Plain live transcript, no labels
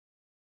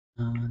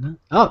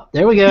Oh,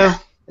 there we go.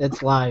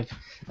 It's live.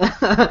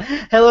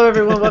 Hello,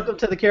 everyone. Welcome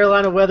to the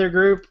Carolina Weather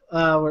Group.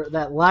 Where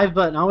that live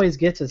button always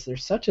gets us.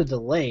 There's such a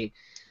delay.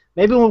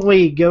 Maybe when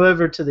we go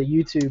over to the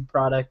YouTube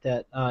product,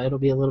 that it'll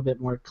be a little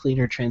bit more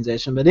cleaner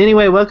transition. But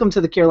anyway, welcome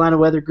to the Carolina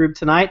Weather Group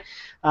tonight,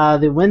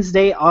 the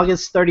Wednesday,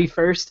 August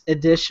 31st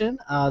edition,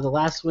 the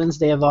last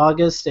Wednesday of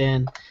August,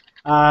 and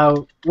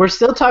we're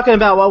still talking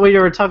about what we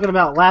were talking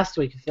about last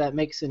week, if that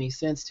makes any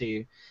sense to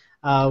you.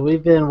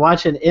 We've been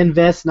watching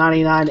Invest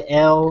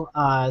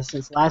 99L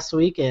since last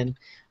week, and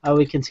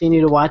we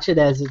continue to watch it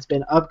as it's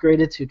been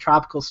upgraded to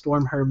Tropical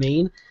Storm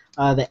Hermine.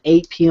 The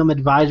 8 p.m.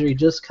 advisory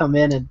just come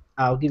in, and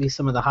I'll give you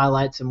some of the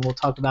highlights, and we'll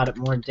talk about it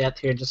more in depth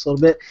here in just a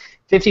little bit.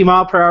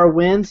 50-mile-per-hour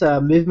winds,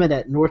 movement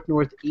at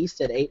north-northeast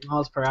at 8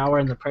 miles per hour,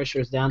 and the pressure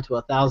is down to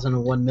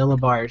 1,001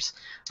 millibars,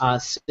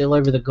 still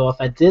over the Gulf.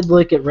 I did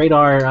look at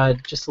radar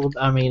satellite just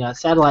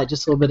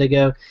a little bit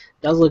ago.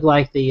 It does look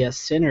like the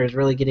center is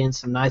really getting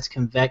some nice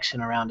convection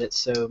around it,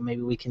 so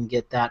maybe we can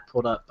get that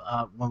pulled up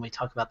when we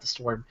talk about the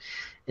storm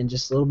in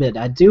just a little bit.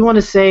 I do want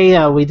to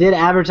say we did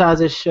advertise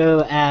this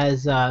show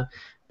as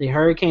the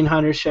Hurricane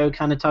Hunter show,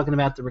 kind of talking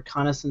about the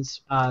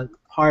reconnaissance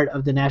part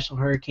of the National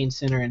Hurricane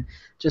Center and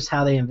just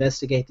how they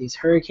investigate these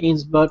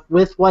hurricanes. But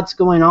with what's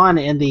going on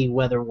in the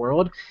weather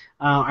world,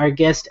 our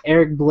guest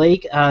Eric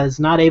Blake is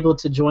not able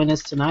to join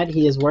us tonight.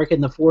 He is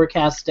working the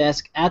forecast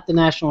desk at the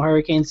National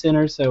Hurricane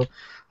Center, so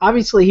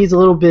obviously he's a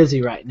little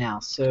busy right now.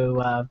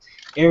 So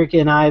Eric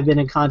and I have been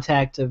in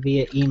contact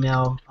via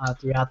email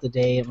throughout the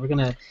day, and we're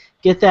going to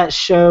get that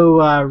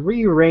show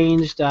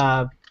rearranged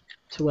to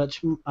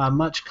a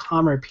much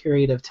calmer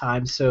period of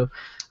time. So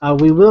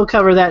we will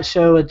cover that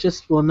show. It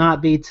just will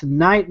not be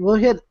tonight. We'll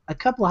hit a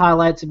couple of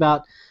highlights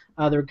about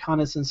the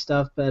reconnaissance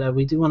stuff, but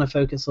we do want to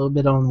focus a little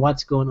bit on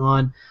what's going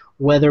on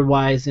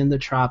weather-wise in the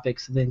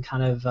tropics. And then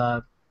kind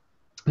of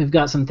we've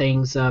got some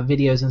things,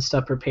 videos and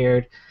stuff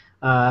prepared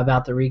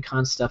about the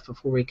recon stuff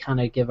before we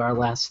kind of give our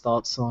last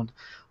thoughts on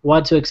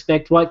what to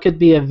expect. What could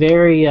be a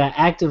very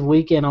active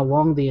weekend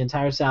along the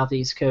entire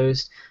southeast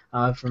coast,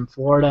 from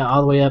Florida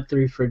all the way up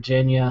through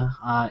Virginia,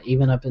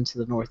 even up into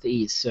the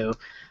Northeast. So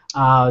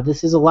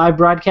this is a live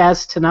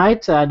broadcast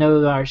tonight. I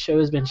know our show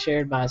has been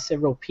shared by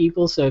several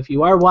people, so if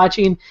you are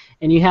watching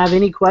and you have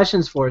any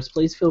questions for us,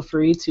 please feel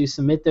free to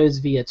submit those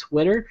via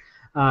Twitter.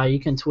 You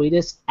can tweet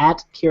us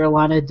at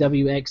Carolina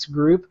WX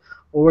Group,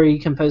 or you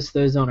can post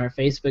those on our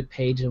Facebook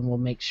page, and we'll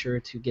make sure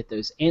to get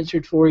those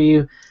answered for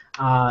you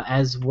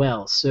as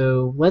well.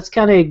 So let's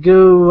kind of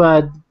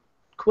go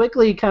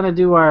quickly kind of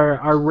do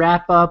our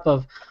wrap-up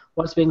of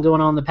what's been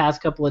going on the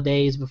past couple of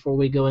days before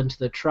we go into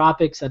the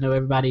tropics. I know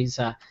everybody's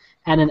had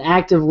an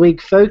active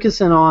week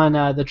focusing on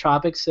the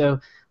tropics, so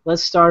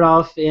let's start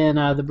off in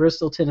the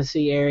Bristol,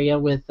 Tennessee area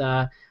with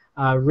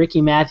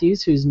Ricky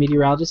Matthews, who's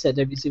meteorologist at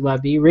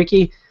WCYB.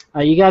 Ricky,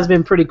 you guys have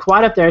been pretty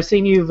quiet up there. I've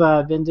seen you've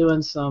been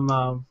doing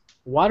some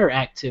water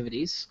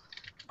activities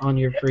on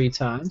your free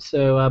time.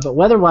 So, but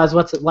weather-wise,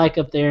 what's it like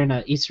up there in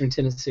eastern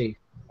Tennessee?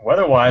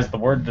 Weather-wise, the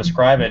word to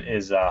describe it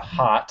is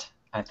hot.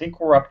 I think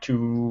we're up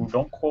to,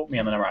 don't quote me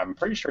on the number, I'm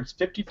pretty sure it's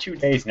 52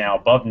 days now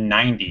above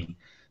 90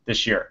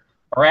 this year.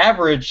 Our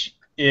average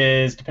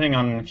is, depending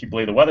on if you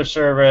believe the Weather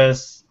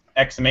Service,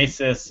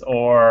 XMASIS,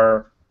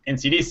 or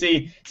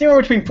NCDC, it's anywhere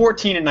between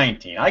 14 and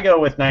 19. I go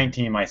with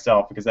 19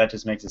 myself because that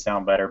just makes it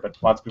sound better, but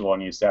lots of people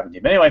want to use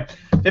 17. But anyway,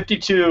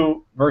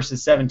 52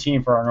 versus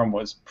 17 for our norm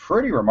was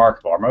pretty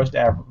remarkable. Our most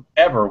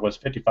ever was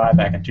 55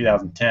 back in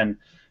 2010.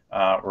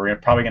 We're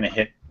probably going to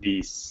hit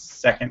the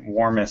second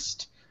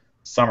warmest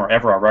summer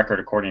ever on record,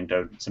 according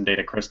to some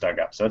data Chris dug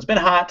up. So it's been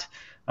hot.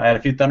 I had a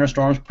few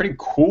thunderstorms. Pretty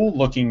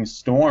cool-looking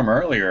storm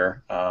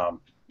earlier.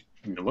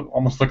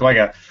 Almost looked like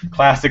a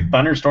classic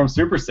thunderstorm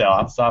supercell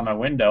outside my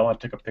window. I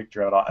took a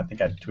picture of it. I think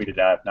I tweeted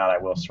out. If not, I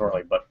will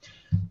shortly. But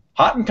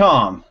hot and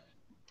calm.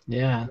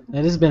 Yeah,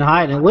 it has been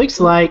hot. And it looks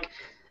like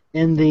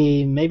in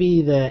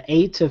maybe the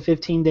 8 to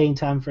 15 day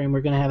time frame, we're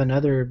going to have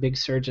another big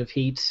surge of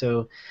heat.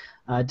 So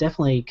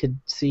definitely could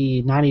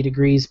see 90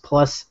 degrees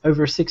plus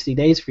over 60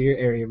 days for your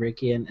area,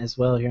 Ricky, and as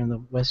well here in the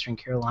Western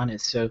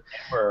Carolinas. So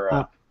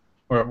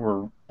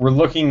we're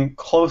looking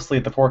closely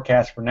at the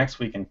forecast for next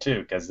weekend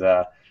too, because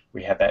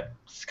we have that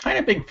kind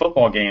of big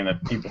football game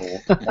that people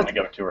want to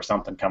go to or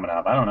something coming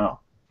up. I don't know.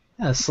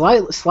 Yeah,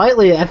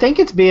 slightly. I think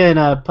it's being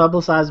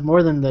publicized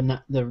more than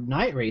the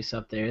night race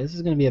up there. This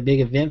is going to be a big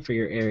event for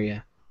your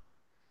area.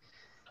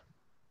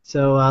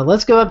 So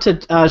let's go up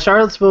to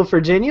Charlottesville,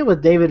 Virginia,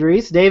 with David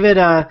Reese. David,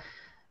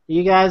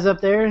 you guys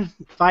up there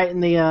fighting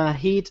the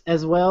heat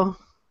as well?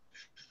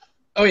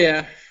 Oh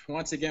yeah.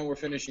 Once again, we're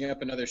finishing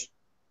up another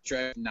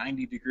stretch,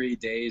 90-degree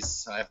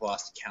days. I've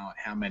lost count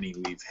how many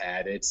we've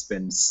had. It's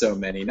been so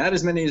many. Not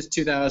as many as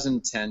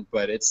 2010,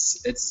 but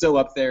it's still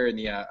up there in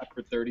the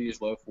upper 30s,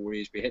 low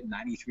 40s. We hit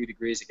 93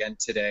 degrees again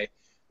today.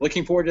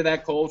 Looking forward to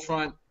that cold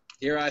front.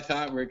 Here I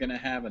thought we were going to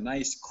have a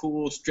nice,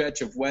 cool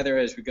stretch of weather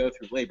as we go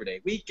through Labor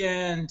Day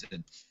weekend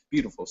and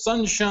beautiful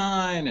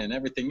sunshine and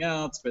everything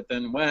else. But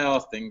then, well,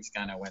 things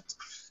kind of went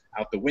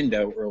out the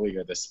window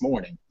earlier this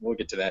morning. We'll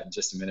get to that in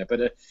just a minute.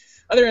 But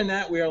other than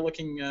that, we are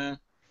looking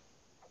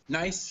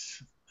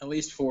nice, at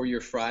least for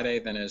your Friday.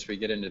 Then as we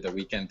get into the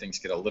weekend, things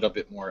get a little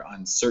bit more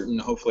uncertain.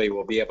 Hopefully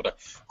we'll be able to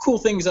cool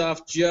things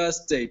off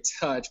just a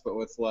touch, but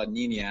with La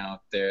Nina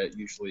out there, it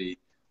usually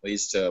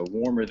leads to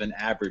warmer than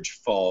average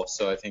fall.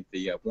 So I think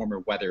the warmer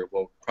weather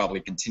will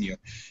probably continue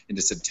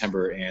into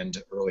September and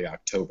early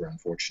October,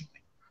 unfortunately.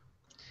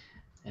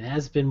 It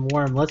has been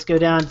warm. Let's go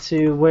down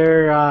to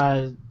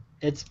where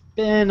it's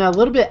been a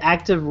little bit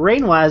active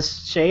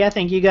rain-wise. Shay, I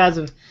think you guys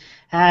have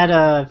had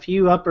a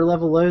few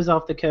upper-level lows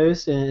off the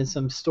coast and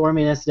some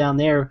storminess down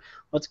there.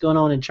 What's going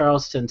on in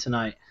Charleston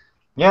tonight?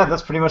 Yeah,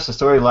 that's pretty much the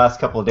story the last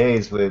couple of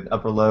days with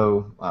upper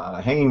low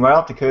hanging right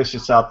off the coast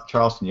just south of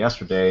Charleston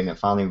yesterday, and it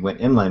finally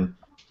went inland.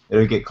 It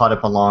would get caught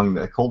up along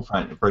the cold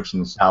front approaching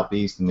the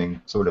southeast and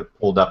then sort of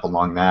pulled up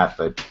along that,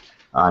 but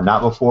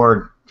not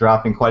before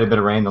dropping quite a bit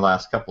of rain the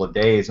last couple of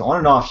days. On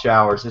and off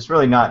showers. It's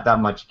really not that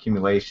much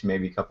accumulation,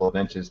 maybe a couple of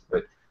inches,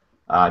 but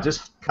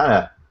just kind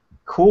of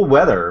cool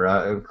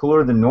weather,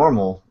 cooler than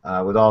normal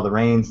with all the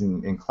rains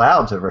and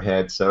clouds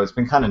overhead. So it's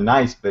been kind of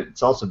nice, but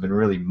it's also been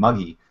really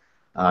muggy.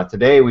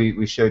 Today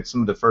we showed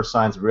some of the first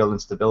signs of real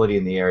instability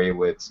in the area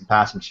with some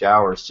passing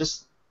showers.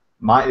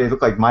 They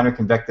look like minor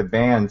convective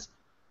bands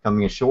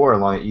coming ashore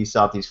along the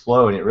east-southeast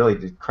flow, and it really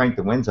did crank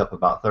the winds up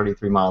about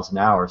 33 miles an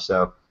hour.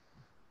 So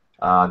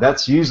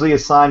that's usually a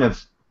sign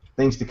of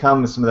things to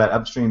come with some of that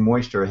upstream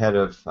moisture ahead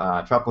of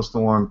Tropical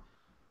Storm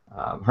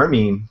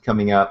Hermine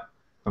coming up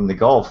from the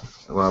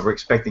Gulf. Well, we're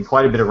expecting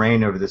quite a bit of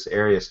rain over this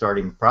area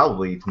starting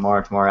probably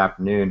tomorrow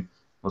afternoon.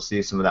 We'll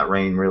see some of that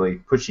rain really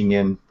pushing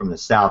in from the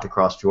south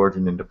across Georgia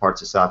and into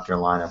parts of South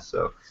Carolina.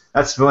 So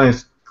that's one of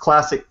those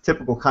classic,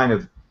 typical kind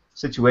of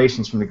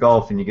situations from the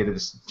Gulf, and you get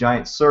this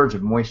giant surge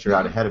of moisture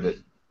out ahead of it.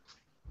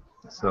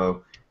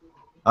 So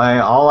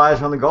all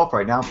eyes are on the Gulf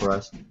right now for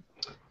us.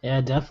 Yeah,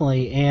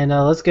 definitely. And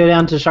let's go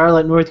down to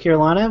Charlotte, North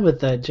Carolina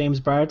with James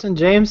Brierton.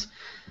 James,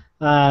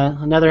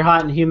 another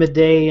hot and humid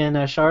day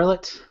in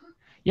Charlotte.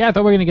 Yeah, I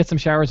thought we were going to get some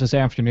showers this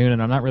afternoon,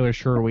 and I'm not really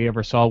sure we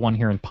ever saw one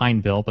here in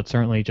Pineville, but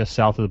certainly just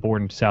south of the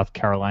border in South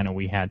Carolina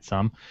we had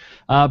some.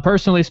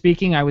 Personally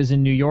speaking, I was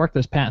in New York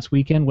this past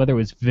weekend. Weather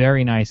was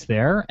very nice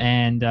there,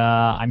 and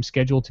I'm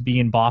scheduled to be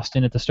in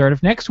Boston at the start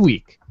of next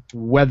week,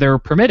 weather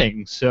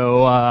permitting.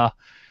 So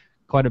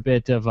quite a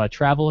bit of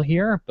travel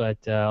here,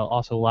 but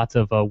also lots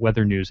of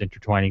weather news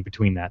intertwining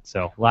between that,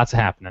 so lots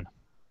happening.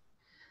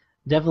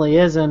 Definitely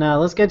is, and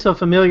let's get to a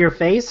familiar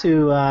face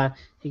who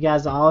you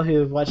guys all who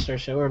have watched our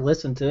show or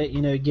listened to it,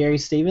 you know, Gary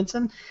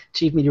Stevenson,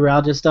 chief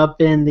meteorologist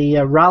up in the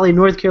Raleigh,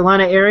 North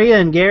Carolina area.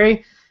 And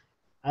Gary,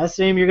 I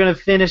assume you're going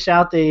to finish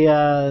out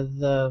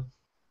the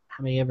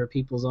how many ever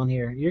people's on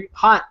here. You're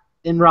hot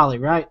in Raleigh,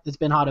 right? It's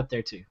been hot up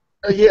there too.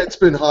 Yeah, it's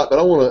been hot, but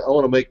I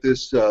want to make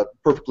this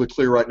perfectly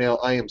clear right now.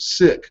 I am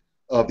sick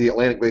of the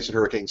Atlantic Basin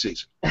hurricane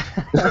season.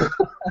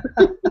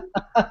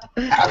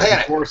 I've had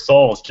it. Poor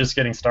souls, just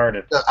getting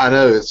started. I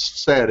know,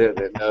 it's sad, isn't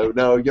it?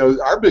 No, you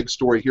know, our big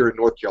story here in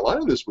North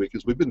Carolina this week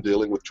is we've been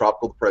dealing with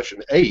Tropical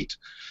Depression 8,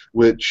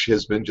 which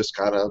has been just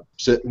kind of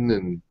sitting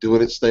and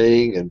doing its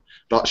thing and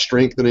not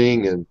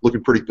strengthening and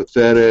looking pretty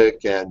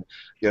pathetic. And,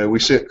 you know, we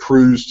sent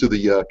crews to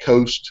the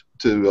coast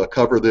to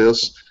cover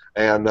this.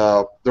 And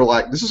they're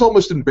like, this is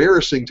almost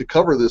embarrassing to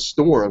cover this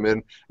storm.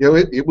 And, you know,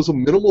 it was a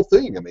minimal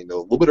thing. I mean, a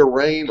little bit of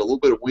rain, a little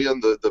bit of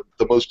wind.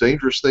 The most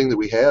dangerous thing that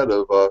we had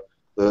of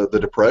the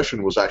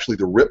depression was actually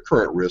the rip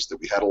current risk that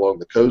we had along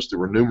the coast. There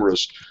were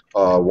numerous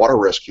water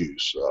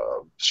rescues,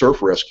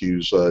 surf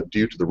rescues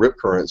due to the rip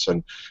currents.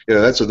 And, you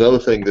know, that's another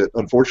thing that,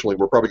 unfortunately,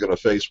 we're probably going to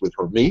face with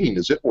Hermine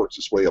as it works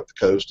its way up the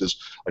coast is,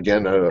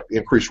 again,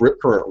 increased rip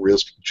current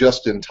risk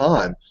just in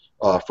time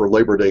for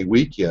Labor Day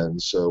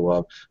weekend.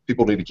 So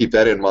people need to keep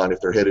that in mind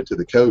if they're headed to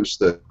the coast.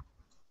 That,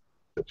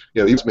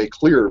 you know, even made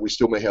clear we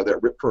still may have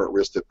that rip current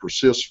risk that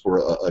persists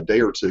for a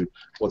day or two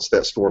once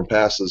that storm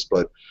passes.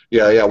 But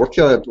yeah,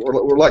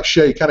 we're like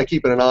Shay, kind of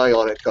keeping an eye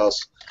on it because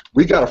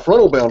we got a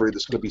frontal boundary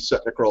that's going to be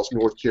setting across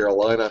North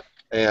Carolina,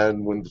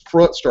 and when the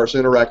front starts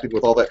interacting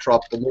with all that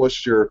tropical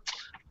moisture,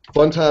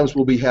 fun times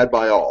will be had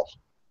by all.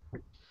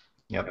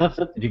 Yep.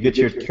 Did you get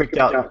your tricked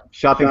out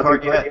shopping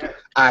cart yet?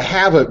 I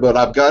haven't, but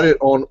I've got it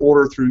on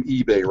order through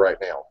eBay right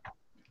now.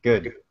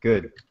 Good.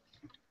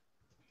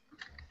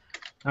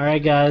 All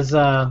right, guys.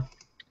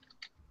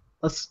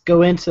 Let's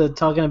go into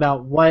talking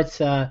about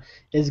what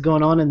is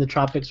going on in the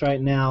tropics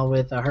right now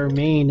with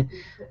Hermine.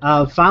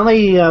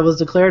 Finally was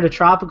declared a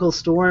tropical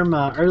storm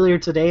earlier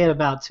today at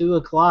about 2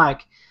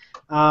 o'clock.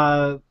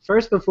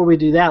 First, before we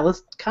do that,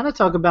 let's kind of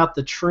talk about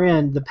the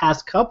trend the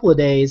past couple of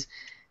days.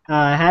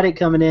 Had it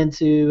coming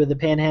into the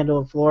panhandle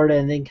of Florida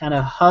and then kind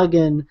of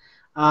hugging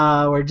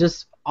or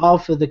just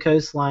off of the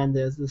coastline,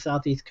 the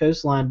southeast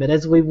coastline. But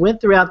as we went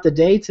throughout the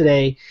day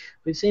today,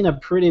 we've seen a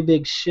pretty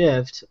big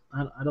shift.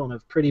 I don't know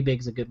if pretty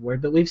big is a good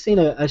word, but we've seen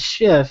a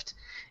shift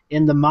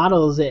in the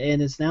models,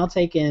 and it's now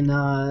taken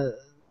the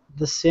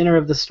center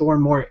of the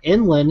storm more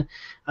inland,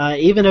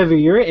 even over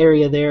your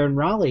area there in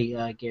Raleigh,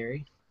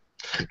 Gary.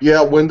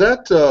 Yeah, when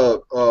that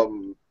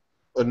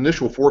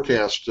initial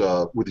forecast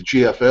with the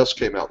GFS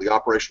came out, the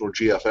operational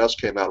GFS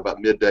came out about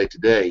midday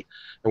today,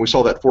 and we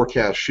saw that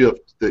forecast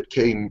shift that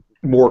came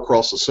more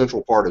across the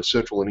central part of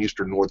central and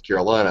eastern North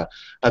Carolina,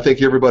 I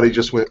think everybody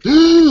just went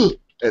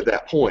at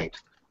that point.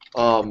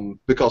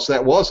 Because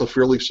that was a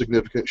fairly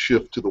significant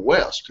shift to the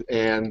west.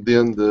 And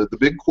then the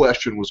big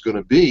question was going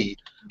to be,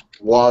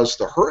 was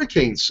the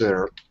Hurricane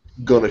Center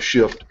going to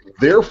shift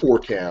their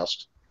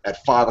forecast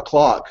at 5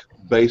 o'clock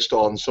based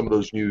on some of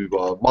those new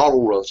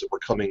model runs that were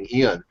coming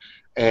in?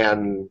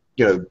 And,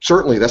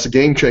 certainly that's a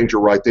game changer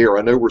right there.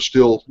 I know we're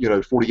still,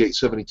 48,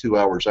 72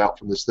 hours out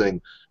from this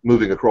thing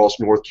moving across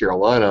North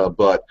Carolina,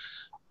 but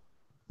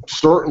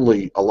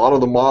certainly a lot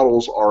of the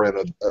models are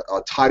in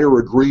a tighter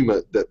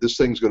agreement that this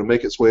thing's going to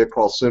make its way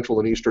across central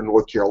and eastern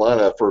North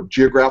Carolina. For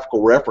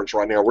geographical reference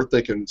right now, we're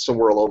thinking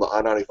somewhere along the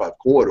I-95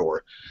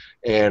 corridor.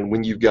 And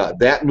when you've got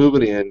that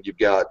moving in, you've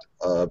got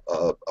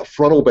a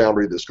frontal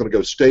boundary that's going to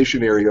go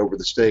stationary over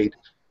the state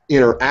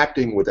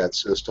interacting with that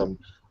system.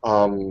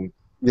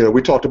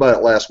 We talked about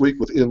it last week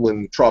with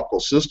inland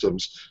tropical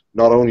systems.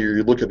 Not only are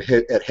you looking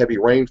at heavy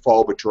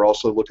rainfall, but you're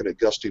also looking at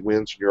gusty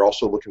winds, and you're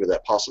also looking at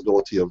that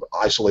possibility of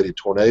isolated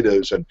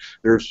tornadoes. And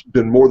there's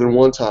been more than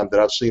one time that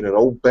I've seen an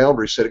old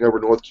boundary sitting over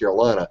North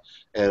Carolina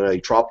and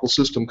a tropical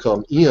system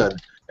come in,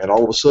 and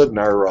all of a sudden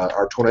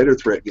our tornado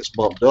threat gets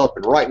bumped up.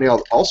 And right now,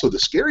 also the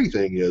scary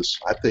thing is,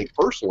 I think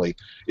personally,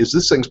 is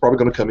this thing's probably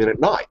going to come in at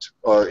night,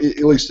 at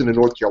least in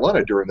North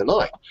Carolina during the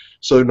night.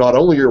 So not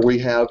only are we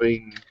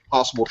having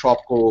possible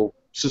tropical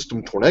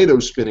system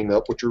tornadoes spinning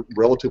up, which are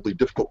relatively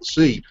difficult to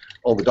see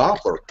on the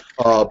Doppler,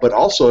 but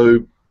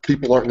also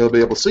people aren't going to be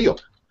able to see them.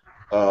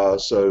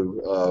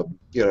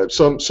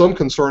 Some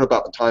concern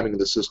about the timing of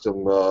the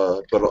system,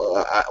 but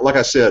like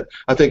I said,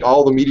 I think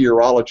all the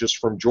meteorologists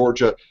from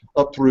Georgia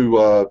up through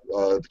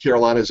the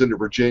Carolinas into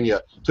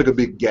Virginia took a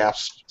big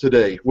gasp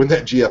today when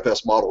that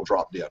GFS model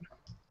dropped in.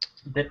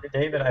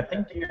 David, I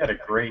think you had a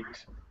great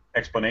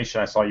explanation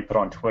I saw you put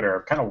on Twitter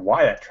of kind of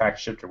why that track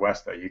shifted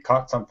west, though. You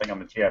caught something on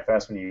the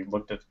GFS when you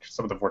looked at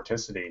some of the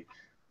vorticity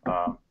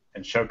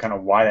and showed kind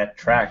of why that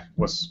track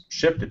was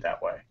shifted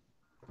that way.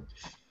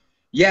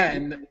 Yeah,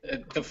 and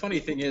the funny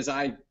thing is,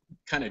 I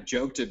kind of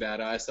joked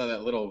about it. I saw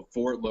that little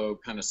vort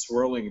lobe kind of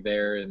swirling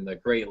there in the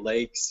Great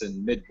Lakes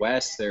and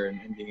Midwest there in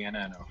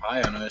Indiana and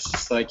Ohio, and I was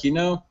just like,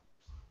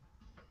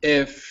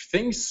 if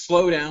things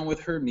slow down with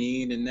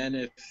Hermine, and then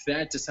if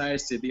that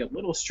decides to be a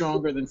little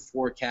stronger than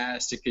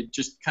forecast, it could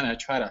just kind of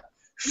try to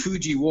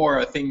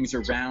Fujiwara things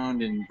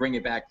around and bring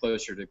it back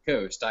closer to the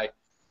coast. I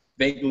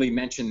vaguely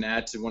mentioned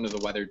that to one of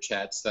the weather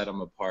chats that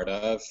I'm a part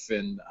of,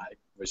 and I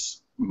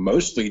was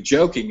mostly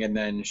joking, and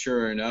then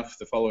sure enough,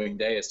 the following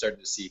day I started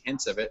to see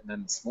hints of it, and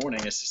then this morning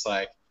it's just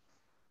like,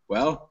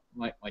 well,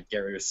 like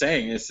Gary was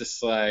saying, it's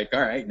just like,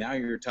 all right, now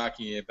you're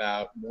talking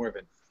about more of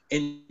an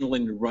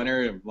inland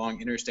runner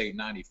along Interstate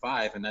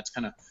 95, and that's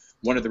kind of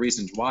one of the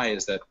reasons why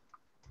is that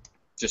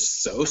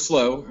just so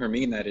slow.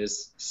 Hermine, that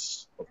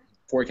is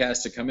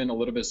forecast to come in a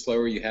little bit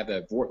slower. You have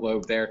that vort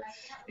lobe there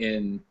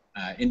in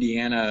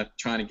Indiana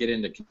trying to get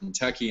into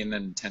Kentucky and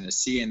then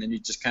Tennessee, and then you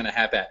just kind of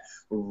have that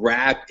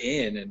wrap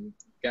in, and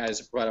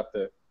guys brought up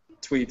the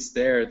tweets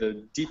there,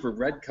 the deeper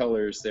red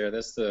colors there,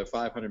 that's the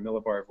 500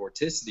 millibar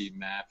vorticity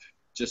map,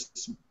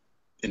 just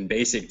in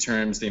basic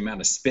terms, the amount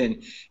of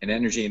spin and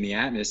energy in the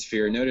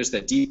atmosphere. Notice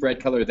that deep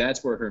red color,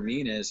 that's where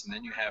Hermine is, and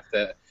then you have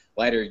the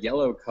lighter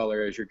yellow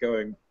color as you're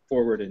going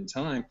forward in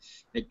time.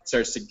 It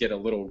starts to get a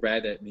little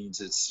red. That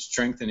means it's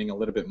strengthening a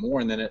little bit more,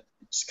 and then it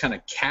just kind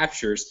of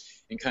captures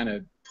and kind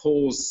of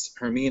pulls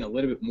Hermine a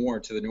little bit more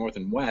to the north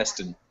and west,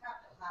 and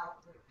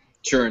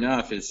sure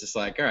enough, it's just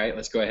like, all right,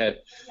 let's go ahead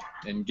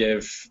and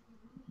give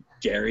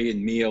Gary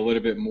and me a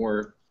little bit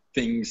more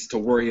things to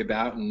worry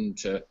about and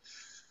to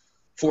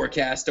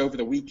forecast over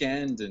the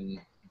weekend, and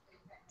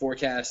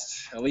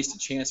forecast at least a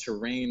chance for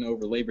rain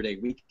over Labor Day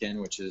weekend,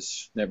 which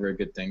is never a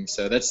good thing.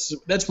 So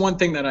that's one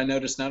thing that I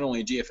noticed not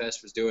only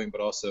GFS was doing,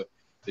 but also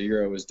the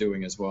Euro was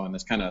doing as well, and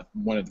that's kind of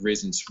one of the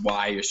reasons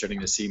why you're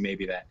starting to see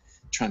maybe that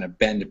trying to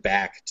bend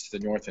back to the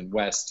north and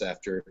west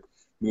after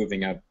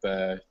moving up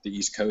the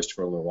East Coast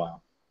for a little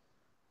while.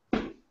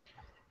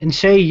 And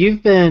Shay,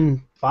 you've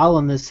been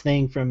following this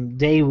thing from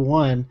day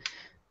one.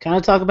 Kind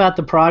of talk about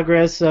the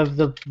progress of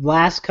the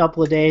last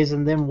couple of days,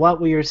 and then what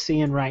we are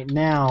seeing right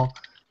now.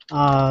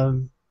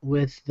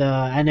 With the,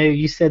 I know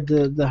you said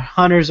the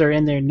hunters are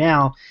in there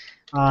now.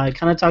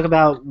 Kind of talk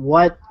about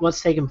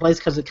what's taking place,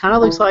 because it kind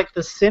of looks like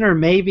the center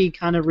may be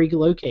kind of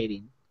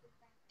relocating.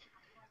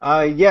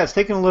 Yeah, it's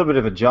taking a little bit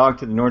of a jog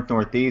to the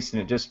north-northeast,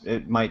 and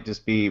it might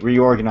just be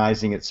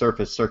reorganizing its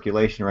surface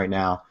circulation right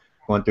now,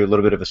 going through a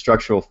little bit of a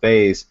structural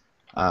phase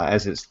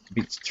as it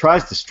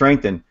tries to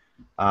strengthen.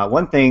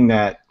 One thing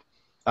that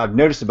I've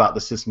noticed about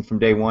the system from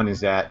day one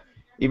is that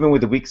even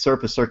with the weak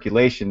surface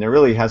circulation, there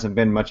really hasn't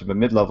been much of a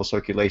mid-level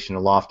circulation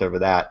aloft over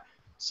that.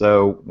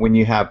 So when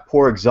you have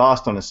poor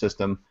exhaust on a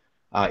system,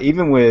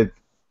 even with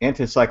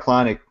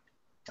anticyclonic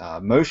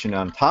motion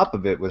on top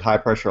of it with high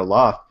pressure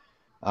aloft,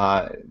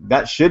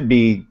 that should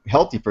be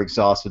healthy for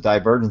exhaust with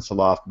divergence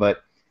aloft,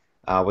 but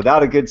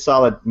without a good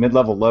solid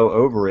mid-level low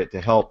over it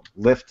to help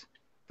lift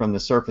from the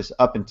surface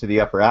up into the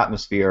upper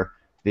atmosphere,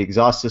 the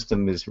exhaust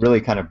system is really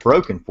kind of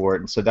broken for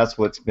it, and so that's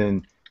what's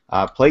been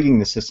plaguing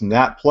the system.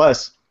 That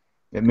plus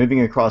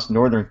moving across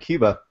north of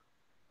Cuba,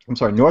 and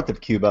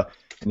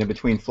then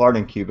between Florida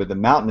and Cuba, the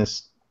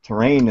mountainous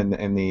terrain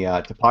and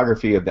the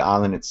topography of the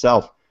island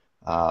itself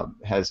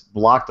has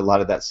blocked a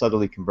lot of that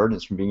southerly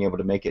convergence from being able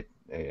to make it,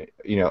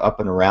 up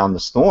and around the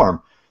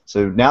storm.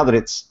 So now that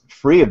it's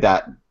free of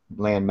that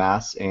land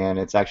mass and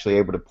it's actually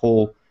able to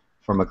pull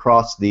from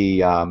across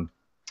the,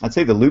 I'd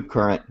say the loop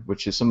current,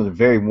 which is some of the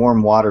very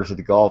warm waters of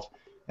the Gulf,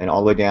 and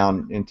all the way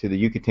down into the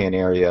Yucatan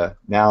area,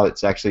 now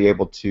it's actually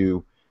able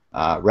to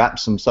wrap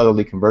some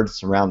southerly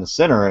convergence around the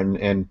center,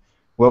 and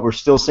what we're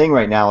still seeing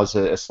right now is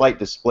a slight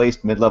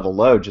displaced mid-level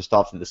low just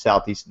off to the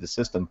southeast of the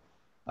system.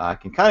 I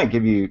can kind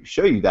of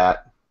show you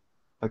that.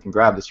 I can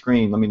grab the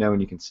screen. Let me know when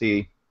you can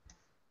see.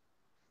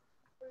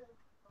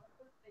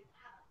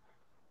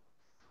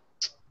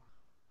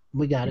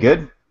 We got it.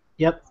 Good?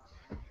 Yep.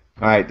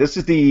 All right, this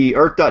is the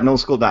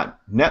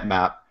earth.nullschool.net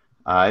map.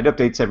 It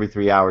updates every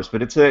 3 hours,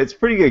 but it's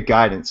pretty good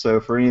guidance. So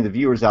for any of the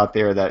viewers out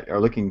there that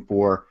are looking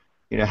for,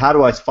 how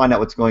do I find out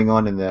what's going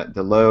on in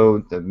the low,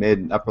 the mid,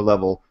 and upper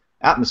level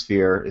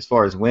atmosphere as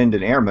far as wind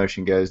and air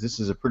motion goes, this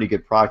is a pretty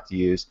good product to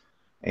use.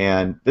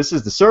 And this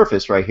is the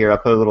surface right here. I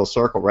put a little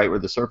circle right where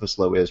the surface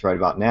low is right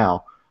about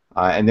now.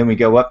 And then we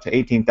go up to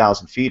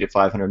 18,000 feet at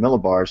 500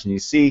 millibars, and you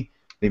see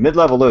the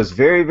mid-level low is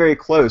very, very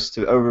close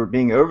to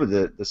being over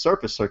the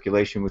surface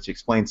circulation, which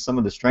explains some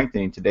of the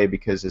strengthening today,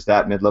 because as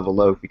that mid-level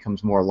low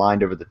becomes more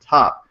aligned over the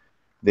top,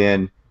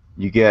 then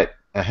you get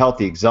a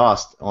healthy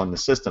exhaust on the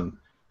system.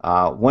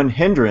 One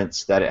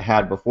hindrance that it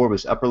had before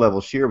was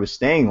upper-level shear was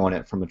staying on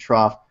it from a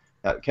trough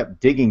that kept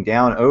digging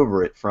down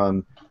over it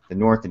from the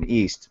north and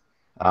east.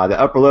 The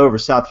upper low over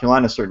South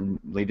Carolina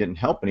certainly didn't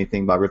help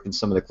anything by ripping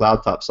some of the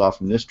cloud tops off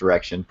from this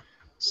direction.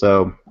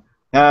 So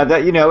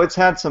it's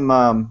had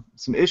some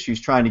issues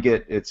trying to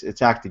get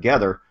its act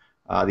together.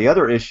 The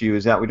other issue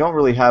is that we don't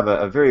really have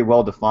a very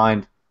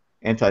well-defined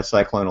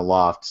anticyclone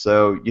aloft.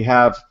 So you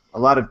have a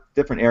lot of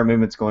different air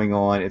movements going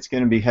on. It's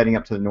going to be heading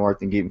up to the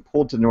north and getting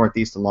pulled to the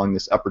northeast along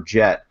this upper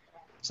jet.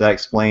 So that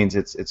explains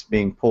it's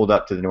being pulled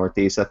up to the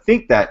northeast. I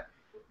think that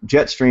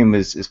jet stream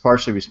is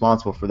partially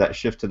responsible for that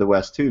shift to the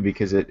west too,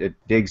 because it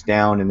digs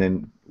down and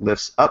then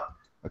lifts up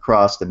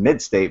across the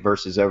mid-state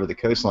versus over the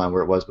coastline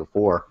where it was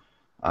before.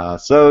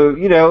 So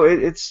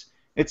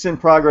it's in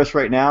progress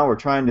right now. We're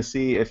trying to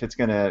see if it's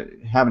going to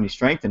have any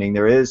strengthening.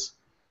 There is.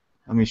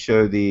 Let me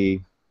show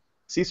the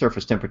sea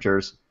surface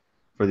temperatures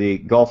for the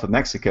Gulf of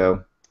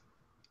Mexico,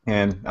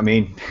 and I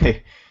mean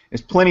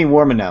it's plenty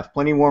warm enough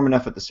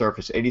at the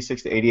surface,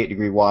 86 to 88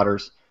 degree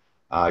waters.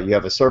 You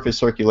have a surface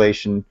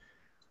circulation,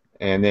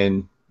 and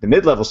then the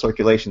mid-level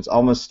circulation is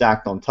almost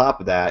stacked on top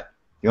of that.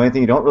 The only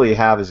thing you don't really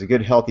have is a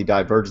good healthy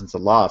divergence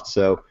aloft.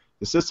 So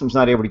the system's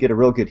not able to get a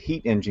real good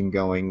heat engine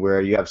going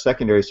where you have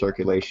secondary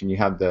circulation. You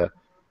have the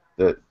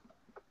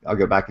I'll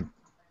go back and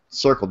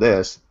circle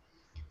this,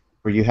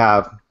 where you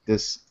have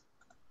this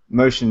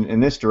motion in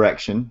this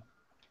direction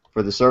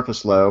for the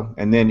surface low,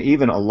 and then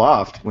even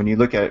aloft, when you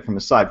look at it from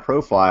a side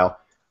profile,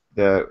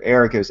 the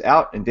air goes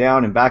out and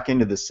down and back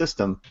into the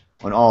system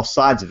on all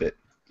sides of it.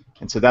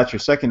 And so that's your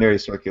secondary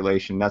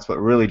circulation. That's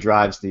what really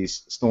drives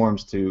these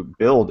storms to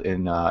build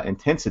in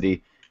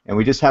intensity. And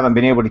we just haven't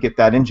been able to get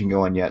that engine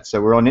going yet.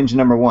 So we're on engine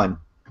number 1.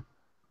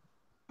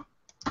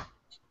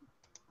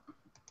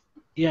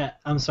 Yeah,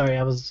 I'm sorry.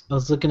 I was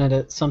looking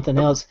at something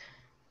else.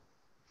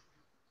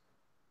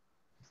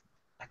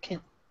 I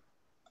can't.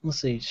 Let's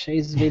see.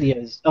 Shay's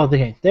videos. Oh,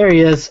 okay. There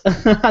he is.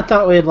 I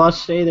thought we had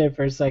lost Shay there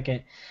for a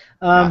second.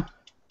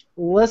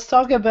 Let's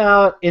talk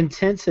about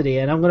intensity,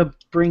 and I'm going to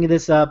bring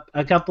this up.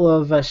 A couple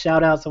of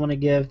shout-outs I want to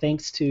give.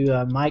 Thanks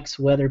to Mike's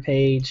weather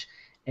page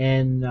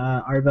and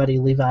our buddy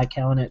Levi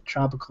Cowan at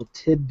Tropical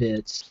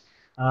Tidbits.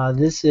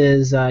 This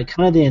is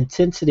kind of the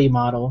intensity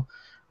model.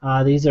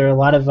 These are a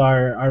lot of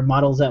our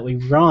models that we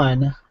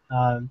run,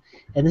 and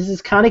this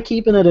is kind of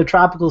keeping it a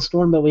tropical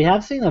storm, but we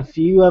have seen a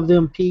few of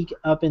them peak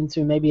up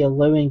into maybe a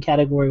low in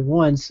Category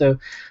 1. So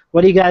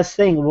what do you guys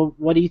think?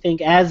 What do you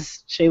think,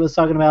 as Shay was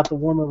talking about the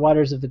warmer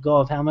waters of the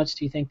Gulf, how much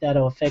do you think that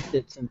will affect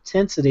its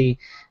intensity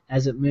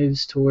as it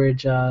moves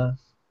towards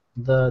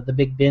the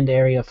Big Bend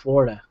area of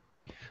Florida?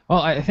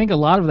 Well, I think a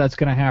lot of that's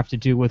going to have to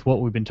do with what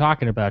we've been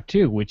talking about,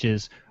 too, which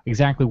is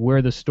exactly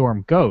where the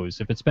storm goes.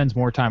 If it spends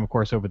more time, of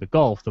course, over the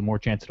Gulf, the more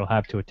chance it'll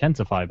have to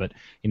intensify. But,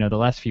 the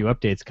last few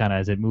updates, kind of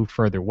as it moved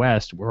further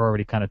west, we're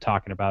already kind of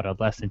talking about a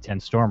less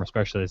intense storm,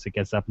 especially as it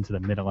gets up into the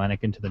mid-Atlantic,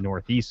 into the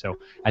northeast. So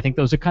I think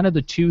those are kind of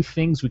the two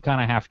things we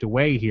kind of have to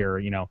weigh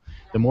here.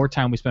 The more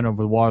time we spend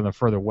over the water, the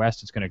further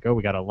west it's going to go.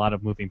 We got a lot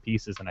of moving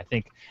pieces, and I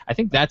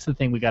think that's the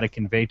thing we got to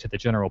convey to the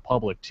general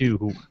public, too,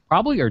 who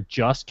probably are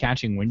just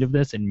catching wind of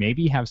this and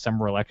maybe have some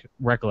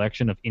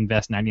recollection of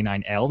Invest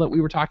 99L that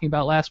we were talking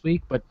about last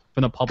week, but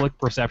from the public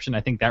perception,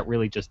 I think that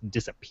really just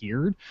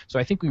disappeared. So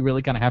I think we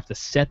really kind of have to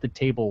set the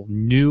table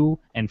new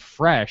and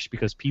fresh,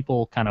 because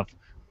people kind of,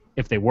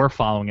 if they were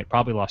following it,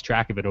 probably lost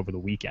track of it over the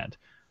weekend.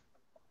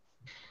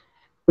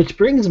 Which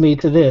brings me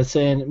to this,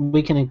 and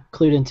we can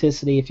include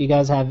intensity if you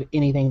guys have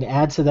anything to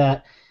add to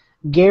that.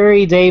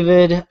 Gary,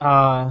 David,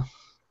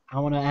 I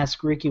want to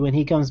ask Ricky when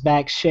he comes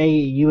back. Shay,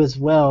 you as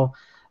well.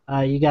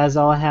 You guys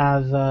all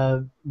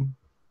have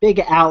big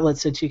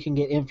outlets that you can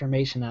get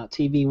information out,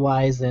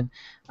 TV-wise and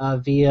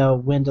via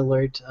Wind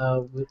Alert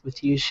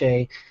with you,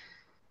 Shay.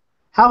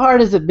 How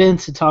hard has it been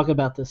to talk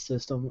about this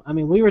system? I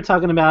mean, we were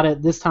talking about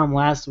it this time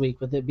last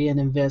week with it being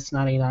Invest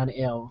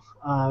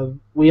 99L.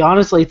 We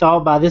honestly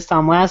thought by this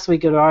time last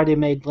week it had already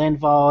made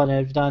landfall and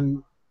have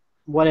done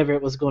whatever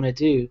it was going to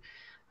do.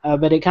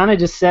 But it kind of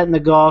just set in the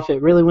Gulf.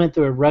 It really went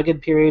through a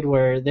rugged period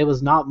where there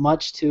was not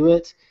much to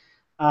it.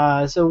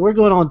 So we're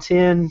going on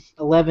 10,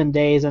 11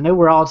 days. I know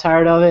we're all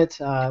tired of it.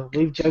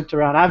 We've joked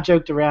around. I've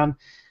joked around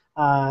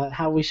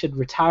how we should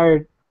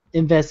retire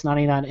Invest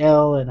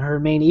 99L and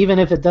Hermine, even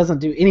if it doesn't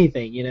do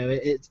anything. You know,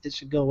 it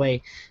should go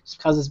away just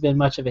because it's been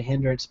much of a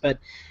hindrance. But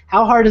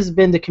how hard has it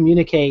been to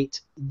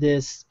communicate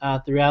this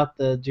throughout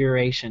the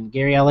duration?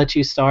 Gary, I'll let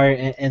you start,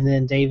 and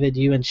then David,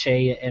 you and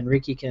Shay and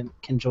Ricky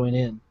can join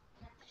in.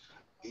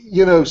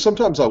 You know,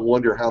 sometimes I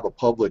wonder how the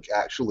public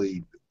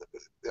actually,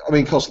 I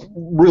mean, because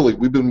really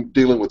we've been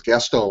dealing with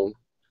Gaston,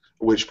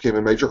 which became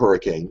a major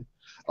hurricane.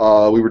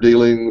 We were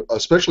dealing,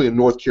 especially in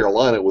North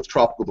Carolina, with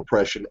Tropical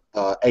Depression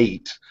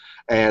 8.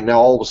 And now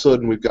all of a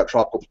sudden we've got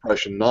Tropical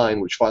Depression 9,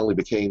 which finally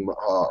became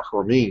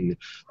Hermine.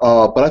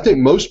 But I think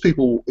most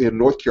people in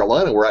North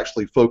Carolina were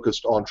actually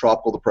focused on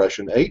Tropical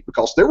Depression 8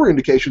 because there were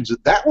indications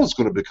that that was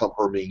going to become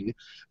Hermine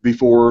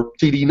before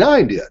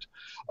TD9 did.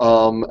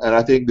 And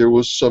I think there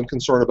was some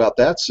concern about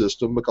that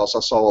system because I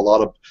saw a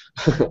lot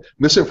of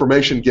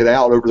misinformation get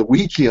out over the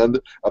weekend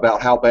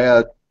about how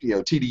bad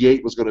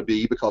TD8 was going to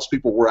be because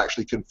people were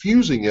actually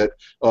confusing it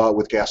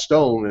with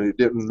Gaston, and it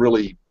didn't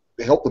really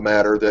help the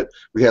matter that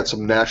we had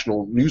some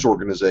national news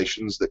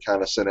organizations that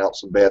kind of sent out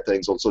some bad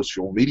things on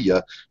social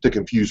media to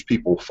confuse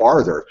people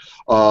farther.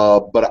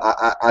 But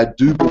I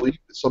do believe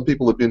that some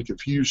people have been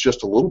confused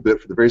just a little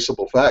bit for the very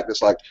simple fact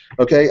it's like,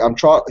 okay, I'm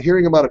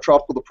hearing about a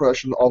tropical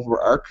depression off of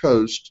our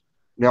coast.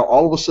 Now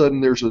all of a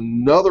sudden there's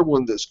another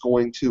one that's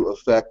going to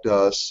affect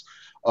us.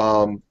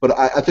 But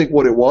I think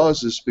what it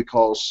was is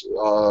because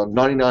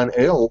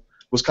 99L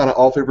was kind of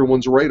off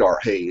everyone's radar.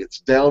 Hey,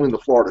 it's down in the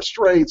Florida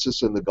Straits,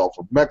 it's in the Gulf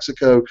of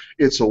Mexico,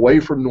 it's away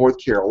from North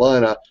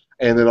Carolina,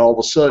 and then all of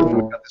a sudden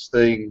we've got this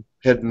thing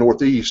heading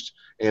northeast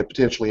and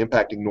potentially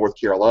impacting North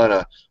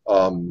Carolina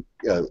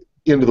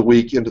into the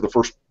week, into the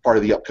first part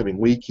of the upcoming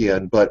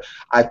weekend. But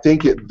I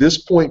think at this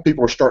point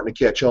people are starting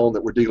to catch on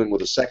that we're dealing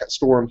with a second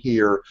storm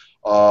here,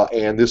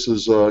 and this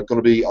is going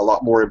to be a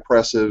lot more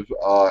impressive,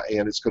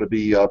 and it's going to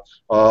be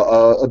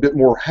a bit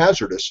more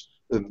hazardous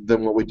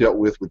than what we dealt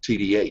with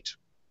TD8.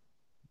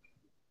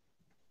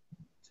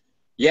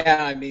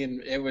 Yeah, I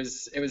mean, it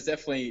was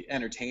definitely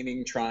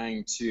entertaining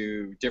trying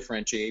to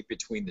differentiate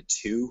between the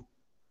two,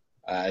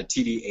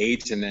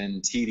 TD8 and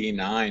then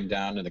TD9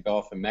 down in the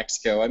Gulf of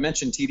Mexico. I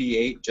mentioned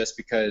TD8 just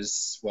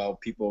because, well,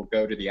 people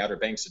go to the Outer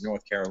Banks of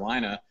North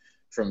Carolina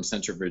from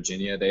Central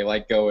Virginia. They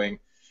like going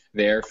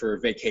there for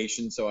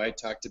vacation, so I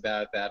talked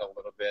about that a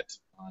little bit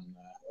on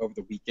over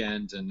the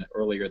weekend and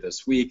earlier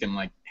this week. And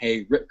like,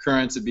 hey, rip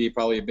currents would be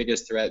probably the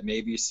biggest threat,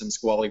 maybe some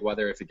squally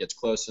weather if it gets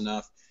close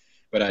enough.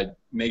 But I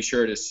make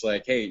sure to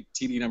like, hey,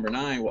 TD number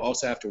 9 we'll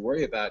also have to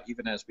worry about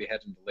even as we head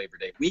into Labor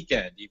Day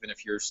weekend. Even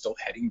if you're still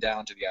heading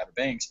down to the Outer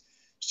Banks,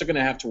 you're still going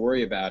to have to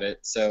worry about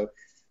it. So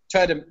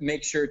try to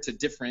make sure to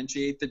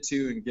differentiate the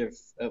two and give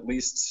at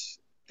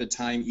least the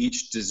time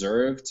each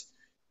deserved.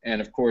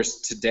 And of course,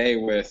 today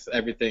with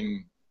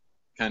everything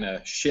kind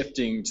of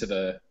shifting to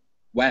the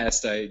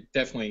west, I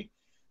definitely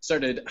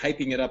started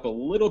hyping it up a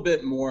little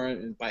bit more.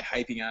 And by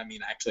hyping, I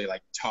mean actually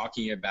like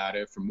talking about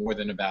it for more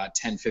than about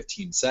 10,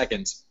 15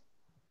 seconds.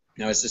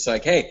 Now it's just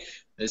like, hey,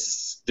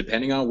 this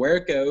depending on where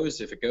it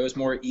goes. If it goes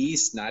more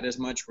east, not as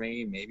much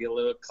rain, maybe a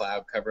little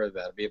cloud cover.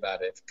 That'll be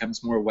about it. If it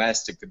comes more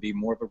west, it could be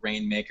more of a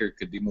rainmaker. It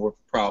could be more of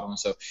a problem.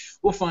 So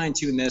we'll fine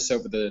tune this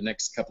over the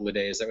next couple of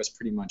days. That was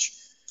pretty much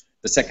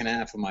the second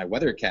half of my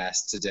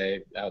weathercast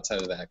today,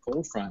 outside of that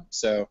cold front.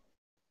 So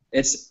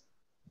it's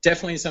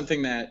definitely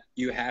something that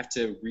you have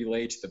to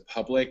relay to the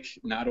public,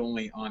 not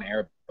only on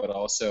air but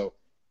also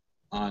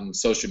on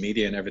social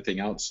media and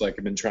everything else, like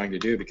I've been trying to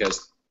do,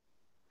 because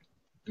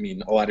I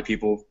mean, a lot of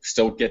people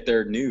still get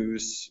their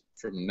news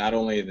from not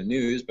only the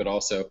news, but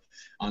also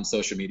on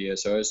social media.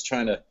 So I was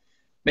trying to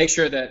make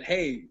sure that,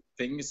 hey,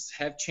 things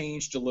have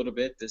changed a little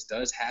bit. This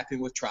does happen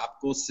with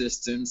tropical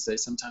systems. They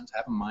sometimes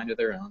have a mind of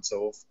their own. So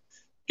we'll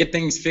get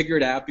things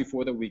figured out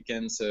before the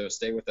weekend. So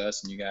stay with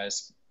us, and you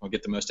guys will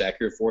get the most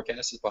accurate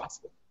forecast as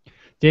possible.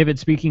 David,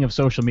 speaking of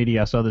social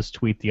media, I saw this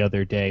tweet the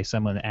other day.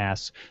 Someone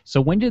asked, so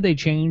when did they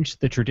change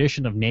the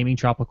tradition of naming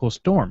tropical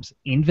storms?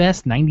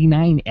 Invest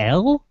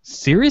 99L?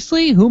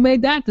 Seriously? Who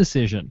made that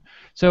decision?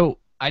 So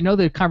I know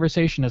the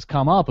conversation has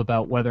come up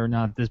about whether or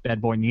not this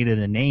bad boy needed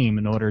a name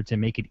in order to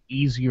make it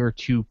easier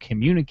to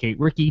communicate.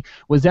 Ricky,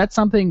 was that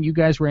something you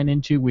guys ran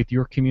into with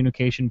your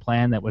communication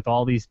plan, that with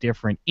all these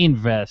different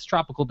invest,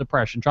 tropical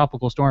depression,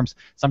 tropical storms,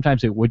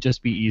 sometimes it would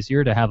just be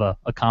easier to have a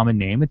common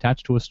name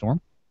attached to a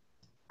storm?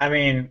 I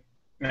mean,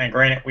 and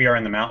granted, we are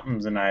in the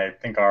mountains, and I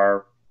think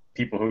our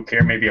people who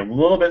care may be a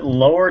little bit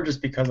lower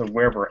just because of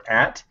where we're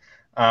at.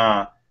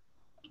 I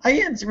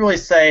can't really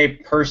say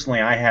personally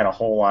I had a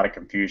whole lot of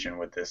confusion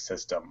with this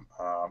system,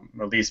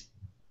 at least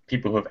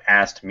people who have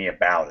asked me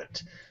about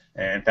it.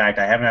 And in fact,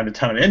 I haven't had a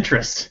ton of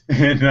interest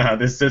in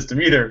this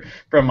system either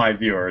from my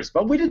viewers.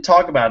 But we did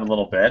talk about it a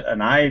little bit,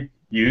 and I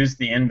used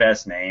the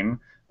Invest name.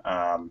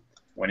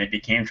 When it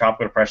became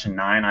Tropical Depression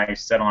 9, I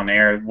said on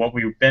air what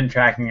we've been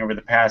tracking over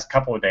the past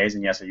couple of days,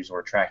 and yes, I use the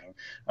word tracking,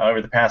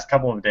 over the past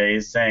couple of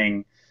days,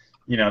 saying,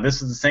 you know,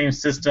 this is the same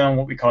system,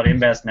 what we called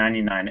Invest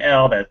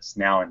 99L, that's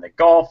now in the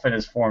Gulf and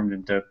is formed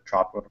into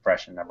Tropical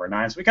Depression number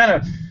 9. So we kind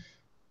of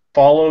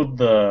followed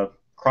the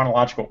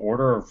chronological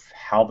order of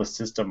how the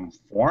system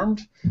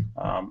formed.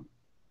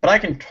 But I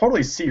can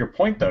totally see your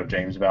point, though,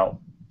 James, about,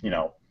 you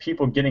know,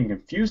 people getting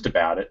confused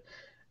about it.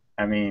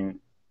 I mean,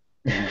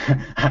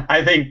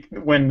 I think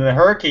when the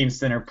Hurricane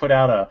Center put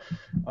out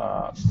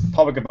a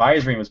public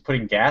advisory and was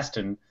putting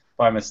Gaston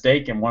by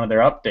mistake in one of their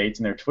updates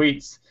and their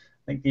tweets,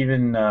 I think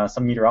even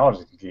some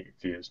meteorologists get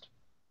confused.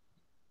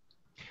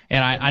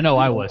 And I know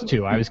I was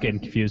too. I was getting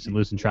confused and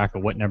losing track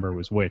of what number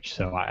was which.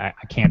 So I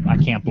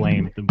can't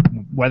blame the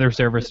Weather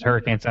Service,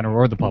 Hurricane Center,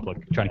 or the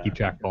public trying to keep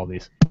track of all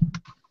these.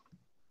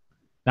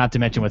 Not to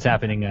mention what's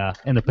happening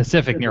in the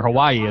Pacific near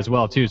Hawaii as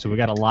well too. So we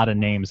got a lot of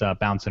names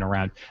bouncing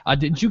around.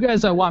 Did you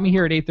guys want me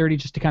here at 8:30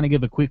 just to kind of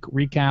give a quick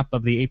recap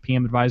of the 8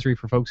 p.m. advisory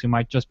for folks who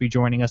might just be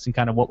joining us and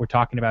kind of what we're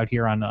talking about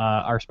here on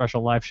our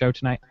special live show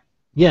tonight?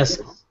 Yes.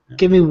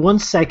 Give me 1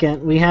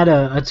 second. We had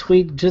a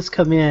tweet just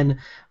come in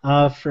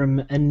from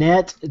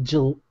Annette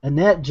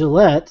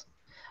Gillette.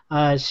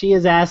 She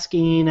is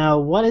asking,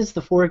 what is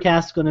the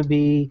forecast going to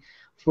be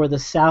for the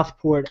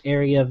Southport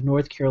area of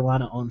North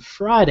Carolina on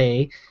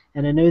Friday?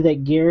 And I know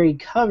that Gary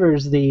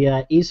covers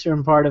the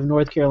eastern part of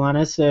North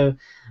Carolina. So,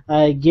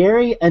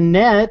 Gary,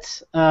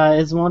 Annette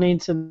is wanting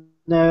to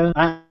know.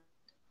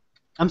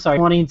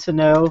 Wanting to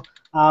know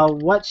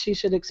what she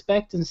should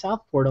expect in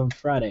Southport on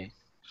Friday.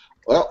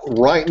 Well,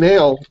 right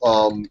now,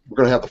 we're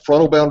going to have the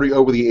frontal boundary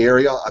over the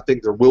area. I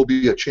think there will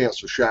be a chance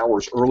for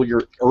showers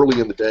early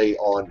in the day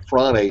on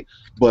Friday,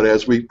 but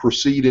as we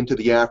proceed into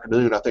the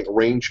afternoon, I think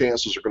rain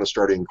chances are going to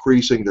start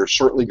increasing. They're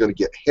certainly going to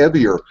get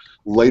heavier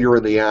later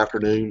in the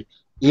afternoon,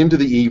 into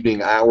the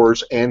evening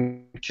hours,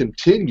 and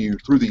continue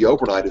through the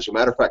overnight. As a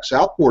matter of fact,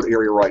 Southport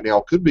area right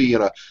now could be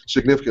in a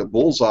significant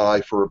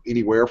bullseye for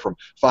anywhere from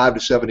 5 to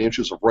 7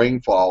 inches of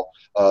rainfall,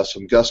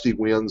 some gusty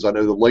winds. I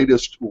know the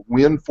latest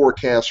wind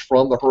forecast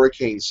from the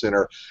Hurricane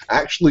Center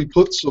actually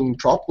put some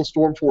tropical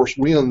storm force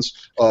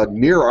winds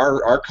near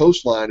our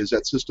coastline as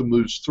that system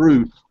moves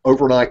through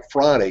overnight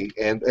Friday,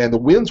 and the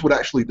winds would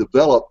actually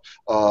develop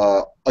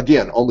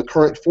again on the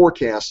current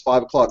forecast,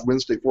 5 o'clock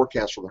Wednesday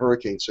forecast from the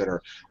Hurricane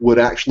Center would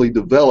actually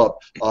develop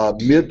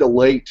mid to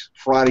late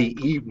Friday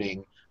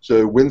evening.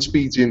 So wind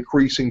speeds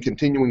increasing,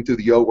 continuing through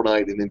the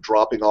overnight, and then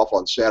dropping off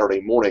on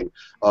Saturday morning.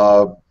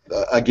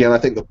 Again, I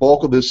think the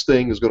bulk of this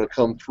thing is going to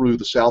come through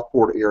the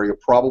Southport area,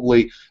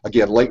 probably,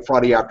 again, late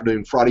Friday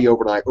afternoon, Friday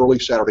overnight, early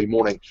Saturday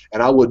morning.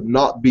 And I would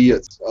not be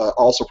at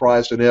all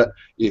surprised in it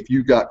if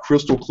you got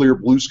crystal clear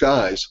blue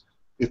skies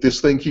if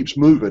this thing keeps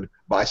moving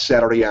by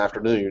Saturday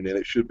afternoon, and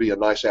it should be a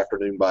nice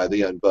afternoon by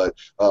then. But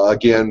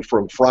again,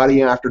 from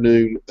Friday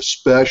afternoon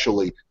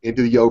especially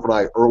into the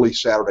overnight, early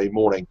Saturday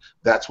morning,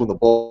 that's when the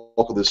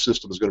bulk of this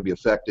system is going to be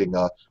affecting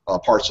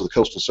parts of the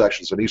coastal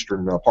sections and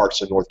eastern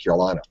parts of North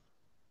Carolina.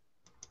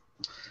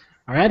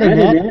 All right,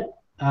 Annette.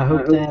 I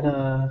hope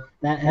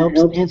that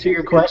helps answer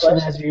your question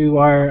as you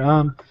are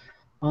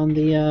on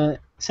the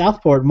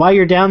Southport. And while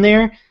you're down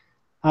there,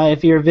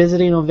 if you're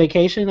visiting on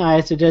vacation, I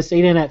suggest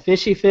eating at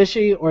Fishy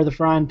Fishy or the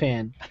Frying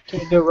Pan.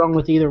 Can't go wrong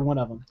with either one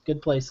of them.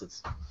 Good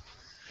places.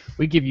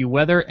 We give you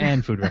weather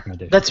and food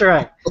recommendations. That's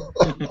right.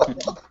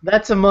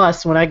 That's a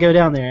must when I go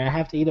down there. I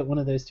have to eat at one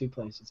of those two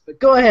places. But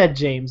go ahead,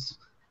 James.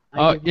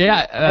 I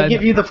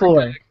give you the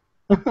floor.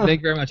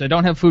 Thank you very much. I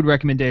don't have food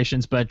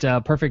recommendations, but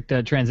perfect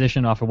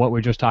transition off of what we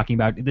were just talking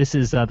about. This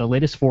is the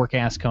latest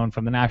forecast cone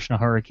from the National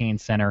Hurricane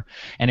Center.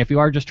 And if you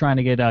are just trying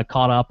to get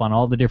caught up on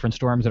all the different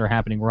storms that are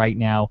happening right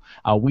now,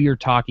 we are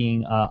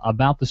talking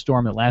about the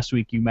storm that last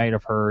week you might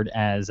have heard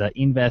as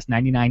Invest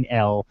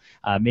 99L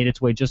made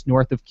its way just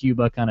north of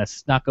Cuba, kind of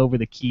snuck over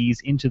the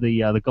Keys into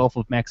the Gulf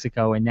of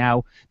Mexico, and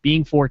now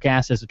being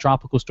forecast as a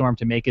tropical storm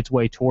to make its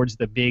way towards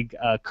the big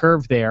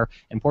curve there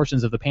and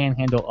portions of the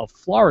panhandle of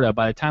Florida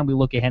by the time we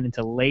look ahead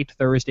into late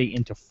Thursday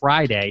into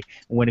Friday,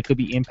 when it could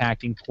be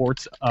impacting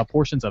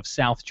portions of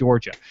South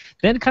Georgia.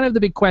 Then kind of the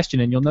big question,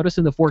 and you'll notice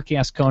in the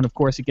forecast cone, of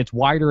course, it gets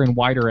wider and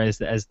wider as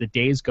the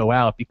days go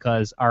out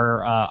because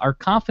our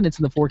confidence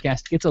in the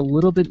forecast gets a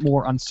little bit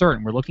more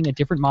uncertain. We're looking at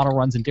different model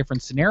runs and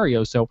different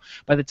scenarios, so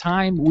by the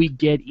time we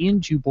get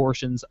into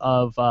portions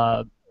of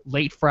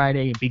late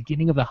Friday,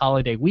 beginning of the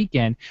holiday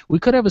weekend, we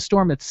could have a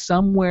storm that's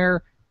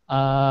somewhere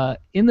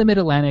in the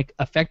Mid-Atlantic,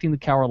 affecting the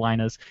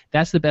Carolinas.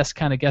 That's the best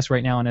kind of guess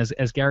right now. And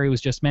as Gary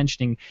was just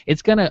mentioning,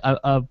 it's gonna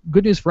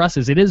good news for us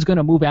is it is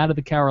gonna move out of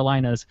the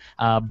Carolinas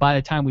by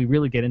the time we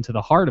really get into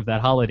the heart of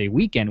that holiday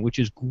weekend, which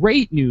is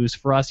great news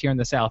for us here in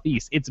the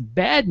Southeast. It's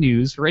bad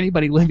news for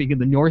anybody living in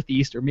the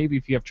Northeast, or maybe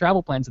if you have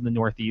travel plans in the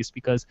Northeast,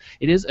 because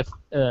it is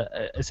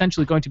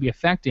essentially going to be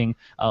affecting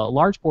a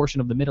large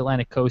portion of the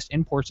Mid-Atlantic coast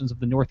and portions of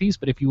the Northeast.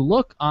 But if you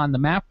look on the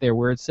map there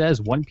where it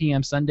says 1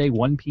 p.m. Sunday,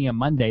 1 p.m.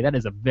 Monday, that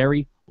is a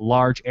very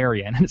large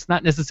area. And it's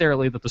not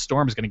necessarily that the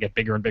storm is going to get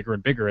bigger and bigger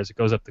and bigger as it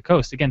goes up the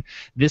coast. Again,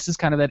 this is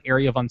kind of that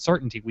area of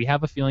uncertainty. We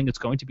have a feeling it's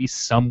going to be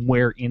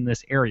somewhere in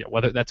this area,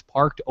 whether that's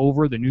parked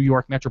over the New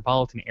York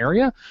metropolitan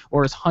area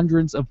or is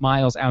hundreds of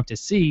miles out to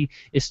sea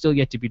is still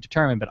yet to be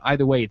determined. But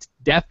either way, it's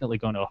definitely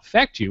going to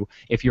affect you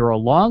if you're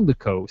along the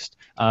coast,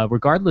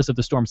 regardless of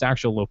the storm's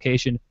actual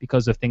location,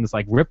 because of things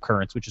like rip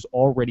currents, which has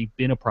already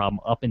been a problem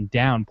up and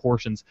down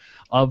portions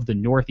of the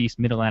Northeast,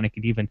 Mid-Atlantic,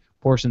 and even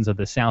portions of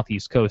the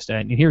Southeast coast.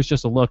 And here's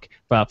just a look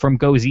from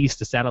GOES East,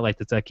 the satellite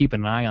that's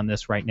keeping an eye on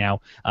this right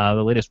now.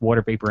 The latest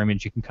water vapor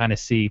image, you can kind of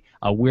see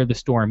where the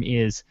storm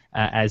is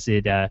as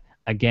it,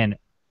 again,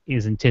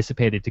 is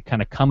anticipated to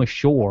kind of come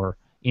ashore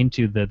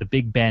into the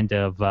Big Bend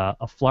of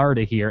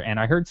Florida here. And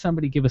I heard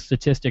somebody give a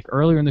statistic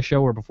earlier in the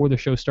show or before the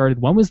show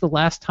started. When was the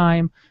last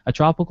time a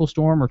tropical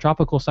storm or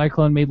tropical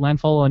cyclone made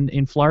landfall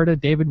in Florida?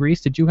 David Reese,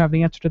 did you have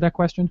the answer to that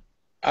question?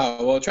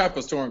 Well, a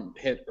tropical storm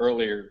hit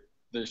earlier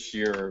this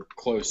year,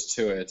 close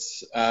to it.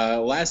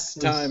 Last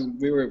time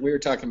we were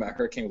talking about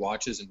hurricane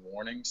watches and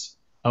warnings.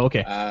 Oh,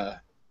 okay.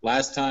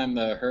 Last time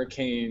the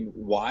hurricane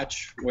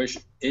watch was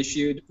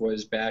issued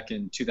was back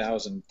in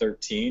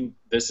 2013.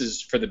 This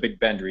is for the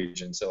Big Bend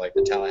region, so like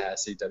the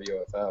Tallahassee,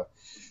 WFO.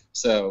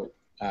 So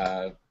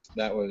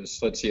that was,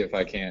 let's see if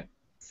I can't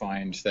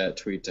find that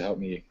tweet to help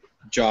me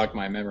jog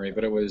my memory,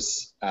 but it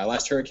was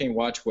last hurricane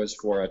watch was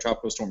for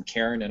Tropical Storm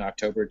Karen in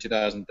October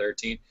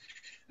 2013.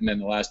 And then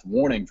the last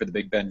warning for the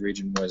Big Bend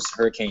region was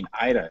Hurricane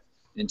Ida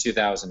in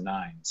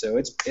 2009. So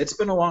it's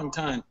been a long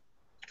time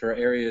for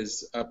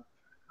areas up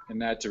in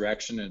that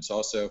direction. And it's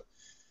also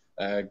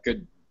a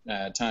good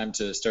time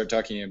to start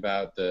talking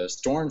about the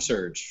storm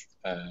surge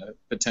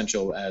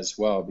potential as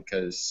well,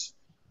 because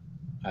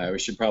we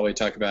should probably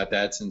talk about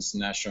that since the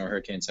National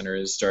Hurricane Center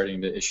is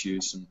starting to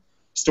issue some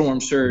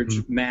storm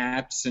surge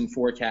maps and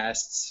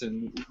forecasts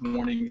and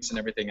warnings and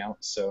everything else.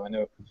 So I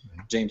know,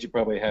 James, you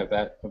probably have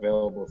that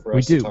available for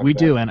us. We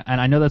do, and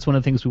I know that's one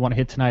of the things we want to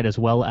hit tonight, as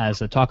well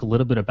as talk a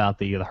little bit about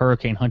the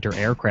Hurricane Hunter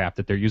aircraft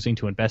that they're using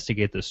to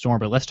investigate the storm.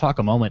 But let's talk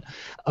a moment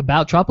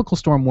about tropical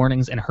storm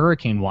warnings and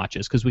hurricane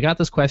watches, because we got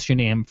this question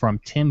in from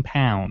Tim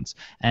Pounds,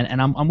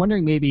 and I'm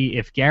wondering maybe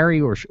if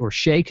Gary or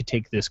Shay could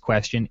take this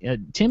question.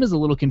 Tim is a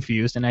little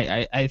confused, and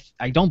I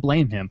don't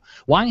blame him.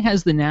 Why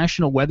has the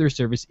National Weather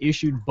Service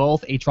issued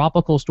both a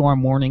tropical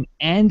storm warning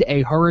and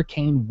a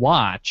hurricane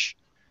watch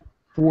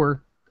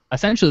for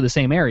essentially the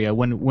same area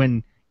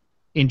when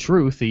in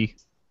truth the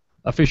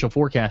official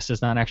forecast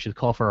does not actually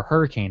call for a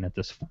hurricane at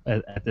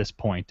this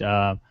point?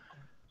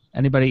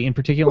 Anybody in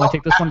particular want to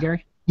take this one,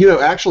 Gary? You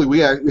know, actually, we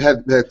had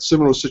that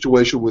similar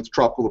situation with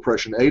Tropical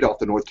Depression 8 off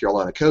the North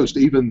Carolina coast.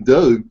 Even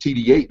though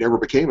TD8 never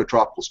became a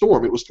tropical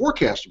storm, it was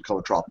forecast to become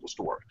a tropical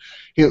storm.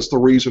 Hence the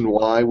reason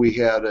why we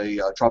had a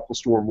tropical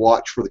storm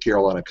watch for the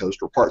Carolina coast,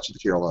 or parts of the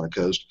Carolina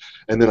coast,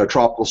 and then a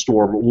tropical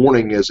storm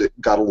warning as it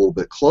got a little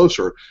bit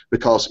closer,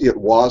 because it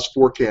was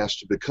forecast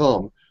to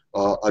become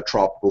a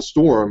tropical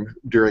storm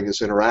during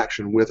its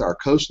interaction with our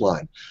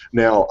coastline.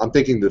 Now, I'm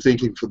thinking the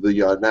thinking for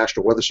the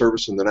National Weather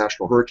Service and the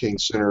National Hurricane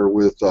Center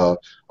with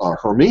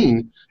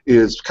Hermine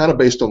is kind of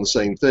based on the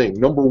same thing.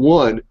 Number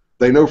one,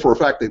 they know for a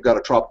fact they've got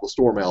a tropical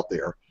storm out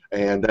there,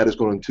 and that is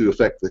going to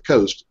affect the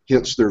coast.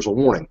 Hence, there's a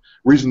warning.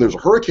 Reason there's a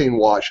hurricane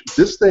watch,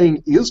 this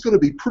thing is going to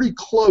be pretty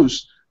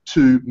close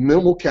to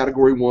minimal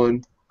Category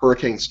 1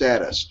 hurricane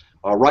status.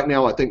 Right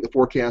now, I think the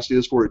forecast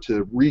is for it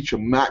to reach a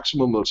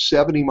maximum of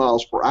 70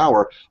 miles per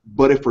hour,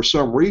 but if for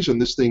some reason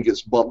this thing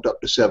gets bumped up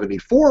to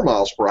 74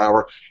 miles per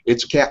hour,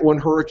 it's a Cat 1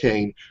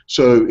 hurricane.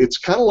 So it's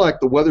kind of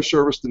like the Weather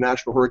Service, the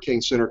National Hurricane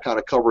Center, kind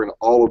of covering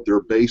all of their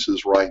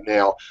bases right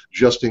now,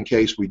 just in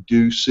case we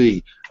do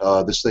see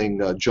this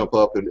thing jump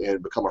up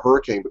and become a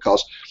hurricane,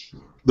 because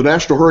the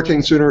National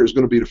Hurricane Center is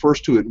going to be the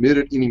first to admit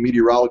it. Any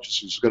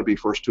meteorologist is going to be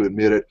first to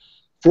admit it.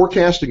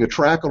 Forecasting a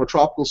track on a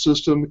tropical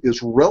system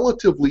is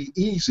relatively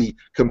easy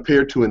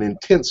compared to an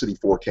intensity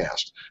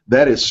forecast.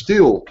 That is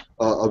still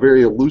a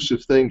very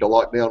elusive thing to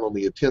lock down on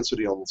the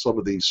intensity on some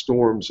of these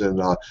storms.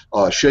 And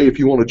Shay, if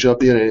you want to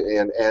jump in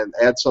and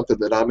add something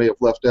that I may have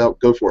left out,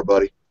 go for it,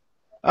 buddy.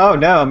 Oh,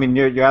 no, I mean,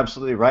 you're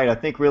absolutely right. I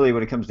think really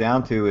what it comes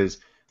down to is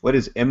what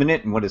is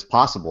imminent and what is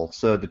possible.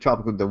 So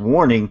the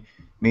warning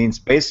means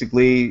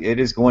basically it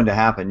is going to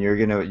happen.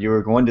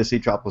 You're going to see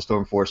tropical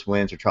storm force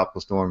winds or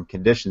tropical storm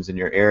conditions in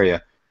your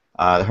area.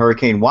 The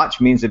hurricane watch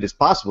means that it's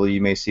possible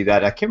you may see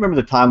that. I can't remember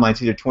the timeline.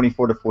 It's either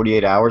 24 to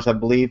 48 hours, I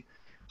believe,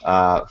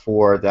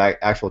 for the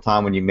actual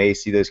time when you may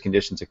see those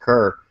conditions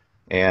occur.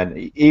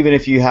 And even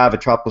if you have a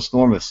tropical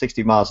storm of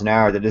 60 miles an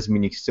hour, that doesn't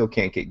mean you still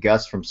can't get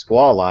gusts from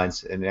squall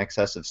lines in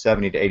excess of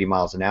 70 to 80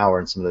 miles an hour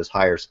and some of those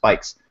higher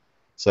spikes.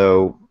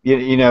 So,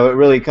 you know, it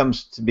really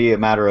comes to be a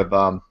matter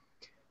of,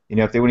 you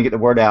know, if they want to get the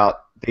word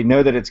out, they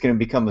know that it's going to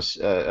become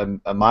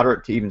a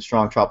moderate to even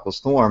strong tropical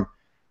storm.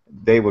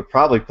 They would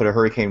probably put a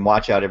hurricane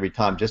watch out every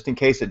time, just in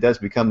case it does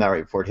become that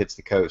right before it hits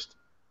the coast.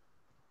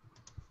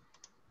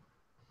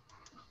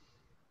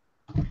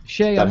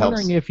 Shay, That I'm helps.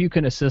 wondering if you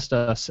can assist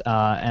us,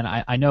 and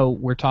I know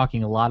we're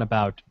talking a lot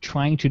about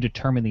trying to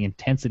determine the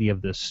intensity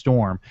of this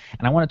storm,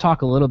 and I want to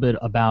talk a little bit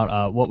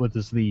about what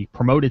was the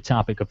promoted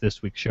topic of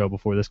this week's show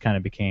before this kind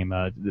of became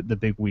the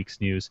big week's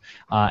news,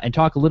 and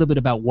talk a little bit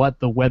about what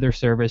the Weather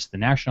Service, the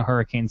National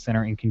Hurricane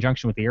Center, in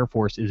conjunction with the Air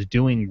Force, is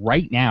doing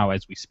right now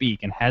as we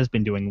speak, and has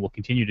been doing and will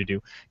continue to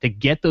do, to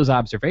get those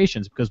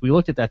observations, because we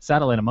looked at that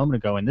satellite a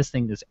moment ago, and this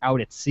thing is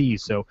out at sea,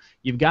 so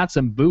you've got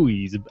some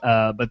buoys,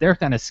 but they're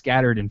kind of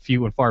scattered and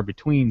few and far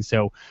between.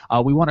 So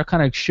we want to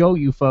kind of show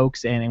you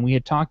folks, and we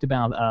had talked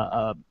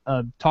about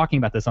talking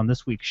about this on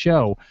this week's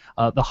show,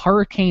 the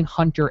Hurricane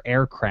Hunter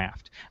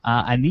aircraft,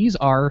 and these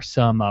are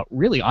some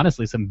really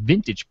honestly some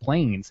vintage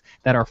planes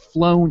that are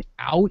flown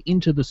out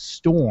into the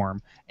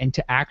storm and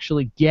to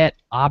actually get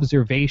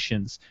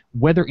observations,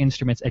 weather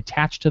instruments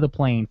attached to the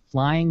plane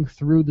flying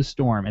through the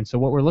storm. And so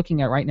what we're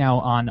looking at right now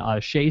on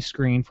Shay's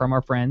screen from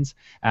our friends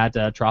at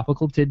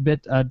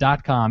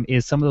tropicaltidbit.com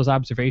is some of those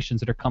observations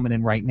that are coming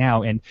in right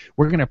now. And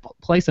we're going to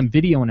play some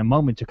video in a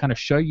moment to kind of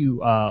show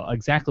you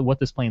exactly what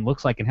this plane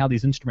looks like and how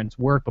these instruments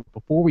work. But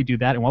before we do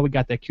that, and while we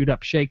got that queued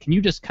up, Shay, can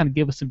you just kind of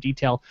give us some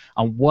detail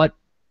on what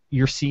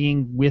you're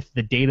seeing with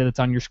the data that's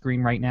on your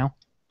screen right now?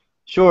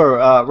 Sure.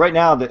 Right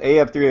now, the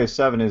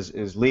AF307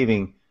 is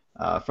leaving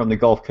from the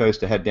Gulf Coast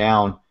to head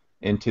down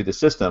into the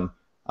system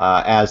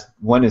as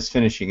one is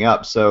finishing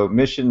up. So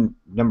mission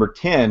number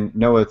 10,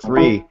 NOAA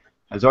 3,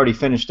 has already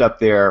finished up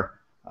their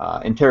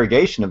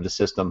interrogation of the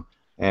system.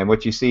 And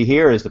what you see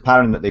here is the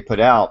pattern that they put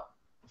out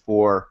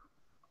for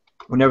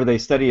whenever they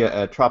study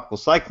a tropical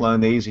cyclone.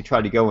 They usually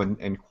try to go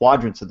in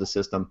quadrants of the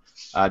system.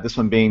 This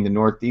one being the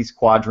northeast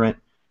quadrant.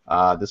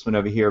 This one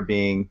over here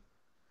being,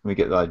 let me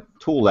get the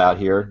tool out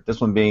here, this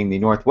one being the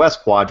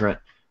northwest quadrant.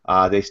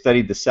 They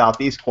studied the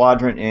southeast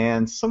quadrant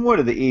and somewhat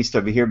of the east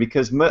over here,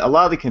 because a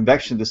lot of the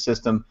convection of the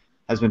system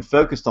has been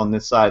focused on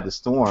this side of the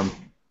storm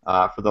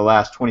for the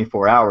last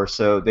 24 hours.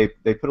 So they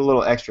put a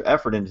little extra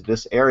effort into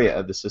this area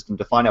of the system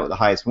to find out what the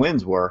highest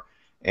winds were.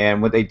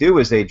 And what they do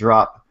is they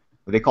drop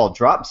what they call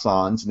drop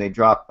sondes, and they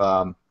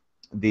drop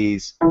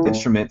these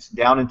instruments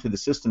down into the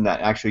system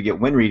that actually get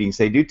wind readings.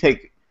 They do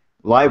take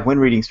live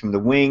wind readings from the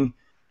wing.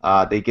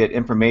 They get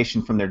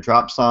information from their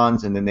drop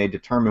sondes, and then they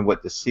determine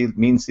what the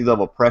mean sea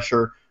level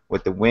pressure,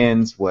 what the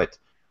winds, what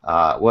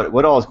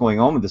all is going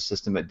on with the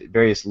system at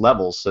various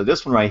levels. So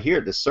this one right here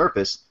at the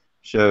surface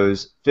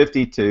shows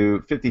 50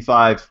 to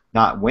 55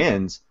 knot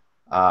winds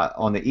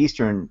on the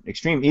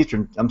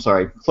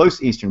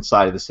close eastern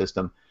side of the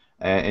system,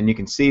 and you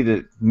can see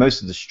that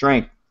most of the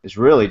strength is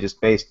really just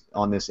based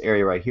on this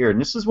area right here. And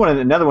this is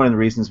another one of the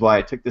reasons why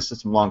it took this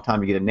system a long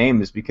time to get a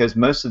name, is because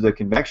most of the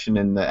convection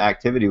and the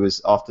activity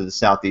was off to the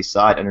southeast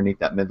side underneath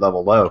that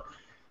mid-level low.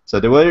 So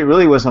there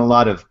really wasn't a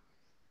lot of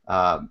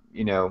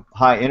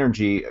high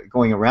energy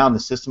going around the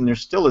system. There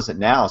still isn't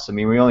now. So I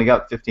mean, we only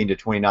got 15 to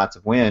 20 knots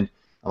of wind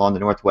along the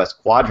northwest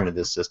quadrant of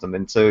this system.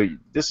 And so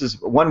this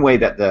is one way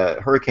that the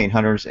hurricane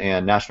hunters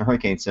and National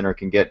Hurricane Center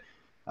can get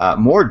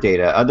more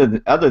data.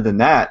 Other than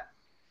that,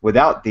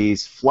 without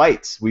these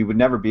flights, we would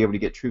never be able to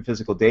get true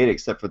physical data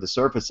except for the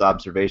surface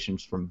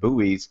observations from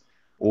buoys,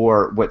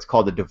 or what's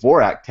called the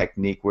Dvorak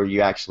technique, where you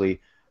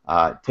actually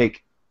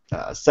take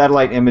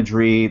satellite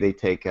imagery. They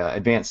take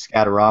advanced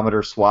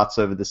scatterometer swaths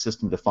over the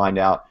system to find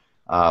out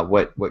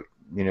what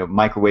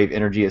microwave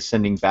energy is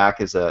sending back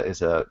as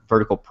a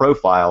vertical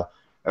profile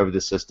over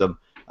the system.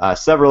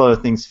 Several other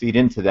things feed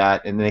into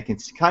that, and they can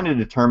kind of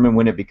determine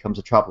when it becomes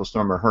a tropical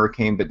storm or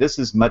hurricane. But this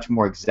is much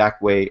more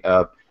exact way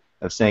of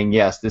saying,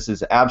 yes, this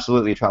is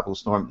absolutely a tropical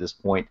storm at this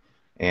point,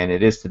 and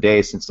it is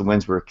today, since the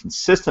winds were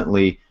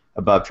consistently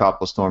above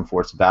tropical storm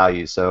force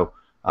value. So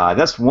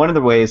that's one of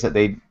the ways that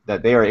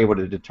they are able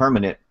to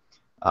determine it.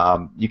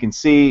 You can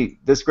see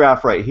this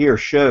graph right here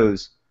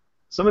shows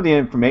some of the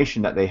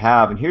information that they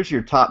have, and here's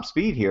your top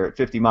speed here at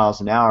 50 miles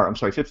an hour. I'm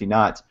sorry, 50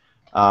 knots.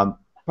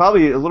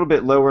 Probably a little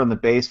bit lower on the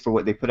base for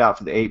what they put out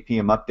for the 8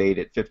 p.m. update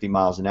at 50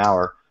 miles an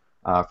hour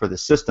for the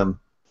system.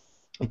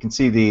 You can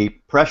see the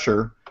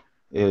pressure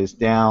is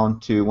down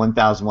to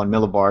 1,001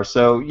 millibars.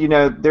 So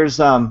there's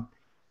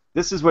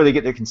this is where they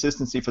get their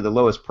consistency for the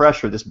lowest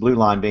pressure. This blue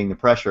line being the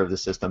pressure of the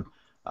system.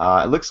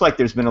 It looks like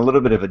there's been a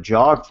little bit of a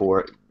jog for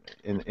it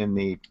in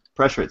the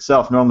pressure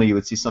itself. Normally you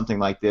would see something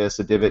like this,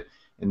 a divot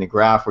in the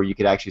graph where you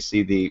could actually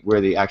see where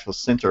the actual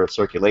center of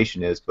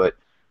circulation is, but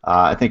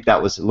I think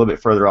that was a little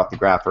bit further off the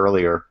graph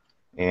earlier.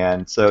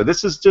 And so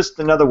this is just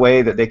another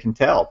way that they can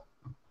tell.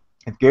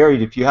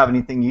 Gary, if you have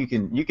anything you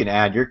can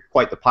add, you're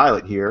quite the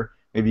pilot here.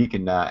 Maybe you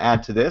can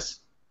add to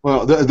this.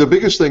 Well, the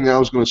biggest thing I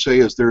was going to say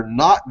is they're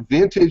not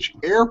vintage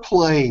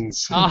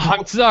airplanes. Oh,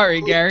 I'm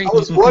sorry, Gary. I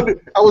was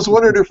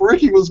wondering if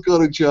Ricky was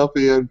going to jump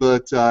in,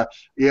 but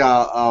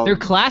yeah. They're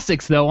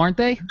classics, though, aren't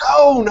they?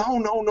 No.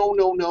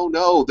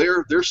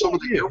 They're some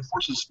of the Air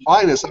Force's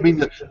finest. I mean,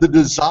 the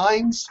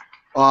designs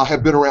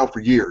have been around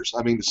for years.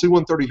 I mean, the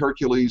C-130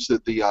 Hercules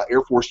that the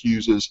Air Force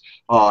uses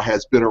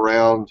has been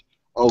around.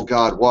 Oh,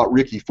 God, what,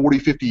 Ricky, 40,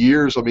 50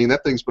 years? I mean,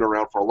 that thing's been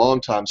around for a long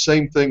time.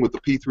 Same thing with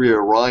the P-3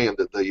 Orion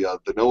that the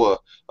NOAA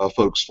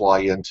folks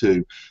fly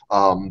into.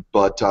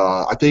 But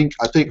I think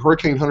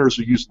Hurricane Hunters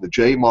are using the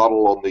J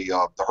model on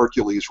the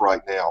Hercules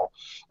right now.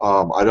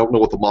 I don't know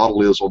what the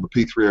model is on the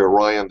P-3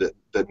 Orion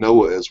that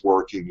NOAA is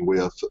working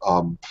with.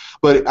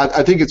 But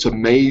I think it's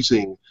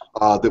amazing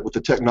that with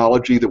the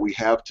technology that we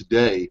have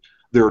today,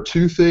 there are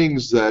two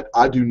things that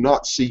I do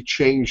not see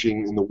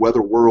changing in the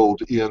weather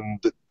world in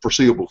the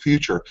foreseeable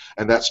future,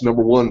 and that's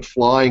number one,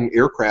 flying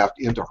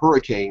aircraft into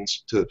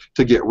hurricanes to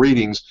get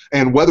readings,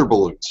 and weather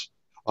balloons.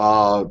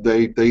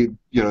 They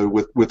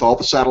with all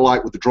the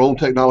satellite, with the drone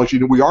technology,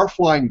 we are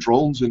flying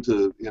drones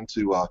into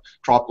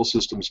tropical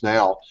systems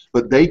now,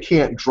 but they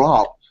can't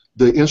drop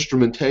the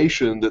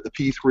instrumentation that the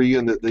P-3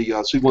 and the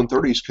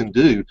C-130s can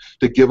do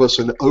to give us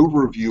an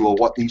overview of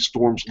what these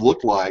storms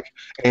look like.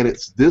 And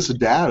it's this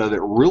data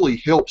that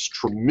really helps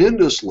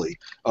tremendously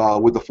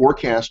with the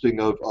forecasting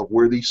of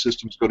where these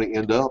systems are going to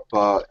end up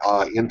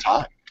in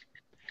time.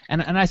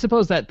 And I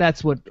suppose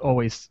that's what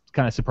always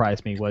kind of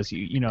surprised me was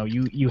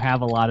you have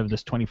a lot of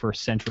this 21st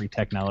century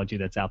technology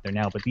that's out there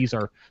now, but these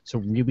are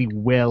some really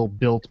well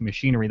built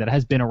machinery that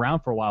has been around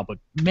for a while. But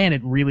man,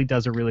 it really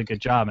does a really good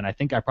job. And I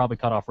think I probably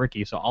cut off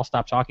Ricky, so I'll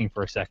stop talking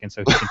for a second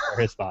so he can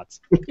share his thoughts.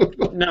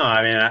 No,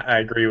 I mean I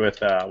agree with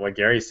what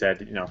Gary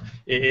said.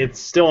 It's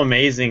still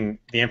amazing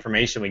the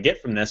information we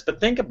get from this, but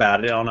think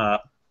about it on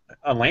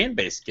a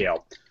land-based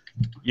scale.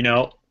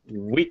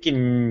 We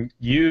can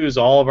use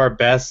all of our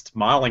best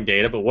modeling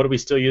data, but what do we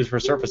still use for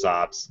surface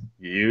ops?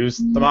 You use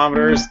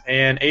thermometers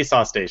and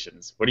ASOS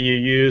stations. What do you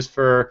use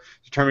for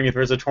determining if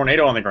there's a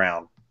tornado on the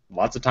ground?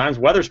 Lots of times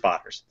weather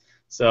spotters.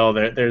 So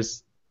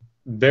there's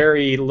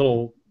very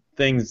little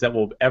things that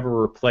will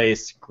ever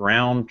replace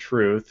ground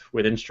truth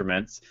with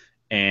instruments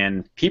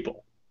and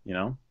people,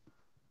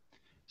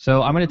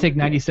 So I'm going to take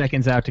 90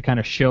 seconds out to kind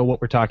of show what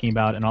we're talking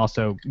about and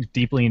also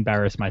deeply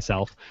embarrass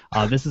myself.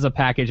 This is a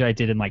package I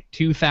did in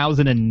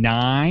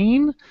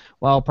 2009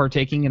 while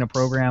partaking in a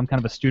program, kind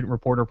of a student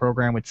reporter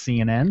program with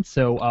CNN.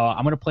 So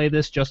I'm going to play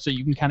this just so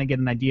you can kind of get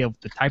an idea of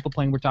the type of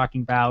plane we're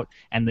talking about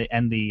and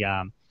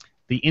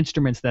the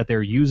instruments that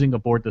they're using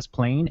aboard this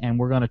plane, and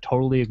we're going to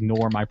totally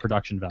ignore my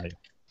production value.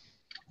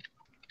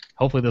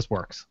 Hopefully this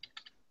works.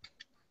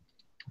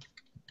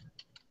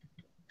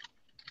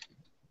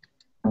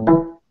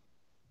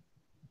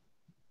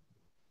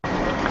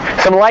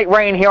 Some light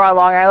rain here on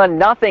Long Island,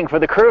 nothing for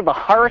the crew of the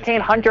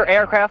Hurricane Hunter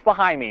aircraft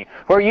behind me.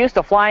 We're used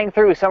to flying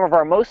through some of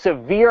our most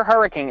severe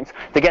hurricanes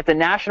to get the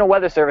National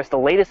Weather Service the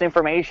latest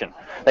information.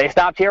 They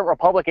stopped here at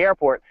Republic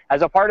Airport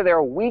as a part of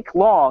their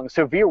week-long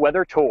severe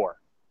weather tour.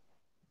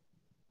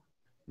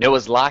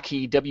 NOAA's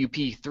Lockheed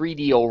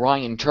WP-3D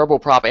Orion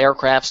turboprop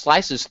aircraft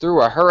slices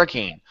through a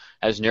hurricane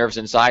as nerves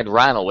inside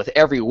rattle with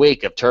every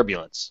wake of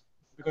turbulence.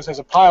 Because as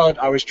a pilot,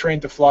 I was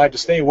trained to fly to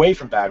stay away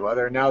from bad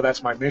weather, and now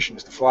that's my mission,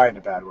 is to fly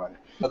into bad weather.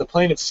 The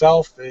plane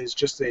itself is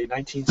just a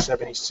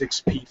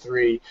 1976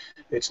 P-3.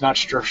 It's not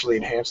structurally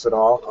enhanced at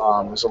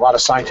all. There's a lot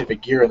of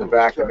scientific gear in the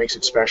back that makes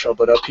it special,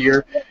 but up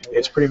here,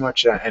 it's pretty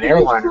much an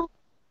airliner.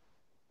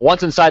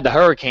 Once inside the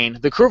hurricane,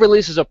 the crew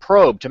releases a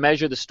probe to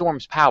measure the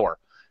storm's power.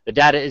 The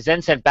data is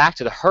then sent back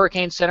to the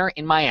Hurricane Center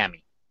in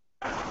Miami.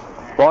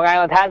 Long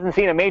Island hasn't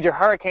seen a major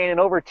hurricane in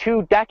over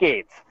 2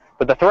 decades,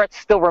 but the threat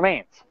still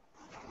remains.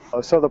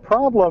 So the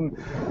problem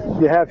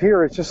you have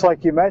here is just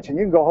like you mentioned,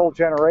 you can go a whole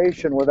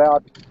generation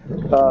without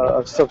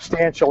a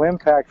substantial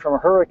impact from a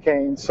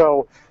hurricane,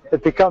 so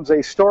it becomes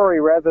a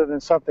story rather than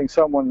something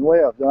someone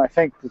lived. And I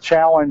think the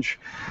challenge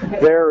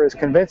there is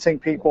convincing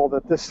people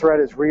that this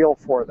threat is real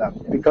for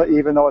them, because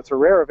even though it's a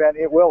rare event,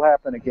 it will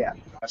happen again.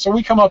 So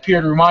we come up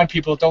here to remind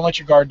people, don't let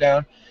your guard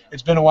down.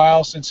 It's been a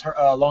while since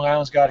Long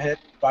Island's got hit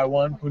by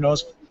one. Who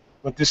knows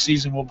what this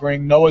season will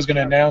bring. NOAA's going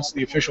to announce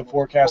the official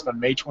forecast on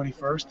May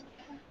 21st.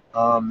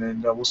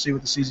 And we'll see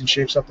what the season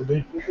shapes up to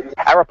be.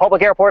 At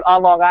Republic Airport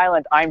on Long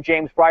Island, I'm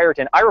James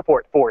Brierton. I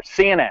report for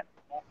CNN.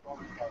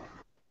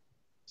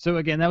 So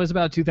again, that was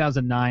about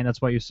 2009.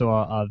 That's why you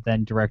saw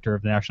then director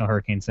of the National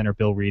Hurricane Center,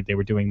 Bill Reed. They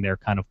were doing their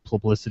kind of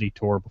publicity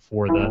tour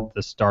before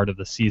the start of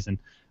the season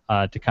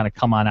to kind of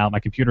come on out. My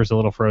computer's a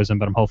little frozen,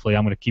 but hopefully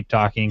I'm going to keep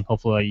talking.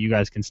 Hopefully you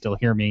guys can still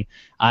hear me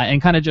and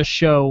kind of just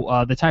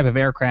show the type of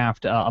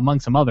aircraft,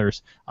 among some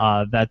others,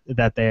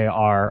 that they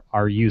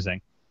are using.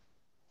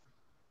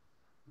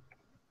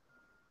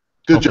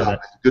 Good job.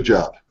 Good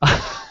job.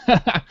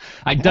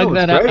 I dug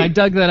that out. I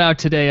dug that out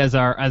today as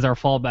our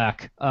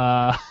fallback.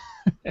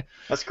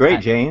 That's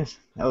great, James.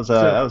 That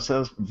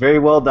was very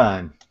well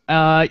done.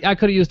 I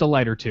could have used a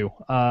light or two,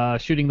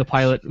 shooting the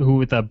pilot who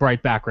with a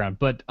bright background.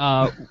 But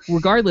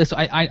regardless,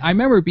 I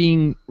remember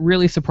being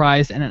really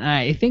surprised, and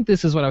I think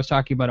this is what I was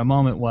talking about a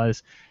moment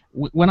was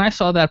when I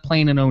saw that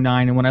plane in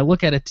 '09, and when I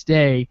look at it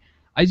today,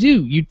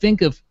 you'd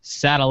think of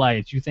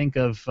satellites, you think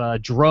of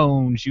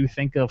drones, you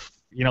think of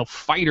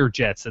fighter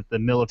jets that the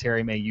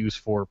military may use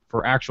for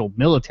actual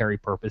military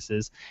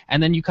purposes,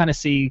 and then you kind of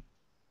see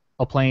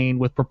a plane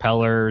with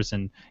propellers,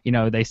 and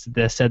they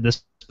said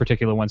this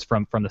particular one's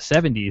from the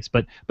 70s.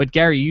 But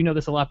Gary, you know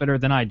this a lot better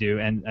than I do,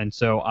 and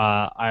so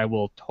I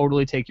will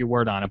totally take your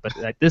word on it.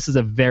 But this is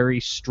a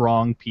very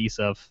strong piece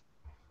of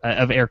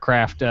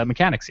aircraft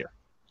mechanics here.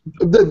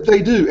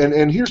 They do,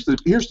 and here's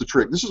the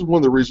trick. This is one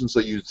of the reasons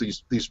they use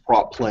these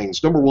prop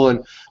planes. Number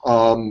one,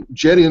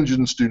 jet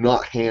engines do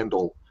not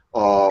handle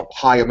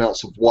high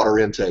amounts of water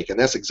intake, and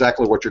that's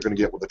exactly what you're going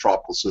to get with a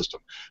tropical system.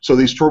 So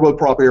these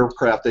turboprop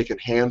aircraft, they can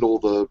handle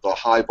the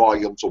high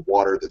volumes of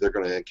water that they're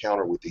going to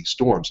encounter with these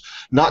storms.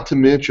 Not to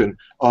mention,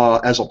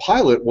 as a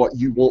pilot, what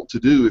you want to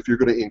do if you're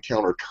going to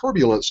encounter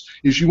turbulence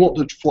is you want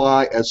to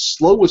fly as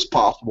slow as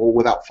possible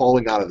without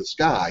falling out of the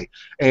sky.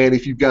 And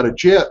if you've got a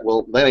jet,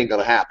 well, that ain't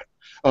going to happen.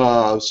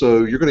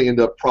 So you're going to end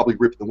up probably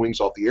ripping the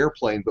wings off the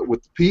airplane. But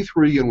with the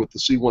P3 and with the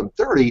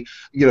C-130,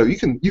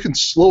 you can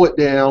slow it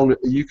down.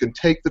 You can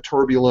take the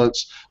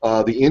turbulence.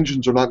 The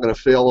engines are not going to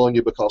fail on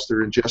you because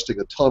they're ingesting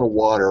a ton of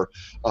water.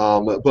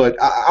 But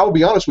I'll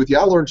be honest with you,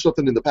 I learned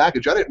something in the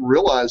package. I didn't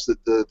realize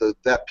that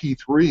that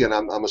P3, and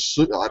I'm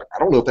assuming, I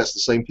don't know if that's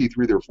the same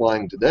P3 they're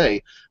flying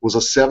today, was a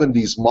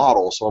 70s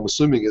model. So I'm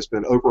assuming it's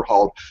been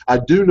overhauled. I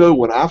do know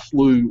when I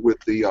flew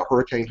with the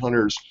Hurricane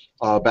Hunters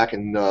back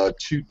in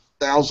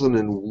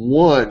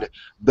 2001,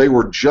 they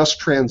were just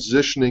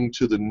transitioning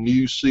to the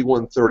new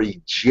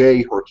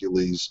C-130J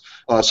Hercules.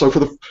 So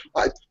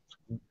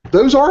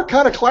those are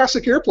kind of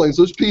classic airplanes.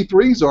 Those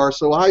P3s are.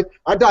 So I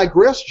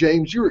digress,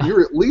 James.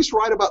 You're at least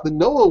right about the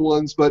NOAA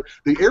ones, but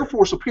the Air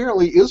Force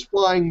apparently is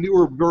flying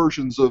newer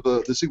versions of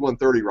the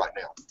C-130 right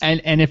now.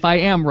 And if I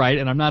am right,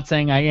 and I'm not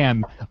saying I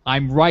am,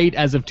 I'm right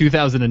as of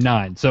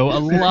 2009. So a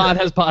lot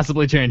has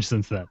possibly changed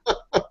since then.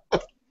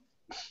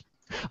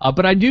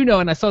 But I do know,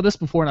 and I saw this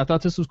before, and I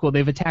thought this was cool.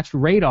 They've attached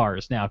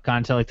radars now,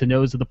 kind of to like the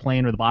nose of the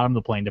plane or the bottom of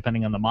the plane,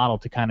 depending on the model,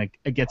 to kind of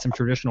get some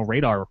traditional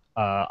radar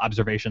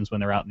observations when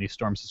they're out in these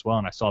storms as well.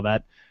 And I saw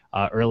that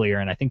earlier,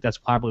 and I think that's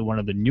probably one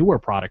of the newer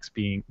products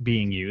being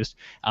used.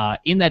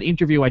 In that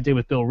interview I did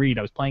with Bill Reed,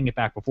 I was playing it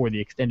back before the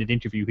extended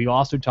interview. He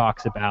also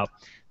talks about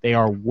they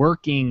are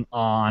working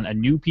on a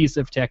new piece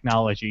of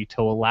technology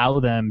to allow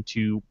them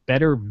to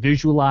better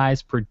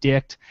visualize,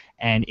 predict,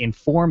 and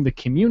inform the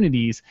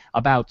communities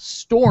about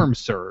storm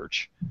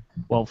surge.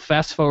 Well,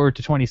 fast forward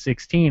to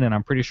 2016, and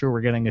I'm pretty sure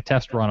we're getting a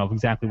test run of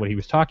exactly what he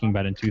was talking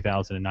about in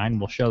 2009.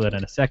 We'll show that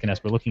in a second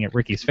as we're looking at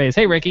Ricky's face.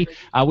 Hey, Ricky,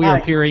 we were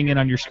peering in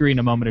on your screen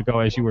a moment ago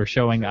as you were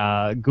showing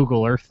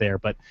Google Earth there.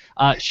 But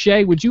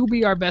Shay, would you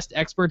be our best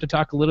expert to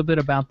talk a little bit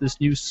about this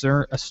new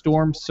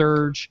storm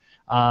surge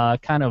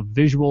kind of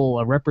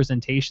visual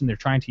representation they're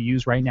trying to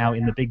use right now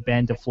in the Big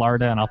Bend of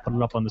Florida, and I'll put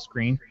it up on the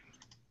screen.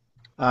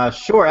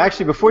 Sure.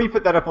 Actually, before you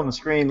put that up on the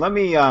screen, let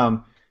me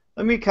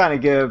kind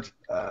of give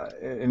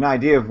an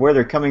idea of where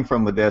they're coming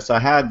from with this. I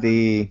had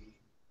the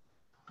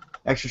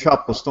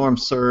extratropical storm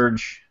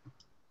surge.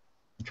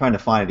 I'm trying to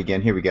find it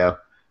again. Here we go.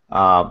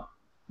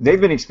 They've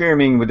been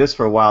experimenting with this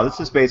for a while. This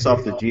is based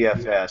off the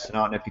GFS, and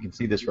I don't know if you can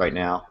see this right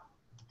now.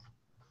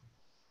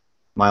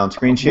 Am I on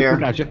screen share? We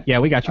got you. Yeah,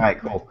 we got you. All right,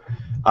 cool.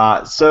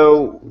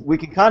 So we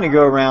can kind of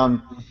go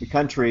around the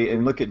country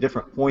and look at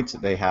different points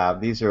that they have.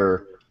 These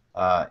are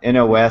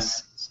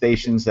NOS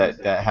stations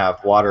that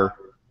have water.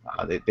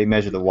 They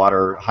measure the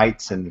water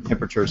heights and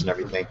temperatures and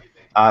everything.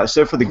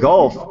 So for the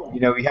Gulf,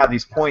 we have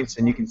these points,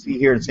 and you can see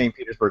here in St.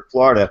 Petersburg,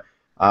 Florida,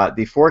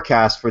 the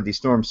forecast for the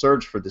storm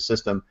surge for the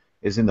system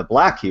is in the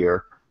black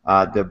here.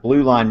 The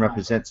blue line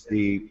represents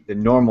the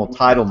normal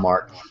tidal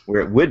mark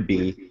where it would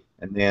be,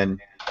 and then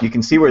you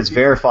can see where it's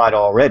verified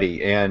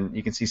already, and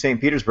you can see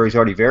St. Petersburg's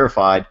already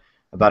verified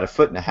about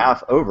 1.5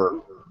 feet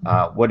over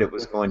what it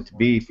was going to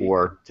be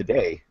for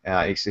today.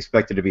 It's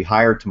expected to be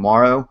higher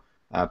tomorrow,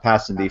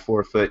 passing the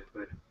 4 foot.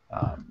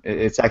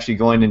 It's actually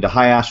going into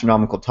high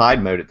astronomical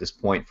tide mode at this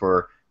point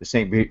for the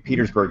St.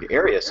 Petersburg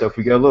area. So if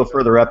we go a little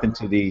further up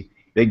into the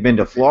Big Bend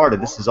of Florida,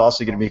 this is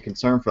also going to be a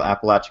concern for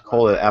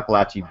Apalachicola,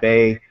 Appalachia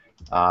Bay.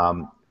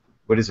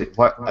 What is it?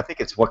 I think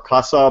it's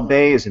Waukesha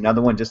Bay is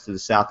another one just to the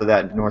south of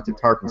that, north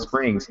of Tarpon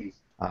Springs.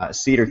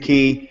 Cedar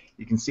Key,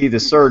 you can see the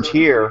surge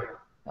here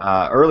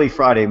early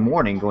Friday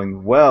morning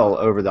going well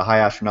over the high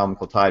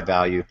astronomical tide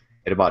value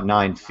at about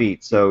 9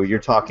 feet. So you're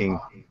talking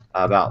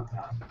about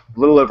a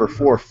little over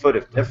 4 foot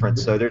of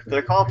difference. So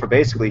they're calling for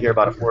basically here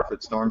about a 4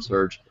 foot storm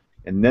surge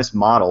in this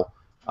model.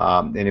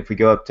 And if we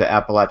go up to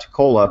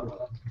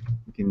Apalachicola,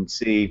 you can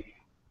see,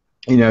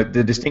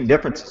 the distinct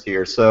differences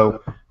here.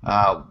 So,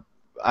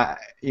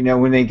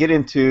 when they get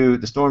into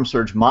the storm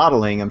surge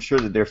modeling, I'm sure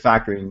that they're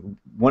factoring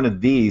one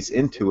of these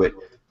into it.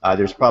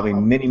 There's probably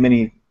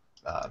many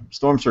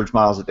storm surge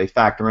models that they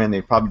factor in.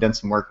 They've probably done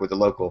some work with the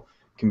local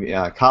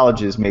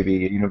colleges, maybe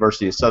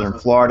University of Southern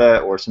Florida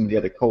or some of the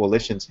other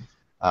coalitions,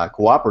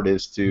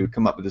 cooperatives, to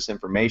come up with this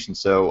information.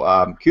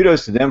 So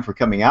kudos to them for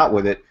coming out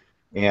with it,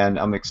 and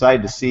I'm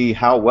excited to see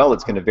how well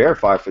it's going to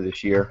verify for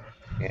this year.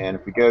 And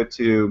if we go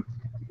to,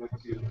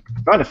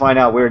 I'm trying to find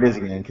out where it is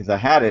again, because I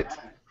had it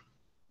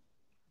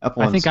up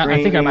on the screen.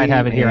 I think I might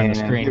have it here on the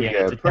screen.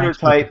 Yeah, it's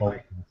prototype.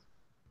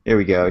 There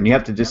we go. And you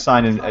have to just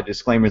sign in a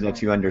disclaimer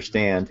that you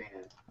understand.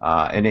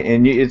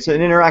 It's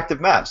an interactive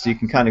map, so you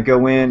can kind of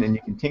go in and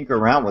you can tinker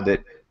around with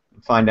it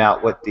and find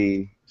out what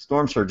the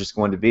storm surge is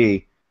going to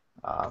be.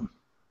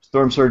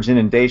 Storm surge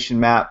inundation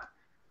map.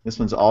 This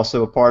one's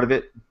also a part of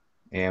it.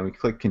 And we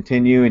click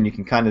continue, and you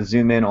can kind of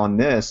zoom in on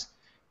this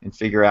and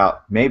figure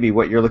out maybe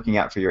what you're looking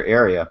at for your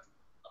area.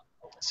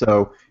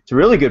 So it's a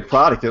really good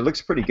product. It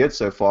looks pretty good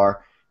so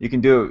far. You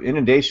can do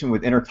inundation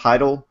with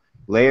intertidal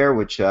layer,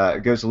 which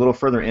goes a little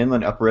further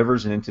inland, up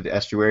rivers and into the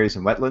estuaries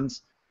and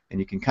wetlands. And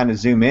you can kind of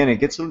zoom in. It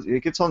gets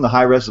on the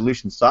high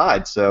resolution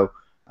side. So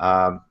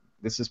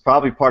this is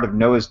probably part of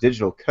NOAA's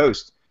Digital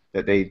Coast,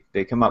 that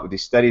they come up with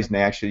these studies, and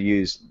they actually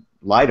use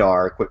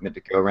LiDAR equipment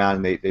to go around,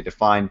 and they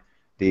define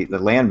the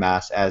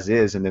landmass as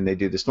is, and then they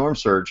do the storm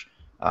surge.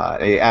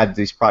 They add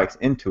these products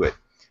into it.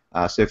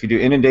 So if you do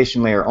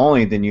inundation layer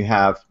only, then you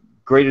have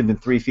greater than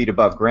 3 feet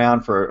above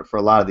ground for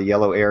a lot of the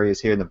yellow areas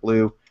here in the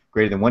blue.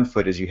 Greater than 1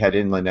 foot as you head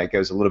inland, that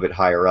goes a little bit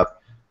higher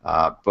up.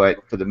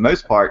 But for the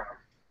most part,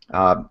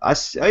 I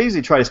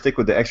usually try to stick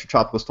with the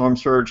extratropical storm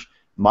surge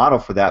model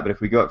for that. But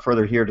if we go up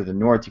further here to the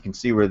north, you can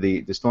see where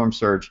the storm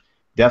surge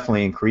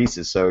definitely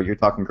increases. So you're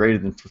talking greater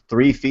than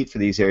 3 feet for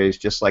these areas,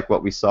 just like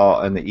what we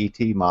saw in the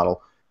ET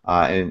model,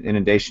 in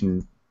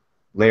inundation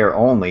layer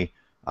only.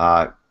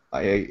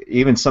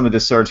 Even some of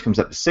this surge comes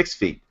up to 6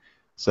 feet.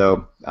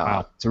 So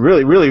it's a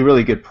really, really,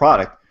 really good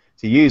product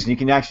to use, and you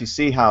can actually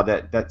see how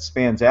that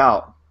spans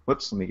out.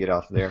 Whoops, let me get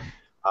off there.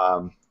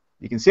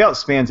 You can see how it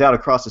spans out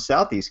across the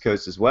southeast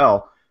coast as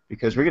well,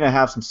 because we're going to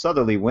have some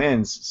southerly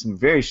winds, some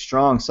very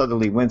strong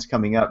southerly winds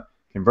coming up,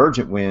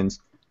 convergent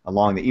winds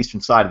along the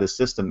eastern side of the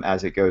system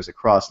as it goes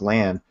across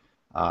land.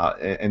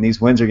 And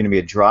these winds are going to be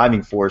a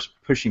driving force,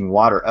 pushing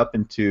water up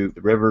into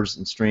the rivers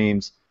and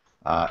streams,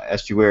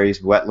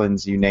 estuaries,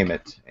 wetlands, you name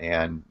it.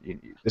 And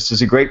this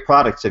is a great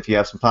product, so if you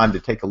have some time to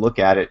take a look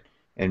at it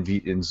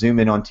and zoom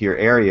in onto your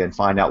area and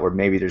find out where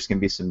maybe there's going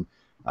to be some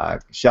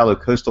shallow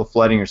coastal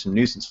flooding or some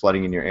nuisance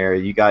flooding in your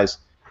area. You guys,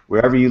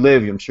 wherever you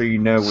live, I'm sure you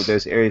know with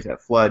those areas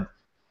that flood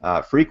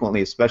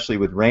frequently, especially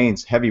with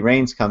rains, heavy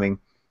rains coming,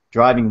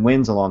 driving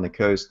winds along the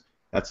coast.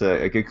 That's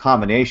a good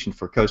combination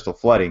for coastal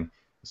flooding,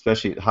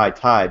 especially at high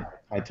tide.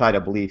 High tide, I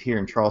believe, here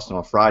in Charleston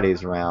on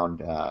Fridays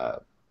around,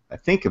 I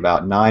think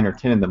about 9 or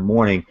 10 in the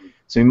morning,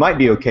 so we might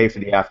be okay for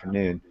the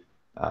afternoon.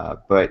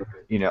 But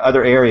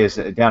other areas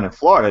down in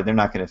Florida, they're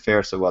not going to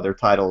fare so well. Their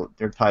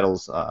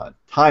titles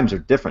times are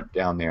different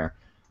down there.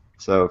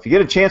 So if you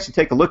get a chance to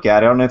take a look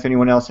at it, I don't know if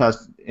anyone else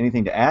has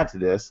anything to add to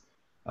this.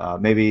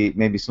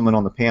 Maybe someone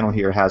on the panel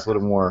here has a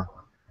little more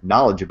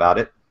knowledge about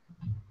it.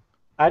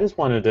 I just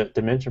wanted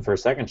to mention for a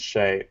second,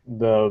 Shay,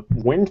 the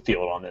wind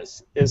field on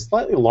this is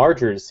slightly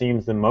larger, it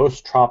seems, than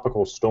most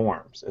tropical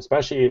storms,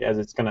 especially as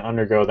it's going to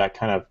undergo that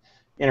kind of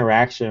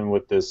interaction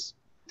with this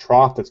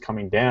trough that's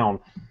coming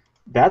down.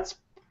 That's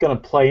going to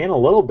play in a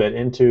little bit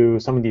into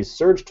some of these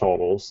surge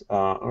totals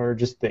or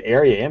just the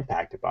area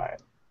impacted by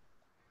it.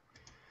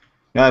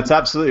 Yeah, that's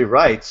absolutely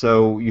right.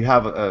 So you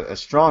have a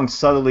strong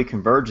southerly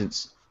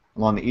convergence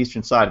along the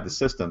eastern side of the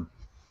system,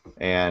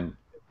 and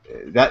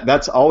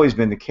that's always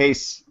been the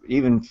case,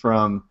 even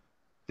from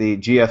the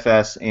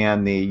GFS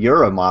and the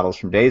Euro models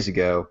from days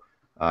ago,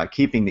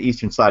 keeping the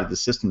eastern side of the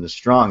system the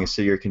strongest.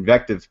 So your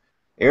convective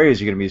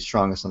areas are going to be the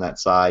strongest on that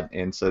side,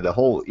 and so the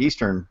whole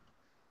eastern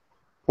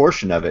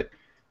portion of it,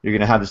 you're going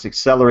to have this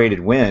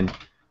accelerated wind.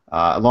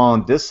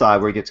 Along this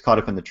side where it gets caught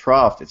up in the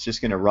trough, it's just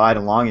going to ride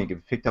along and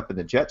get picked up in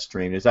the jet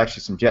stream. There's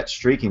actually some jet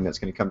streaking that's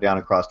going to come down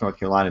across North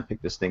Carolina and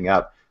pick this thing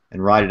up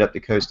and ride it up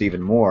the coast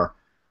even more.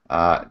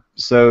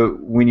 So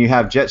when you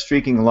have jet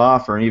streaking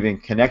aloft or even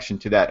connection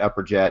to that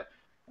upper jet,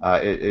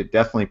 it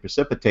definitely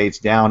precipitates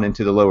down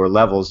into the lower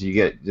levels. You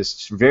get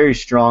this very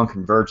strong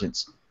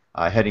convergence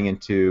heading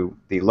into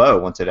the low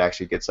once it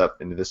actually gets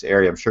up into this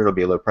area. I'm sure it'll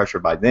be low pressure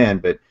by then,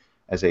 but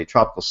as a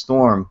tropical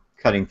storm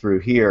cutting through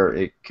here,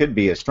 it could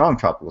be a strong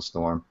tropical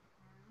storm.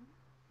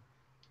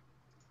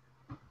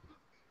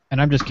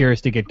 And I'm just curious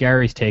to get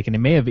Gary's take, and it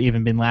may have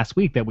even been last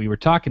week that we were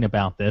talking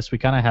about this. We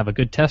kind of have a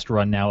good test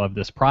run now of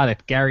this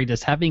product. Gary,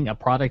 does having a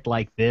product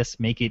like this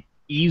make it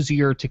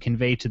easier to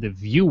convey to the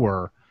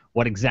viewer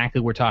what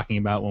exactly we're talking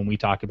about when we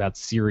talk about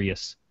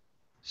serious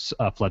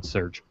flood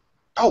surge?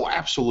 Oh,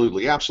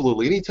 absolutely,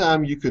 absolutely.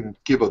 Anytime you can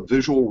give a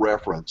visual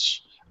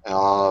reference,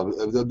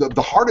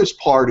 the hardest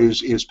part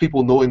is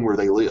people knowing where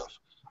they live.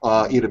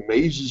 It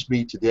amazes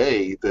me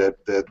today that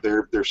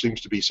there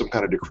seems to be some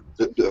kind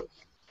of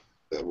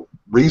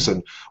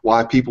reason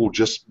why people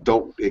just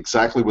don't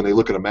exactly, when they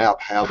look at a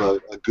map, have a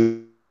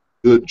good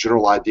good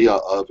general idea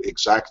of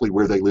exactly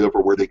where they live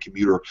or where they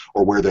commute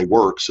or where they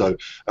work. So,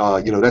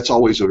 that's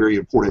always a very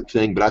important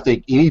thing. But I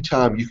think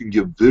anytime you can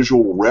give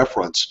visual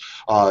reference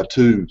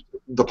to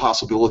the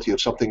possibility of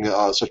something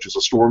such as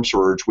a storm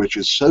surge, which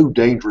is so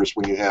dangerous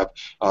when you have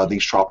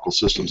these tropical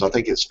systems, I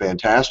think it's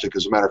fantastic.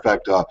 As a matter of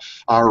fact,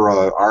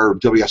 our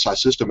WSI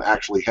system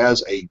actually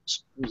has a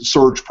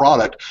surge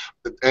product,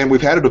 and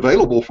we've had it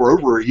available for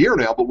over a year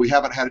now, but we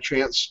haven't had a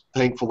chance,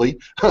 thankfully,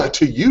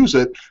 to use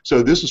it.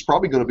 So this is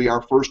probably going to be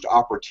our first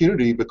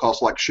opportunity,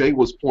 because like Shay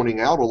was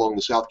pointing out along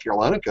the South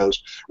Carolina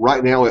coast,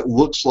 right now it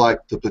looks like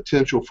the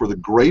potential for the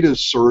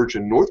greatest surge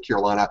in North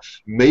Carolina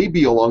may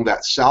be along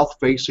that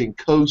south-facing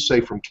coast,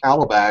 say from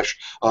Calabash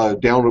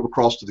down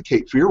across to the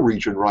Cape Fear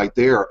region right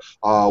there,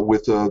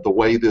 with the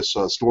way this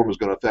storm is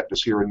going to affect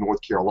us here in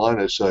North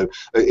Carolina. So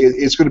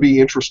it's going to be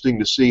interesting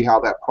to see how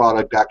that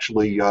product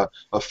actually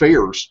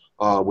fares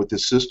with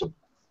this system.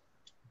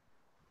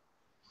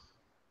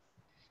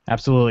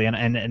 Absolutely,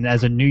 and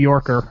as a New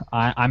Yorker,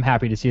 I'm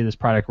happy to see this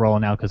product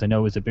rolling out, because I know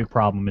it was a big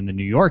problem in the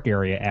New York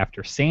area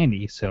after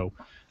Sandy. So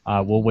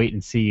we'll wait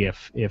and see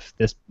if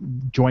this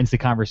joins the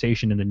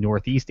conversation in the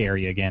Northeast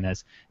area again,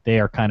 as they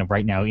are kind of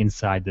right now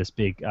inside this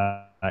big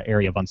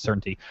area of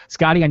uncertainty.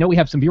 Scotty, I know we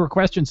have some viewer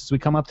questions as we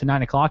come up to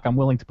 9 o'clock. I'm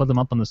willing to put them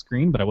up on the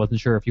screen, but I wasn't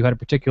sure if you had a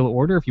particular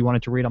order. If you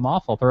wanted to read them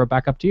off, I'll throw it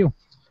back up to you.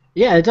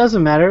 Yeah, it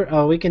doesn't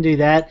matter. We can do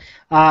that.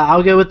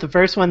 I'll go with the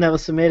first one that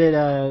was submitted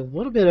a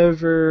little bit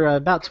over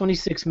about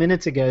 26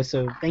 minutes ago.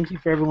 So thank you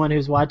for everyone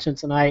who's watching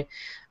tonight.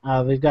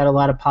 We've got a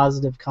lot of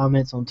positive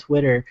comments on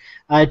Twitter.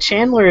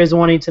 Chandler is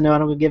wanting to know,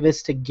 and I'm going to give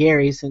this to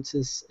Gary since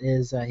this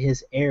is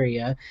his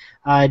area.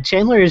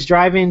 Chandler is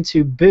driving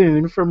to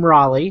Boone from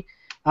Raleigh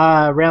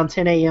around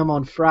 10 a.m.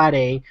 on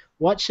Friday.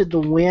 What should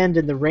the wind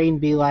and the rain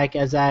be like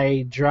as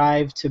I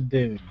drive to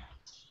Boone?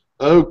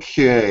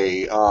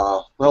 Okay.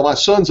 Well, my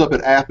son's up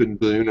at App in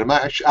Boone, and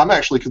I'm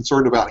actually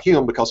concerned about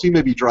him, because he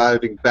may be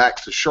driving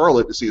back to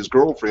Charlotte to see his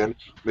girlfriend.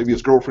 Maybe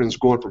his girlfriend's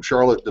going from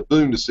Charlotte to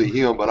Boone to see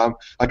him. But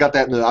I got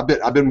that.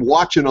 I've been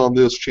watching on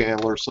this,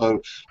 Chandler.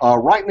 So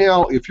right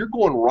now, if you're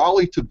going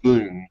Raleigh to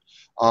Boone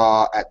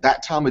at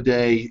that time of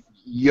day,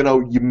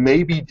 you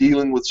may be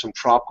dealing with some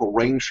tropical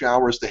rain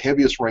showers. The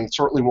heaviest rain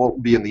certainly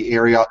won't be in the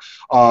area.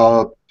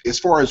 As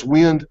far as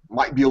wind,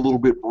 might be a little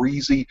bit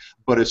breezy,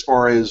 but as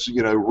far as,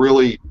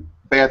 really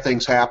bad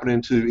things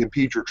happening to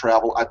impede your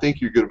travel, I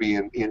think you're going to be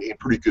in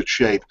pretty good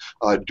shape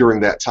during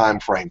that time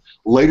frame.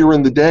 Later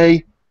in the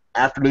day,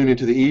 afternoon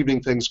into the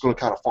evening, things are going to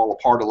kind of fall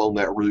apart along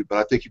that route, but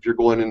I think if you're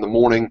going in the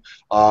morning,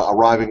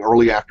 arriving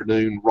early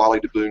afternoon,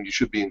 Raleigh to Boone, you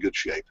should be in good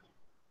shape.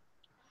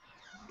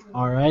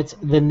 All right.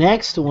 The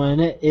next one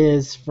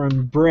is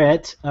from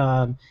Brett.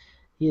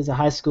 He is a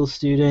high school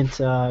student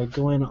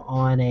going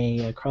on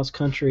a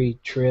cross-country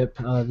trip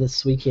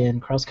this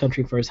weekend,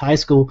 cross-country for his high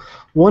school,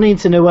 wanting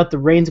to know what the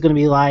rain's going to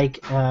be like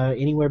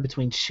anywhere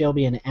between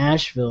Shelby and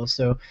Asheville.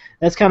 So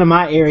that's kind of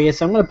my area.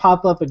 So I'm going to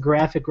pop up a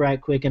graphic right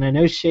quick, and I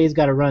know Shay's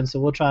got to run, so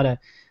we'll try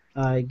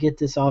to get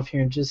this off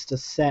here in just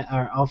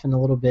off in a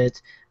little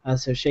bit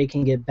so Shay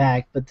can get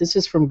back. But this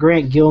is from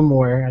Grant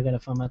Gilmore. I got to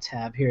find my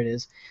tab. Here it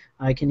is.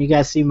 Can you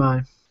guys see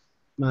my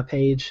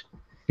page?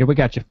 Yeah, we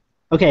got you.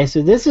 Okay,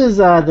 so this is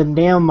the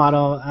NAM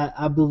model.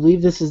 I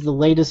believe this is the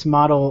latest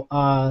model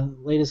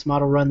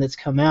run that's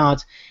come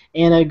out.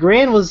 And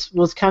Grant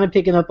was kind of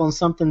picking up on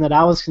something that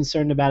I was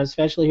concerned about,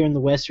 especially here in the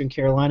Western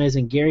Carolinas,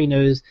 and Gary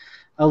knows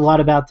a lot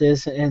about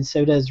this, and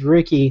so does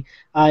Ricky,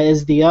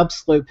 is the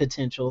upslope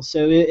potential.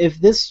 So if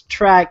this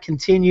track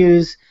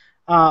continues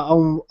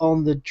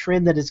on the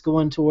trend that it's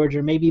going towards,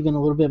 or maybe even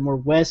a little bit more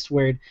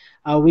westward,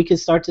 we could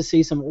start to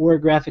see some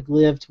orographic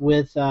lift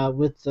with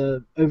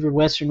the over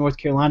western North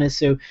Carolina.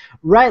 So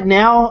right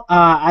now,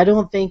 I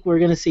don't think we're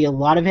going to see a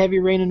lot of heavy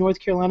rain in North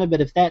Carolina,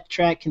 but if that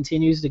track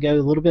continues to go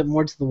a little bit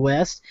more to the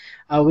west,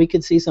 we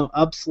could see some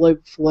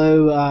upslope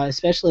flow,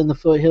 especially in the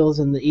foothills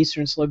and the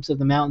eastern slopes of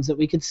the mountains, that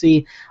we could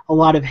see a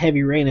lot of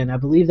heavy rain. And I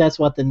believe that's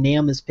what the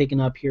NAM is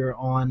picking up here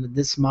on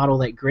this model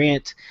that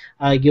Grant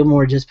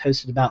Gilmore just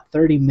posted about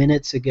 30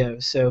 minutes ago.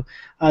 So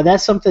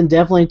that's something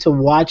definitely to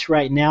watch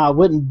right now. I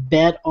wouldn't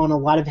bet on a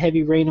lot of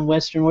heavy rain in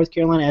western North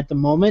Carolina at the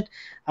moment.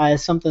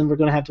 It's something we're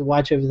going to have to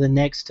watch over the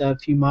next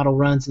few model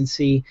runs and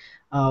see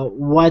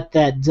what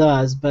that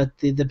does. But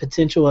the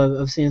potential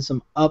of seeing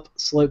some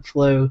upslope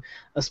flow,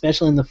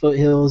 especially in the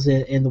foothills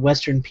in the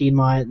western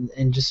Piedmont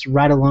and just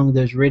right along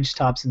those ridge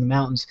tops in the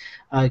mountains,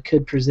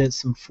 could present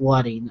some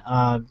flooding.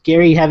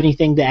 Gary, you have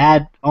anything to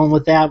add on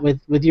with that,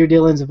 with your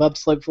dealings of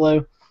upslope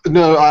flow?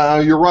 No,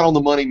 you're right on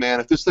the money, man.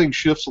 If this thing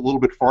shifts a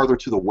little bit farther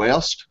to the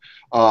west,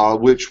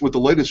 which with the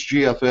latest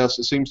GFS,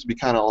 it seems to be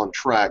kind of on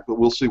track, but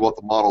we'll see what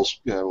the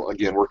models,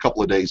 again, we're a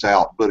couple of days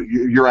out. But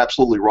you're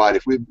absolutely right.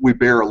 If we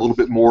bear a little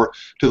bit more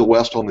to the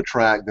west on the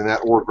track, then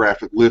that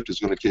orographic lift is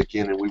going to kick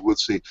in, and we would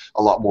see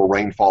a lot more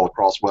rainfall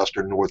across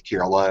western North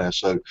Carolina.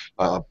 So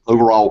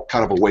overall,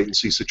 kind of a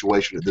wait-and-see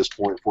situation at this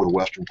point for the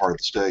western part of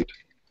the state.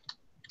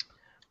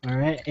 All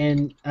right,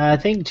 and I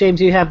think,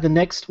 James, you have the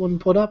next one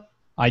put up?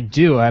 I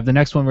do. I have the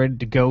next one ready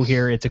to go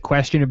here. It's a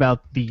question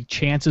about the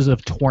chances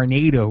of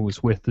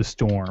tornadoes with the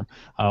storm.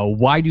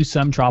 Why do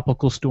some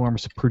tropical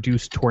storms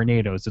produce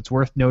tornadoes? It's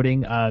worth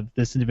noting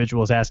this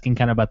individual is asking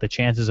kind of about the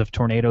chances of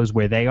tornadoes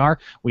where they are.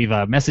 We've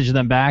messaged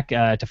them back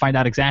to find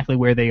out exactly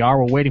where they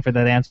are. We're waiting for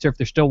that answer. If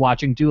they're still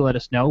watching, do let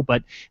us know.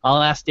 But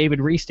I'll ask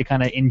David Reese to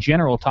kind of, in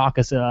general, talk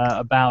us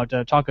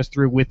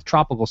through with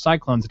tropical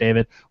cyclones,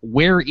 David.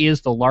 Where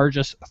is the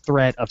largest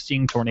threat of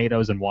seeing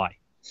tornadoes and why?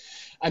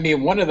 I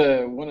mean, one of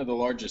the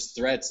largest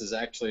threats is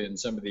actually in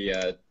some of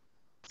the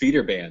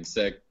feeder bands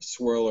that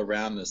swirl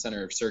around the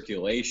center of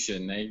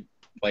circulation. They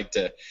like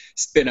to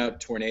spin up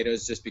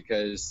tornadoes just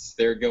because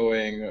they're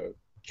going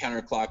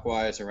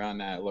counterclockwise around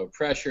that low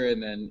pressure,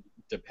 and then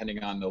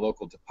depending on the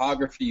local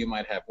topography, you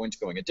might have winds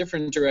going a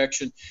different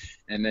direction,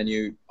 and then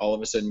you all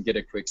of a sudden get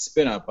a quick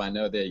spin up. I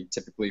know they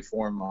typically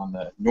form on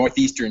the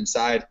northeastern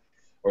side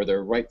or the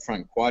right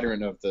front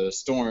quadrant of the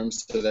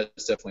storms, so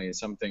that's definitely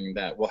something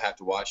that we'll have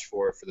to watch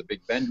for the Big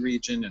Bend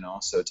region, and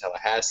also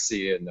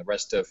Tallahassee and the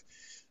rest of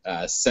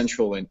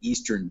central and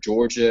eastern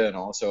Georgia, and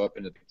also up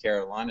into the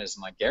Carolinas.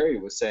 And like Gary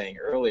was saying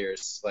earlier,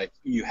 it's like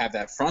you have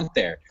that front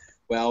there.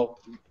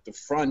 Well, the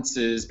front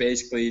is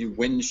basically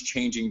winds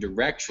changing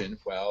direction.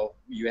 Well,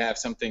 you have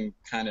something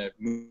kind of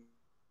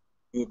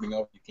moving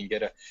over. You can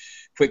get a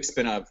quick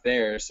spin up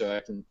there, so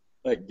I can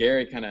let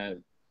Gary kind of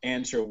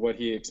answer what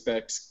he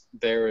expects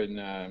there in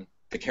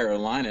the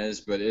Carolinas,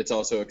 but it's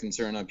also a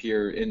concern up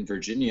here in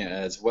Virginia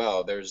as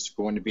well. There's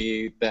going to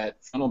be that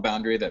frontal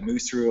boundary that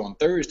moves through on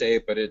Thursday,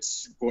 but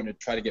it's going to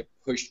try to get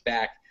pushed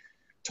back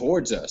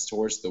towards us,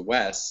 towards the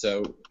west.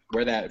 So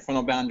where that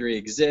frontal boundary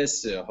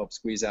exists, it'll help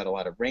squeeze out a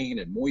lot of rain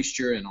and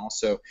moisture, and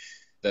also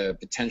the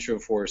potential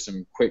for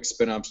some quick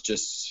spin-ups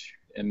just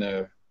in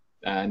the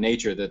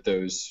nature that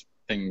those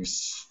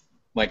things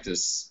like to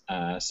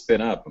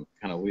spin up. I'm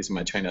kind of losing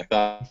my train of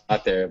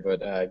thought there,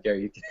 but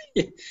Gary,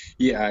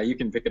 you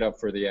can pick it up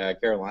for the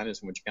Carolinas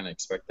and what you kind of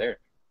expect there.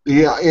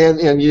 Yeah,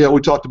 and yeah,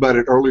 we talked about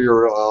it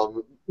earlier.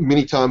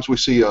 Many times we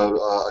see a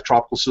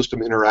tropical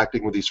system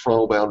interacting with these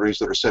frontal boundaries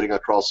that are setting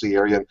across the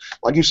area. And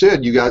like you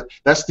said,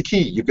 that's the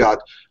key. You've got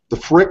the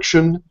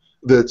friction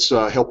that's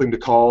helping to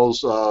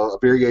cause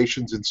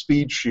variations in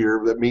speed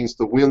shear. That means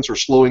the winds are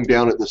slowing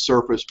down at the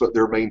surface, but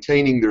they're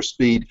maintaining their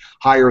speed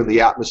higher in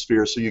the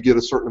atmosphere, so you get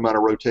a certain amount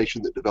of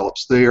rotation that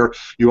develops there.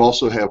 You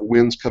also have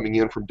winds coming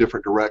in from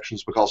different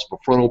directions because of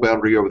a frontal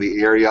boundary over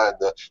the area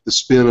and the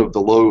spin of the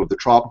low of the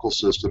tropical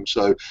system.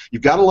 So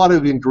you've got a lot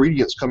of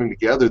ingredients coming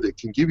together that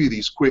can give you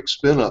these quick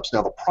spin-ups.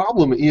 Now, the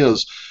problem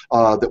is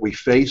that we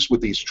face with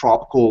these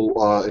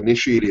tropical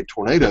initiated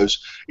tornadoes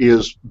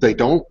is they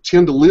don't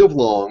tend to live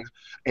long,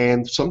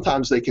 and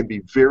sometimes they can be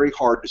very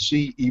hard to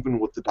see even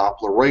with the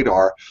Doppler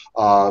radar,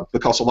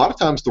 because a lot of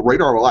times the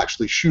radar will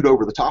actually shoot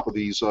over the top of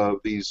these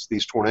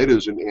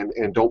tornadoes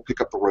and don't pick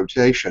up the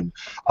rotation.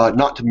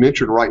 Not to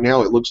mention, right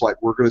now it looks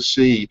like we're going to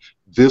see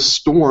this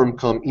storm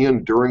come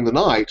in during the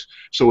night,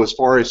 so as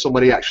far as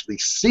somebody actually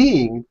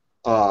seeing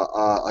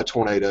a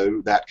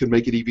tornado, that could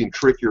make it even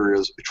trickier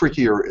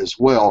as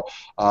well.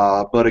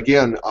 But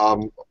again,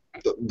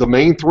 the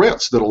main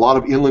threats that a lot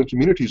of inland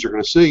communities are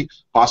going to see: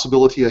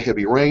 possibility of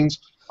heavy rains,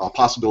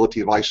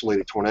 possibility of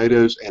isolated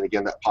tornadoes, and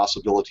again, that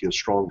possibility of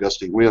strong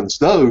gusty winds.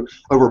 Though,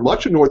 over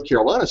much of North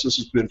Carolina, this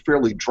has been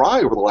fairly dry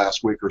over the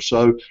last week or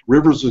so.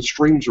 Rivers and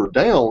streams are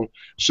down,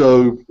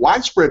 so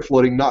widespread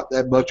flooding not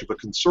that much of a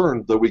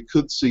concern, though we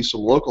could see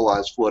some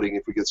localized flooding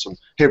if we get some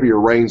heavier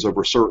rains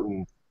over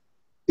certain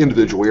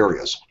individual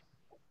areas.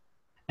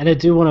 And I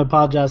do want to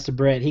apologize to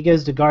Brett. He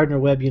goes to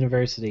Gardner-Webb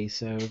University,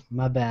 so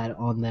my bad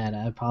on that.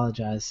 I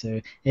apologize. So,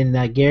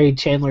 and Gary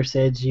Chandler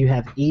says you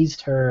have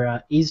eased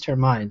her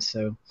mind.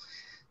 So,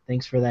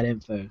 thanks for that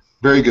info.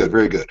 Very good,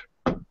 very good.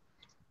 All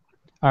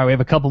right, we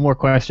have a couple more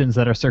questions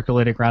that are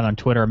circulating around on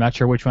Twitter. I'm not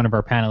sure which one of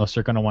our panelists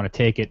are going to want to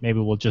take it.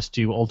 Maybe we'll just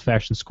do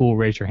old-fashioned school.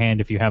 Raise your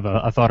hand if you have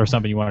a thought or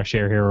something you want to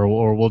share here,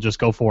 or we'll just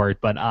go for it.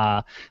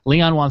 But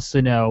Leon wants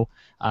to know,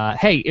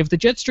 hey, if the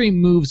jet stream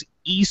moves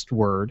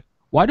eastward,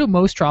 why do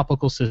most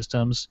tropical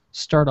systems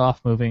start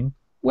off moving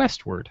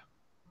westward?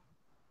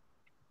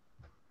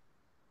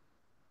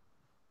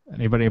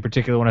 Anybody in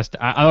particular want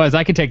to? Otherwise,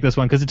 I can take this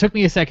one because it took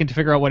me a second to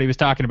figure out what he was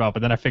talking about,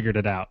 but then I figured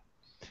it out.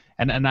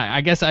 And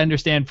I guess I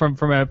understand from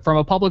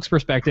a public's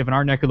perspective in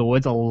our neck of the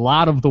woods, a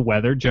lot of the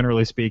weather,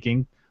 generally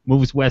speaking,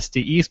 moves west to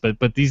east.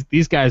 But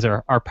these guys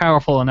are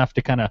powerful enough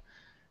to kind of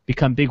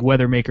become big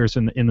weather makers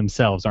in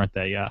themselves, aren't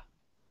they?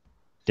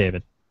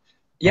 David.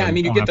 Yeah, I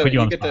mean you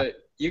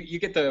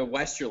get the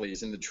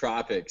westerlies in the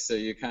tropics, so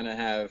you kind of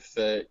have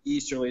the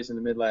easterlies in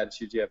the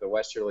mid-latitudes, you have the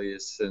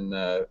westerlies in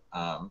the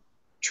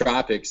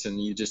tropics,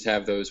 and you just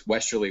have those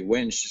westerly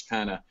winds just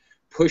kind of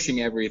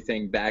pushing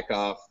everything back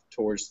off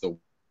towards the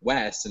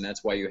west, and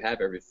that's why you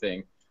have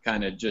everything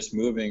kind of just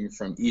moving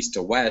from east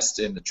to west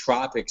in the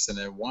tropics. And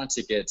then once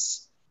it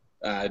gets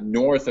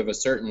north of a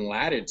certain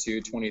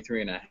latitude,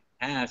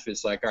 23.5,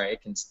 it's like, all right,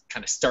 it can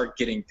kind of start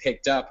getting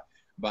picked up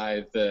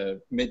by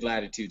the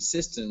mid-latitude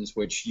systems,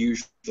 which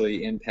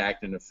usually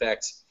impact and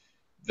affect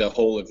the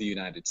whole of the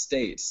United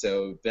States.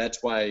 So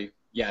that's why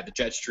yeah, the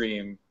jet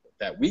stream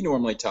that we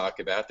normally talk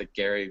about, that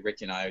Gary,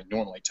 Ricky, and I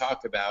normally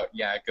talk about,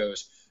 yeah, it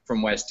goes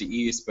from west to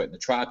east, but in the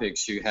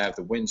tropics, you have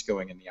the winds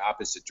going in the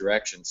opposite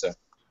direction. So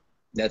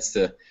that's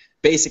the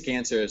basic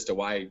answer as to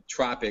why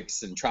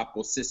tropics and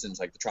tropical systems,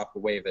 like the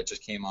tropical wave that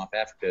just came off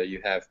Africa,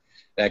 you have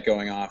that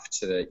going off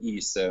to the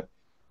east. So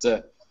it's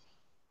a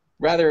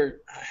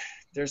rather,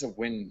 there's a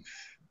wind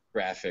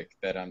graphic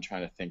that I'm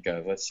trying to think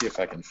of. Let's see if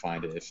I can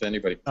find it. If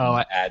anybody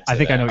can add to I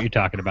think that. I know what you're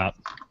talking about.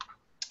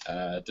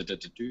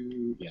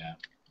 Yeah.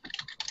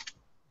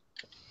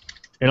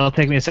 It'll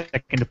take me a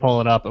second to pull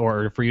it up,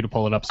 or for you to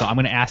pull it up. So I'm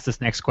going to ask this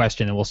next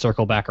question, and we'll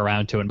circle back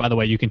around to it. And by the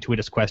way, you can tweet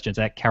us questions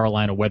at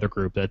Carolina Weather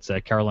Group. That's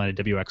Carolina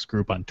WX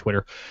Group on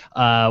Twitter.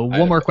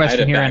 One more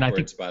question here, and I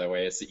think. By the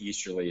way, it's the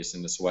easterlies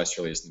and the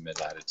westerlies and the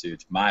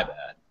mid-latitudes. My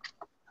bad.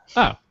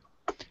 Oh,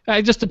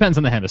 it just depends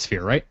on the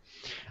hemisphere, right?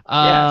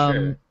 Yeah,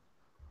 sure.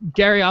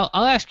 Gary, I'll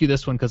ask you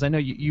this one because I know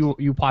you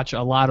watch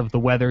a lot of the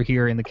weather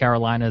here in the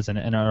Carolinas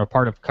and are a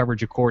part of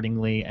coverage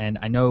accordingly. And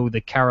I know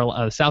the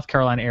South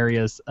Carolina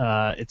areas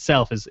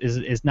itself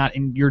is not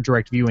in your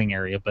direct viewing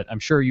area, but I'm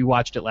sure you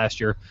watched it last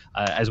year,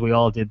 as we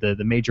all did,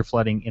 the major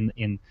flooding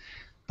in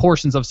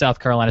portions of South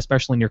Carolina,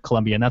 especially near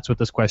Columbia, and that's what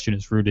this question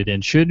is rooted in.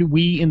 Should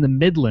we in the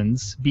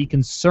Midlands be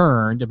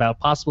concerned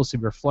about possible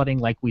severe flooding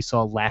like we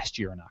saw last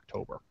year in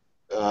October?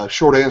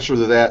 Short answer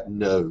to that,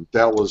 no.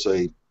 That was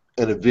an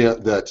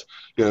event that,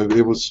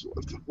 it was,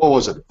 what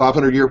was it,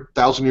 500-year,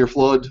 1,000-year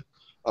flood,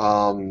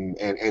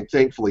 and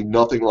thankfully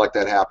nothing like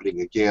that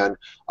happening again.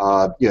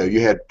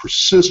 You had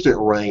persistent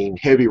rain,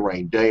 heavy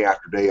rain, day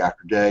after day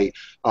after day.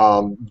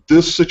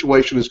 This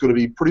situation is going to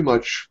be pretty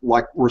much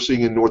like we're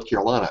seeing in North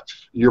Carolina.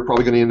 You're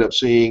probably going to end up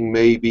seeing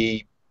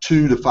maybe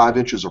 2 to 5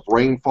 inches of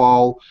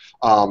rainfall.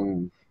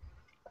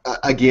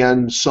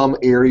 Again, some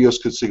areas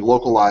could see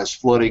localized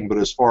flooding, but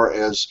as far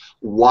as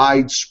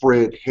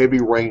widespread heavy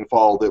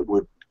rainfall that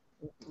would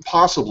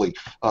possibly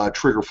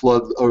trigger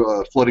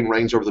flooding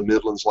rains over the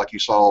Midlands like you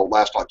saw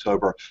last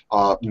October,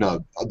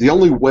 no. The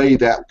only way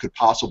that could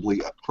possibly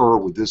occur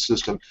with this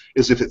system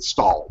is if it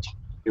stalled.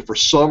 If for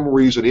some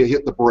reason it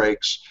hit the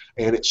brakes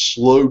and it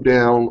slowed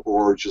down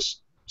or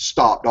just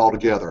stopped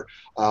altogether,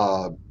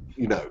 that's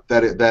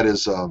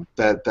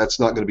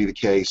not going to be the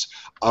case.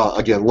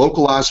 Again,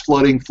 localized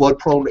flooding,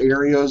 flood-prone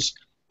areas,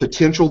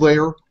 potential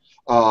there.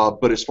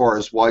 But as far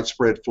as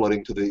widespread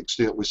flooding to the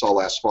extent we saw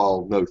last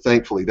fall, no,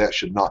 thankfully that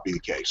should not be the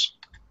case.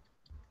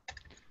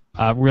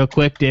 Real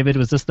quick, David,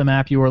 was this the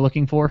map you were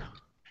looking for?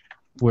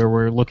 Where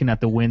we're looking at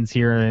the winds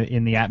here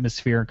in the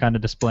atmosphere and kind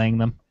of displaying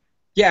them?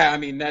 Yeah, I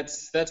mean,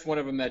 that's one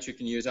of them that you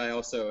can use. I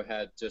also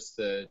had just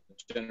the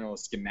general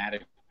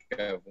schematic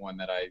of one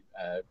that I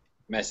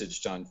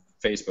messaged on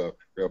Facebook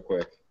real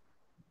quick.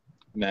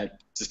 And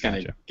that just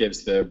kind of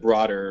gives the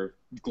broader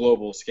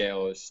global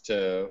scale as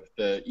to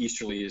the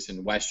easterlies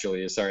and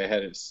westerlies. Sorry, I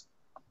had it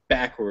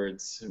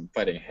backwards. I'm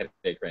fighting a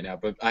headache right now,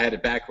 but I had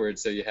it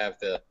backwards. So you have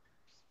the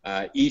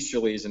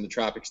easterlies in the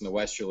tropics and the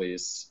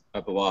westerlies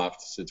up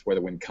aloft. So it's where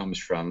the wind comes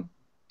from.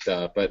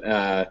 But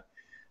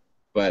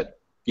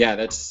yeah,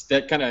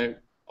 that kind of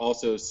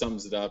also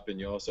sums it up.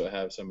 And you also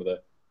have some of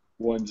the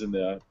ones in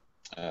the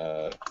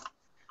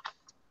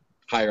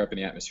higher up in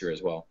the atmosphere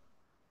as well.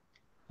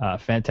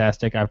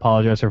 Fantastic. I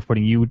apologize for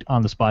putting you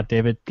on the spot,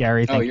 David.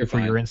 Gary, thank you for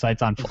your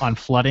insights on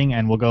flooding,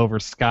 and we'll go over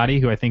Scotty,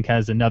 who I think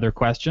has another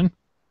question.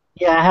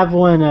 Yeah, I have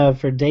one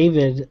for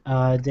David.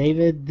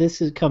 David,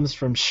 this comes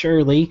from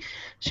Shirley.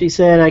 She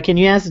said, can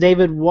you ask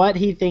David what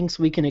he thinks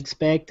we can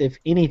expect, if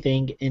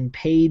anything, in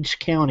Page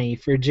County,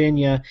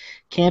 Virginia,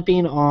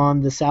 camping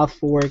on the South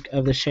Fork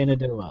of the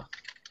Shenandoah?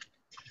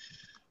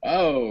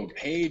 Oh,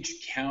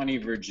 Page County,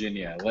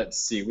 Virginia. Let's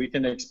see. We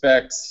can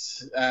expect.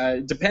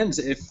 It depends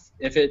if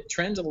it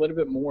trends a little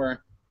bit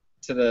more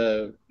to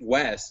the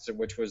west,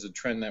 which was a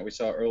trend that we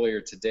saw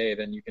earlier today.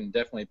 Then you can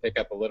definitely pick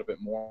up a little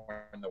bit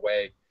more in the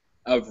way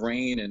of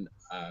rain, and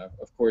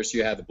of course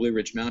you have the Blue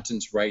Ridge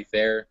Mountains right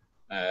there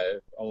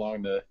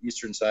along the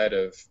eastern side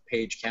of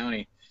Page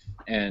County,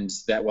 and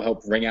that will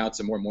help bring out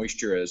some more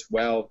moisture as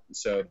well.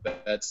 So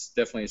that's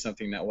definitely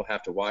something that we'll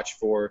have to watch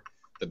for.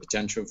 The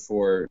potential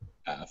for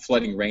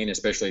flooding rain,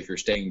 especially if you're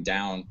staying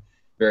down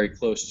very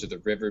close to the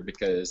river,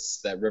 because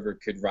that river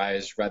could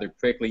rise rather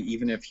quickly,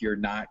 even if you're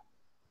not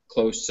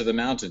close to the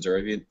mountains, or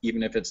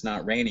even if it's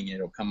not raining,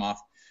 it'll come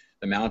off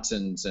the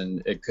mountains,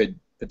 and it could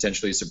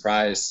potentially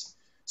surprise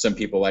some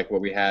people, like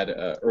what we had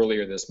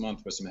earlier this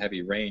month with some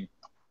heavy rain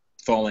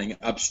falling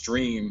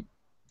upstream,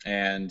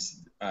 and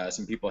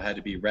some people had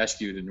to be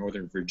rescued in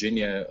northern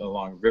Virginia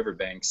along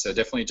riverbanks. So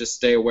definitely just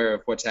stay aware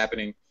of what's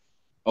happening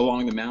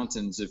along the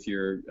mountains if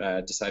you're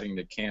deciding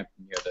to camp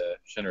near the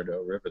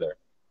Shenandoah River there.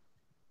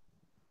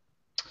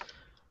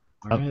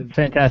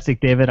 Fantastic,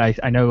 David.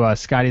 I know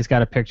Scotty's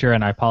got a picture,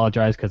 and I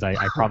apologize because I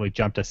probably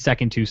jumped a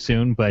second too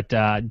soon. But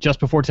just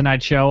before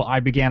tonight's show,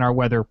 I began our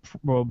weather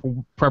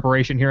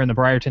preparation here in the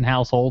Brierton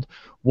household.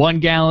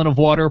 1 gallon of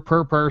water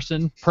per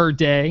person per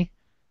day,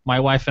 my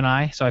wife and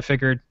I. So I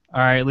figured All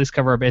right, at least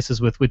cover our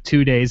bases with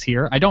 2 days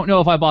here. I don't know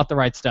if I bought the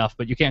right stuff,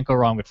 but you can't go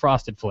wrong with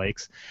Frosted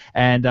Flakes.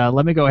 And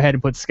let me go ahead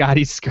and put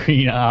Scotty's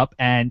screen up.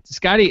 And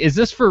Scotty, is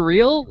this for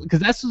real? Because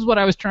this is what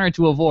I was trying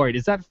to avoid.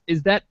 Is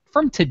that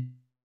from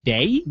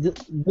today?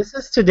 This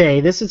is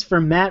today. This is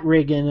from Matt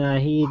Riggin.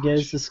 He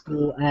goes to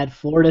school at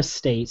Florida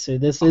State, so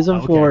this is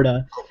in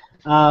Florida.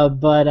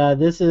 But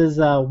this is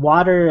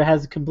water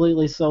has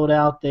completely sold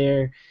out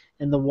there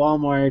in the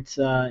Walmart,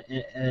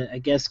 I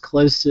guess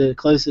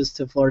closest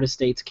to Florida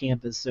State's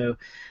campus. So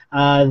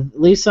at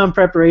least some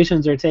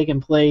preparations are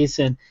taking place,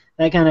 and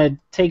that kind of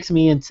takes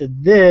me into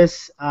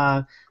this.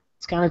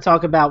 Let's kind of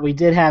talk about, we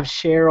did have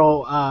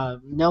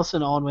Cheryl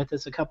Nelson on with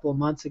us a couple of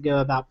months ago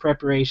about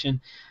preparation.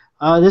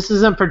 This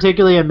isn't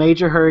particularly a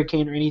major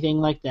hurricane or anything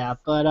like that,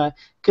 but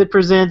could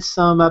present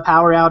some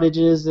power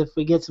outages if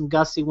we get some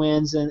gusty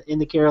winds in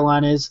the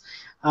Carolinas,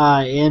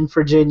 in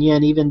Virginia,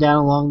 and even down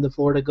along the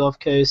Florida Gulf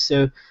Coast.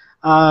 So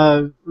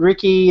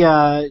Ricky,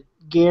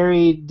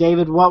 Gary,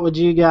 David, what would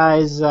you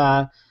guys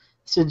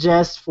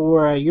suggest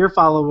for your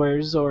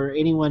followers or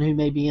anyone who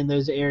may be in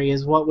those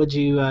areas? What would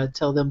you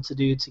tell them to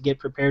do to get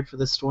prepared for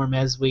the storm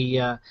as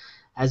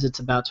it's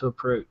about to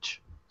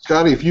approach?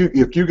 Scotty, if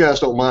you guys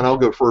don't mind, I'll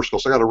go first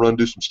because I got to run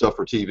do some stuff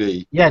for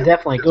TV. Yeah,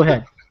 definitely. Go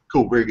ahead.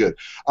 Cool, very good.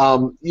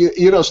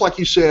 You know, it's like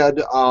you said,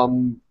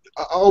 on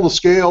the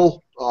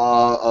scale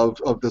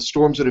of the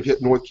storms that have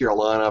hit North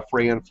Carolina,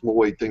 Fran,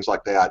 Floyd, things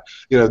like that,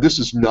 you know, this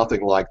is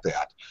nothing like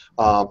that.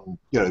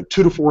 You know,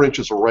 2 to 4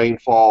 inches of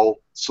rainfall,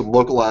 some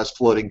localized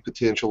flooding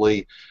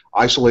potentially,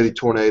 isolated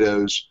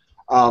tornadoes.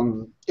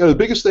 You know, the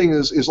biggest thing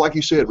is like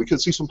you said, we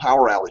could see some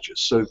power outages.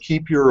 So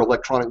keep your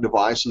electronic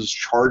devices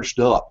charged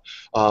up.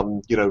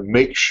 You know,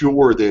 make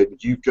sure that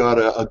you've got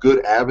a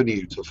good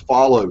avenue to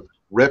follow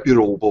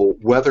reputable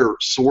weather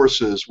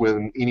sources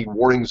when any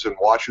warnings and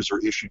watches are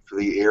issued for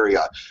the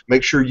area.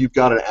 Make sure you've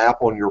got an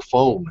app on your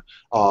phone,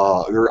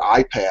 your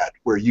iPad,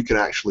 where you can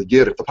actually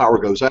get, if the power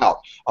goes out,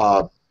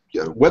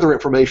 weather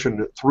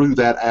information through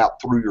that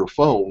app through your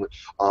phone,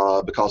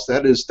 because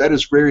that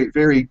is very,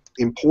 very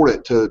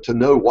important to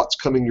know what's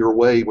coming your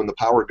way when the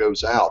power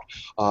goes out.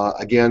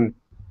 Again,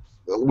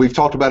 we've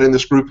talked about in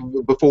this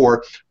group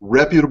before,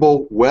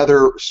 reputable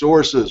weather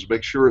sources.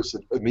 Make sure it's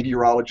a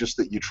meteorologist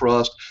that you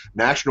trust,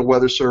 National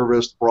Weather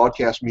Service,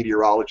 broadcast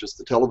meteorologist,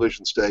 the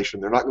television station.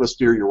 They're not going to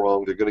steer you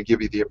wrong. They're going to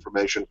give you the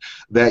information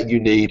that you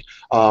need.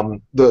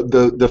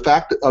 The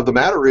fact of the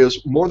matter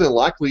is, more than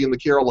likely in the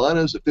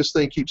Carolinas, if this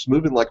thing keeps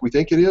moving like we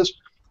think it is,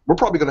 we're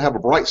probably going to have a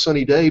bright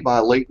sunny day by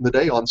late in the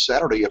day on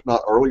Saturday, if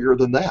not earlier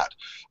than that.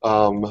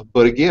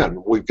 But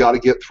again, we've got to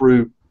get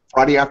through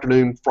Friday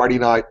afternoon, Friday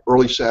night,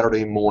 early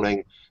Saturday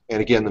morning,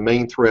 and again, the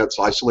main threats: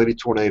 isolated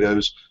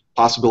tornadoes,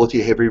 possibility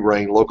of heavy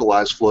rain,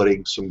 localized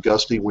flooding, some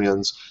gusty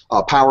winds,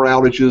 power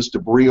outages,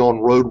 debris on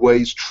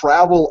roadways,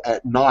 travel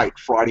at night,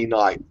 Friday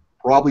night.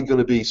 Probably going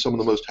to be some of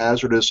the most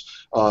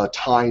hazardous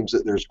times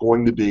that there's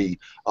going to be.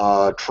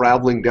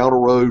 Traveling down a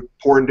road,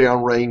 pouring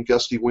down rain,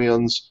 gusty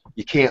winds,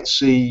 you can't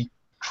see,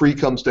 tree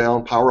comes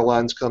down, power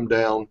lines come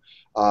down.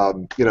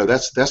 You know,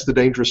 that's the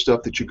dangerous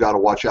stuff that you've got to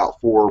watch out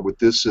for with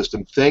this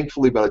system.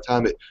 Thankfully, by the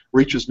time it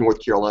reaches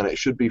North Carolina, it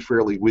should be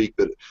fairly weak.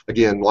 But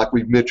again, like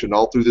we've mentioned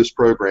all through this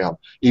program,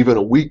 even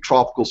a weak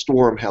tropical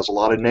storm has a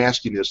lot of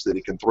nastiness that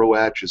it can throw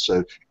at you,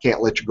 so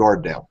can't let your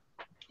guard down.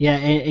 Yeah,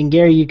 and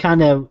Gary, you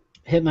kind of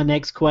hit my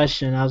next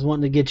question. I was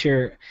wanting to get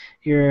your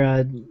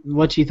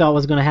what you thought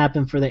was going to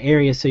happen for the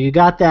area. So you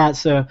got that.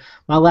 So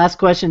my last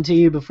question to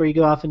you before you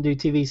go off and do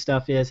TV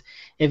stuff is,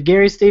 if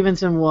Gary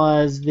Stevenson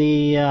was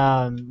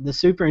the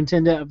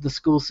superintendent of the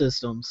school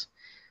systems,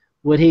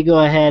 would he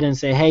go ahead and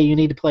say, hey, you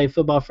need to play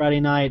football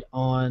Friday night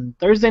on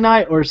Thursday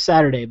night or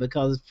Saturday?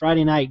 Because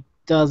Friday night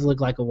does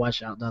look like a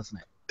washout, doesn't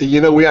it? You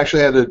know, we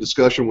actually had a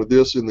discussion with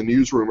this in the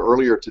newsroom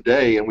earlier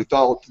today, and we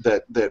thought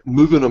that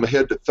moving them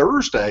ahead to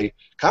Thursday,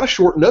 kind of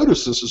short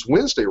notice. This is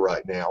Wednesday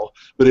right now,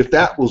 but if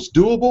that was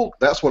doable,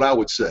 that's what I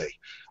would say.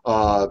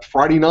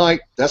 Friday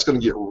night, that's going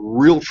to get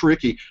real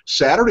tricky.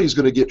 Saturday is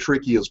going to get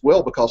tricky as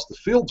well because the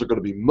fields are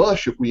going to be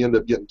mush if we end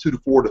up getting 2 to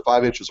 4 to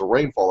 5 inches of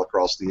rainfall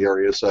across the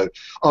area. So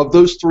of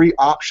those three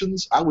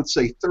options, I would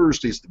say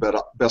Thursday's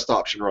the best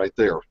option right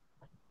there.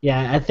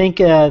 Yeah, I think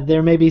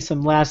there may be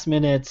some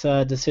last-minute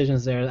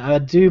decisions there. I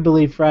do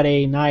believe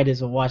Friday night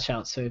is a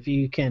washout, so if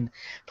you can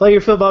play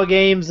your football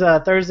games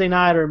Thursday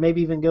night or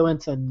maybe even go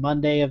into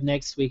Monday of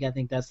next week, I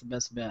think that's the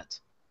best bet.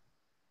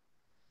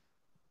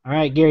 All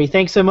right, Gary,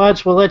 thanks so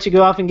much. We'll let you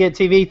go off and get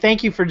TV.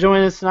 Thank you for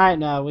joining us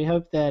tonight, and we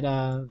hope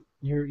that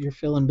you're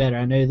feeling better.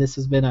 I know this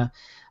has been a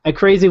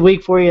crazy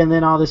week for you, and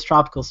then all this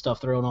tropical stuff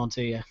thrown on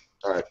to you.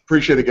 All right,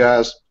 appreciate it,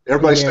 guys.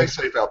 Everybody stay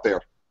safe out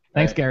there.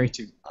 Thanks, Gary.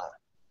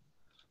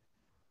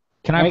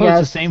 Can I pose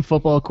the same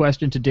football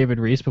question to David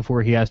Reese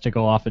before he has to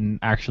go off and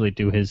actually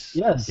do his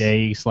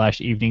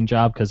day/evening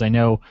job? Because I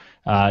know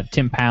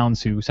Tim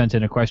Pounds, who sent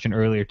in a question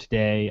earlier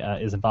today,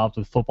 is involved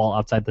with football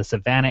outside the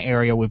Savannah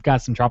area. We've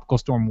got some tropical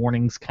storm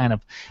warnings kind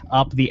of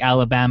up the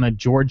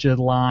Alabama-Georgia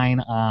line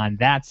on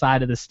that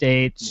side of the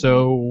state.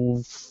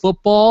 So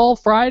football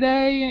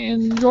Friday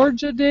in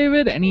Georgia,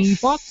 David, any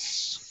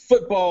thoughts?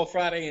 football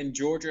Friday in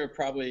Georgia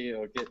probably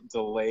will get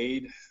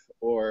delayed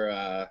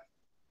or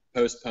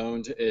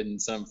postponed in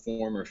some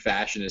form or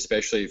fashion,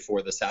 especially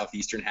for the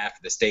southeastern half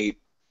of the state.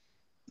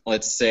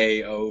 Let's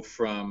say,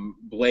 from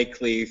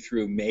Blakely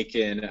through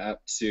Macon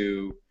up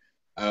to,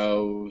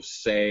 I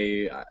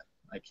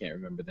can't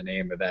remember the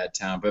name of that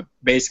town, but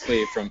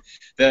basically from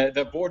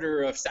the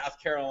border of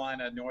South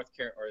Carolina,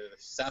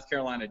 South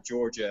Carolina,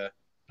 Georgia.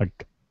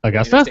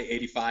 Augusta? Interstate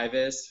 85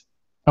 is.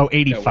 Oh,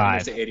 85. No,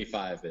 Interstate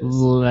 85 is.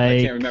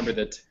 Lake. I can't remember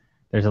that.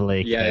 There's a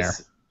lake there.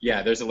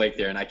 Yeah, there's a lake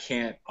there, and I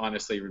can't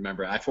honestly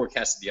remember. I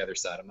forecasted the other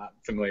side. I'm not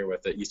familiar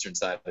with the eastern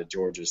side of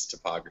Georgia's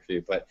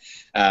topography, but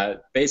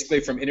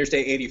basically from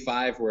Interstate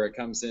 85, where it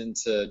comes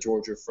into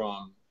Georgia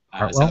from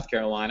South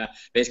Carolina,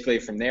 basically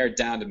from there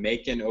down to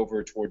Macon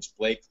over towards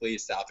Blakely,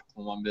 south of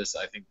Columbus,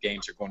 I think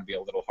games are going to be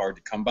a little hard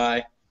to come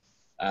by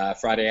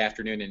Friday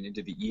afternoon and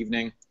into the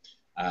evening.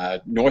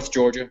 North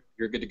Georgia,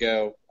 you're good to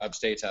go.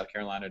 Upstate South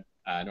Carolina,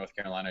 North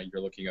Carolina,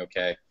 you're looking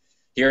okay.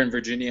 Here in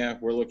Virginia,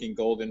 we're looking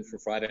golden for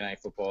Friday Night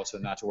Football, so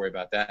not to worry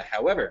about that.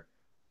 However,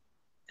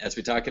 as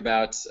we talk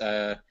about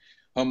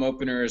home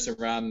openers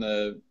around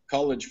the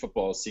college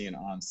football scene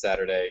on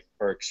Saturday,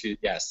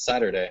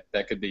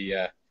 that could be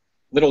a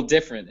little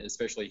different,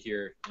 especially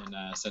here in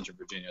Central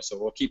Virginia. So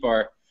we'll keep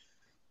our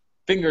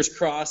fingers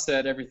crossed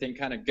that everything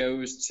kind of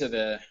goes to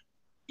the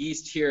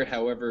east here.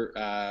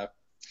 However,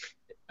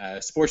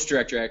 sports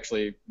director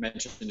actually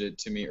mentioned it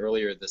to me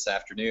earlier this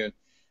afternoon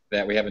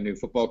that we have a new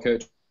football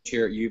coach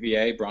here at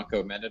UVA,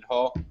 Bronco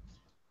Mendenhall.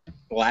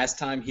 The last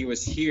time he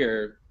was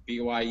here,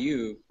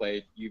 BYU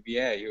played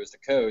UVA. He was the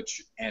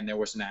coach, and there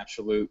was an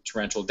absolute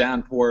torrential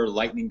downpour,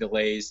 lightning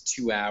delays,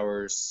 2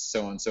 hours,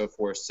 so on and so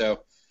forth.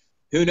 So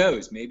who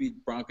knows? Maybe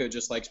Bronco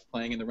just likes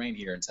playing in the rain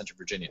here in Central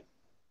Virginia.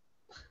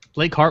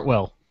 Blake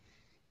Hartwell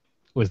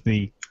was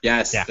the...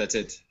 Yes, yeah. That's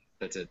it.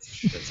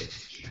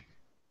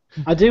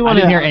 I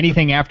didn't hear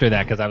anything after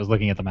that because I was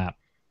looking at the map.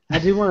 I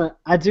do want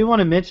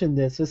to mention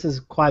this. This is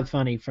quite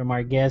funny from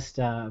our guest,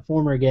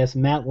 former guest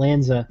Matt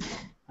Lanza.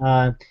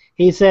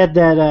 He said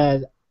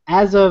that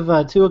as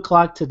of 2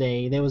 o'clock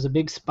today, there was a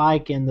big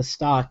spike in the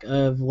stock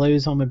of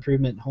Lowe's Home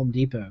Improvement Home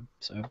Depot.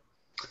 So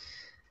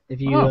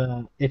if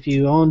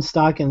you own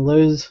stock in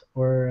Lowe's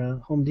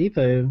or Home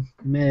Depot, you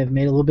may have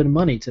made a little bit of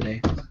money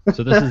today.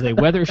 So this is a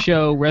weather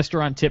show,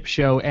 restaurant tip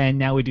show, and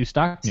now we do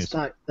stock news.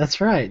 That's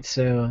right.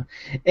 So,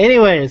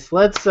 anyways,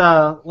 let's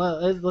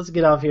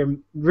get off here.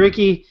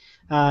 Ricky,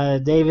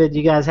 David,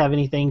 you guys have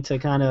anything to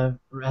kind of,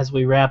 as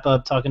we wrap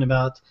up, talking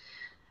about?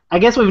 I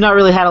guess we've not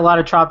really had a lot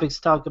of topics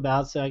to talk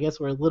about, so I guess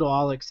we're a little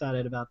all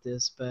excited about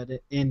this. But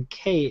in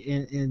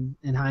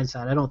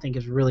hindsight, I don't think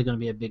it's really going to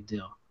be a big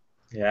deal.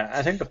 Yeah,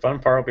 I think the fun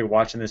part will be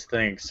watching this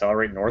thing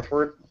accelerate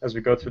northward as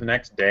we go through the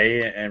next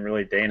day and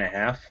really day and a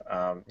half.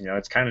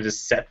 It's kind of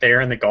just set there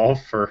in the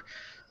Gulf for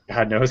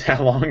God knows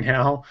how long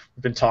now.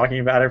 We've been talking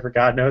about it for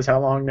God knows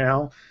how long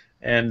now.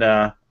 And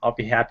I'll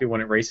be happy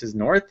when it races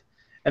north.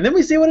 And then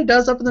we see what it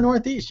does up in the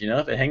Northeast.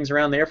 If it hangs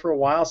around there for a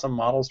while, some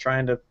model's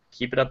trying to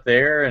keep it up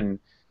there and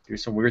do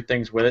some weird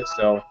things with it.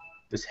 So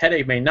this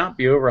headache may not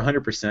be over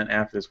 100%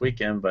 after this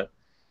weekend, but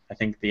I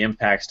think the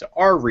impacts to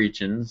our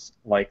regions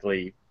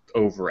likely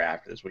over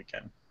after this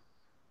weekend.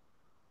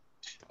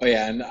 Oh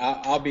yeah, and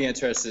I'll be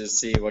interested to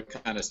see what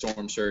kind of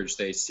storm surge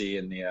they see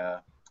in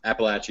the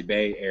Appalachian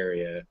Bay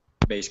area,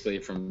 basically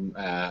from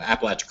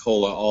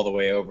Apalachicola all the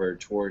way over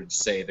towards,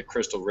 say, the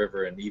Crystal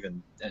River and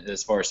even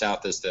as far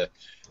south as the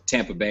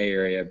Tampa Bay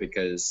area,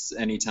 because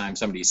anytime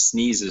somebody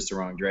sneezes the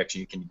wrong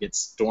direction, you can get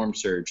storm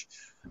surge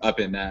up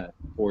in that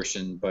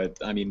portion. But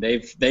I mean,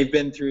 they've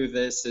been through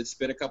this. It's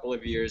been a couple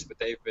of years, but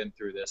they've been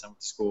through this. I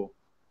went to school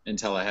in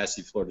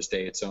Tallahassee, Florida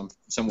State, so I'm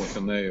somewhat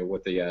familiar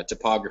with the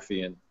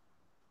topography and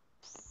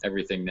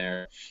everything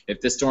there.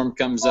 If this storm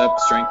comes up,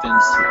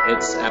 strengthens,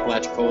 hits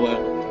Apalachicola,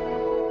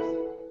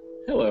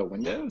 hello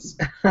Windows.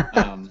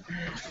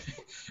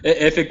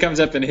 If it comes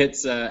up and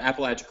hits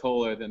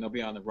Apalachicola, then they'll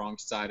be on the wrong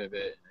side of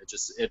it.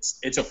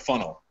 It's a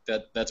funnel.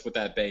 That's what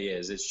that bay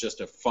is. It's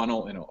just a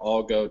funnel, and it'll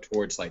all go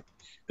towards like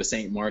the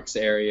St. Mark's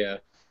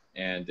area,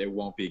 and it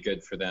won't be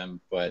good for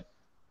them. But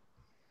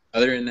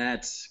other than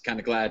that, kind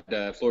of glad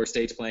Florida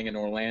State's playing in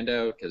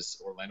Orlando,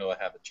 because Orlando will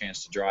have a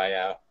chance to dry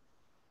out.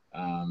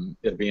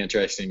 It'll be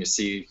interesting to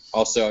see.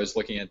 Also, I was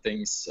looking at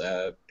things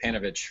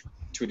Panovich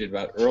tweeted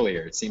about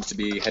earlier. It seems to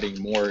be heading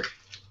more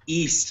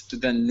east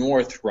than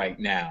north right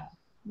now.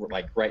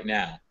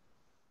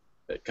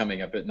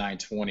 Coming up at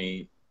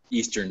 9:20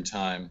 Eastern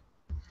time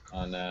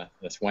on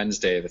this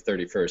Wednesday, the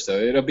 31st. So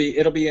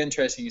it'll be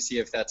interesting to see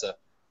if that's a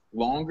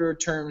longer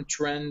term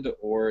trend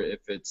or if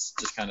it's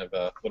just kind of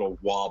a little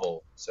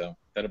wobble. So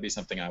that'll be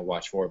something I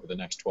watch for the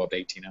next 12 to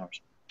 18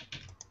 hours.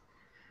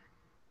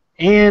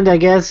 And I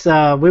guess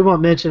we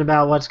won't mention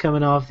about what's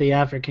coming off the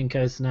African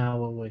coast now,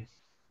 will we?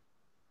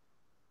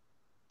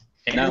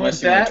 And with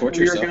that,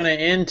 we are going to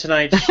end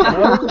tonight's show,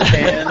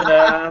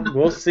 and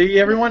we'll see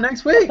everyone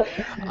next week.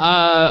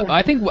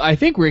 I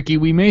think, Ricky,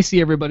 we may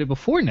see everybody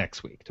before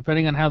next week,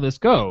 depending on how this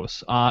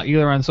goes,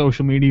 either on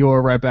social media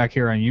or right back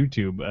here on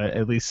YouTube.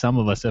 At least some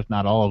of us, if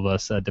not all of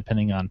us,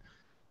 depending on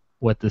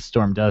what this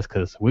storm does,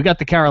 because we got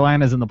the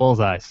Carolinas in the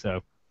bullseye.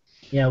 So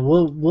Yeah,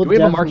 we'll do we have a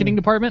definitely- marketing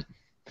department?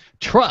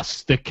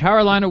 Trust the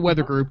Carolina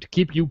Weather Group to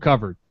keep you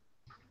covered.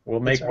 We'll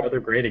make That's right.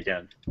 weather great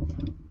again.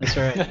 That's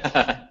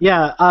right.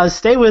 Yeah,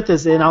 stay with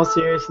us in all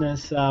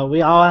seriousness.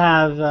 We all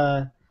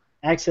have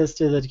access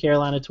to the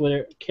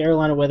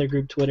Carolina Weather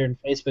Group Twitter and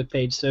Facebook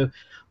page, so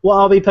we'll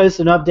all be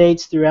posting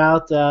updates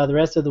throughout the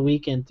rest of the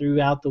week and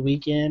throughout the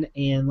weekend.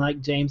 And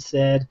like James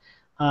said,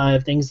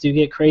 if things do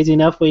get crazy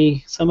enough,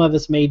 some of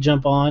us may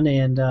jump on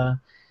and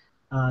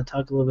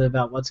talk a little bit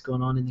about what's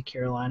going on in the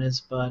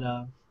Carolinas.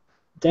 But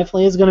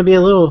definitely is going to be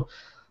a little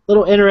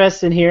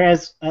interesting here,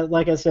 as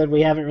like I said,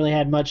 we haven't really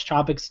had much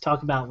topics to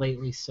talk about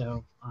lately.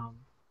 So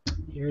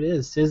here it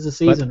is. 'Tis the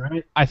season,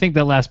 right? I think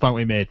the last point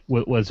we made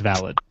was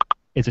valid.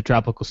 It's a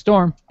tropical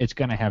storm. It's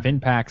going to have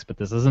impacts, but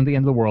this isn't the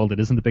end of the world. It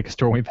isn't the biggest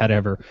storm we've had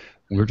ever.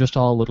 We're just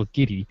all a little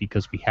giddy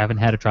because we haven't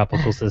had a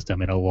tropical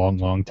system in a long,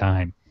 long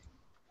time.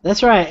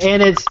 That's right,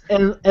 and it's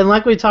and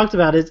like we talked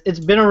about, it's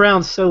been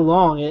around so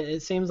long.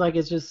 It seems like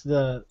it's just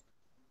I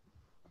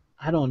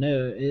don't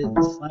know.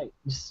 It's like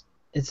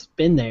it's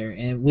been there,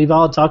 and we've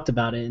all talked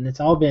about it, and it's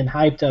all been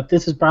hyped up.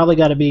 This has probably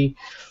got to be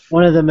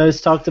one of the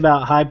most talked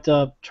about, hyped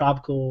up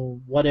tropical,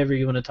 whatever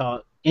you want to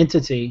talk,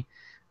 entity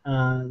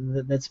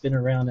that's been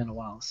around in a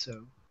while.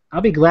 So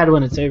I'll be glad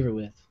when it's over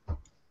with.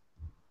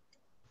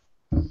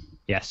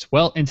 Yes.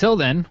 Well, until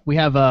then, we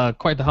have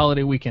quite the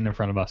holiday weekend in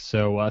front of us.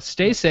 So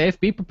stay safe,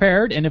 be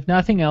prepared, and if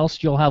nothing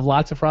else, you'll have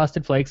lots of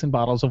Frosted Flakes and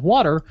bottles of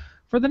water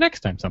for the next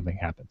time something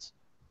happens.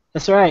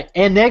 That's right.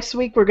 And next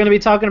week we're going to be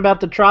talking about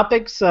the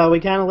tropics. We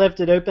kind of left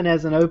it open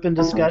as an open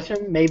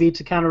discussion, maybe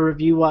to kind of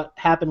review what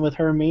happened with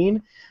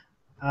Hermine,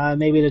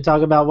 maybe to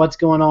talk about what's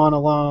going on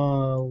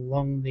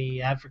along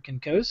the African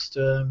coast.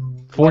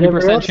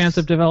 40% chance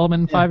of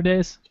development in 5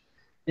 days?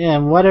 Yeah,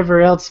 and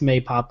whatever else may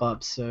pop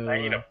up. So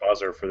I need a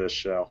buzzer for this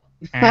show.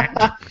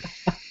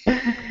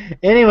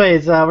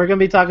 Anyways, we're going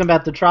to be talking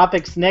about the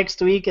tropics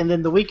next week, and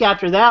then the week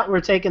after that we're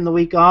taking the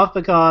week off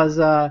because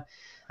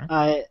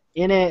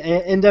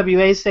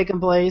NWA is taking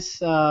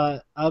place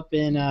up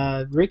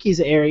in Ricky's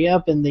area,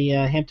 up in the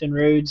Hampton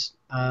Roads,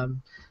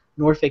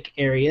 Norfolk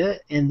area,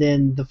 and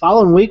then the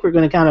following week we're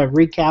going to kind of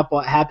recap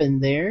what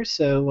happened there.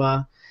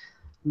 So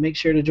make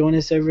sure to join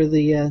us over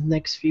the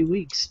next few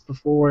weeks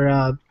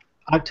before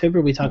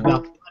October. We talk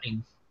about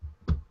flooding.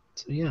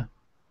 So yeah,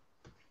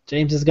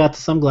 James has got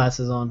the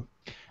sunglasses on.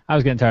 I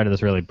was getting tired of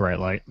this really bright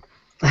light.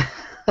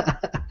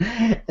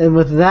 And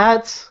with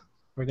that,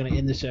 we're going to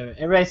end the show.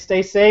 Everybody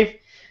stay safe.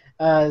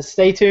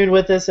 Stay tuned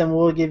with us, and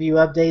we'll give you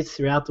updates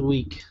throughout the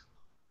week.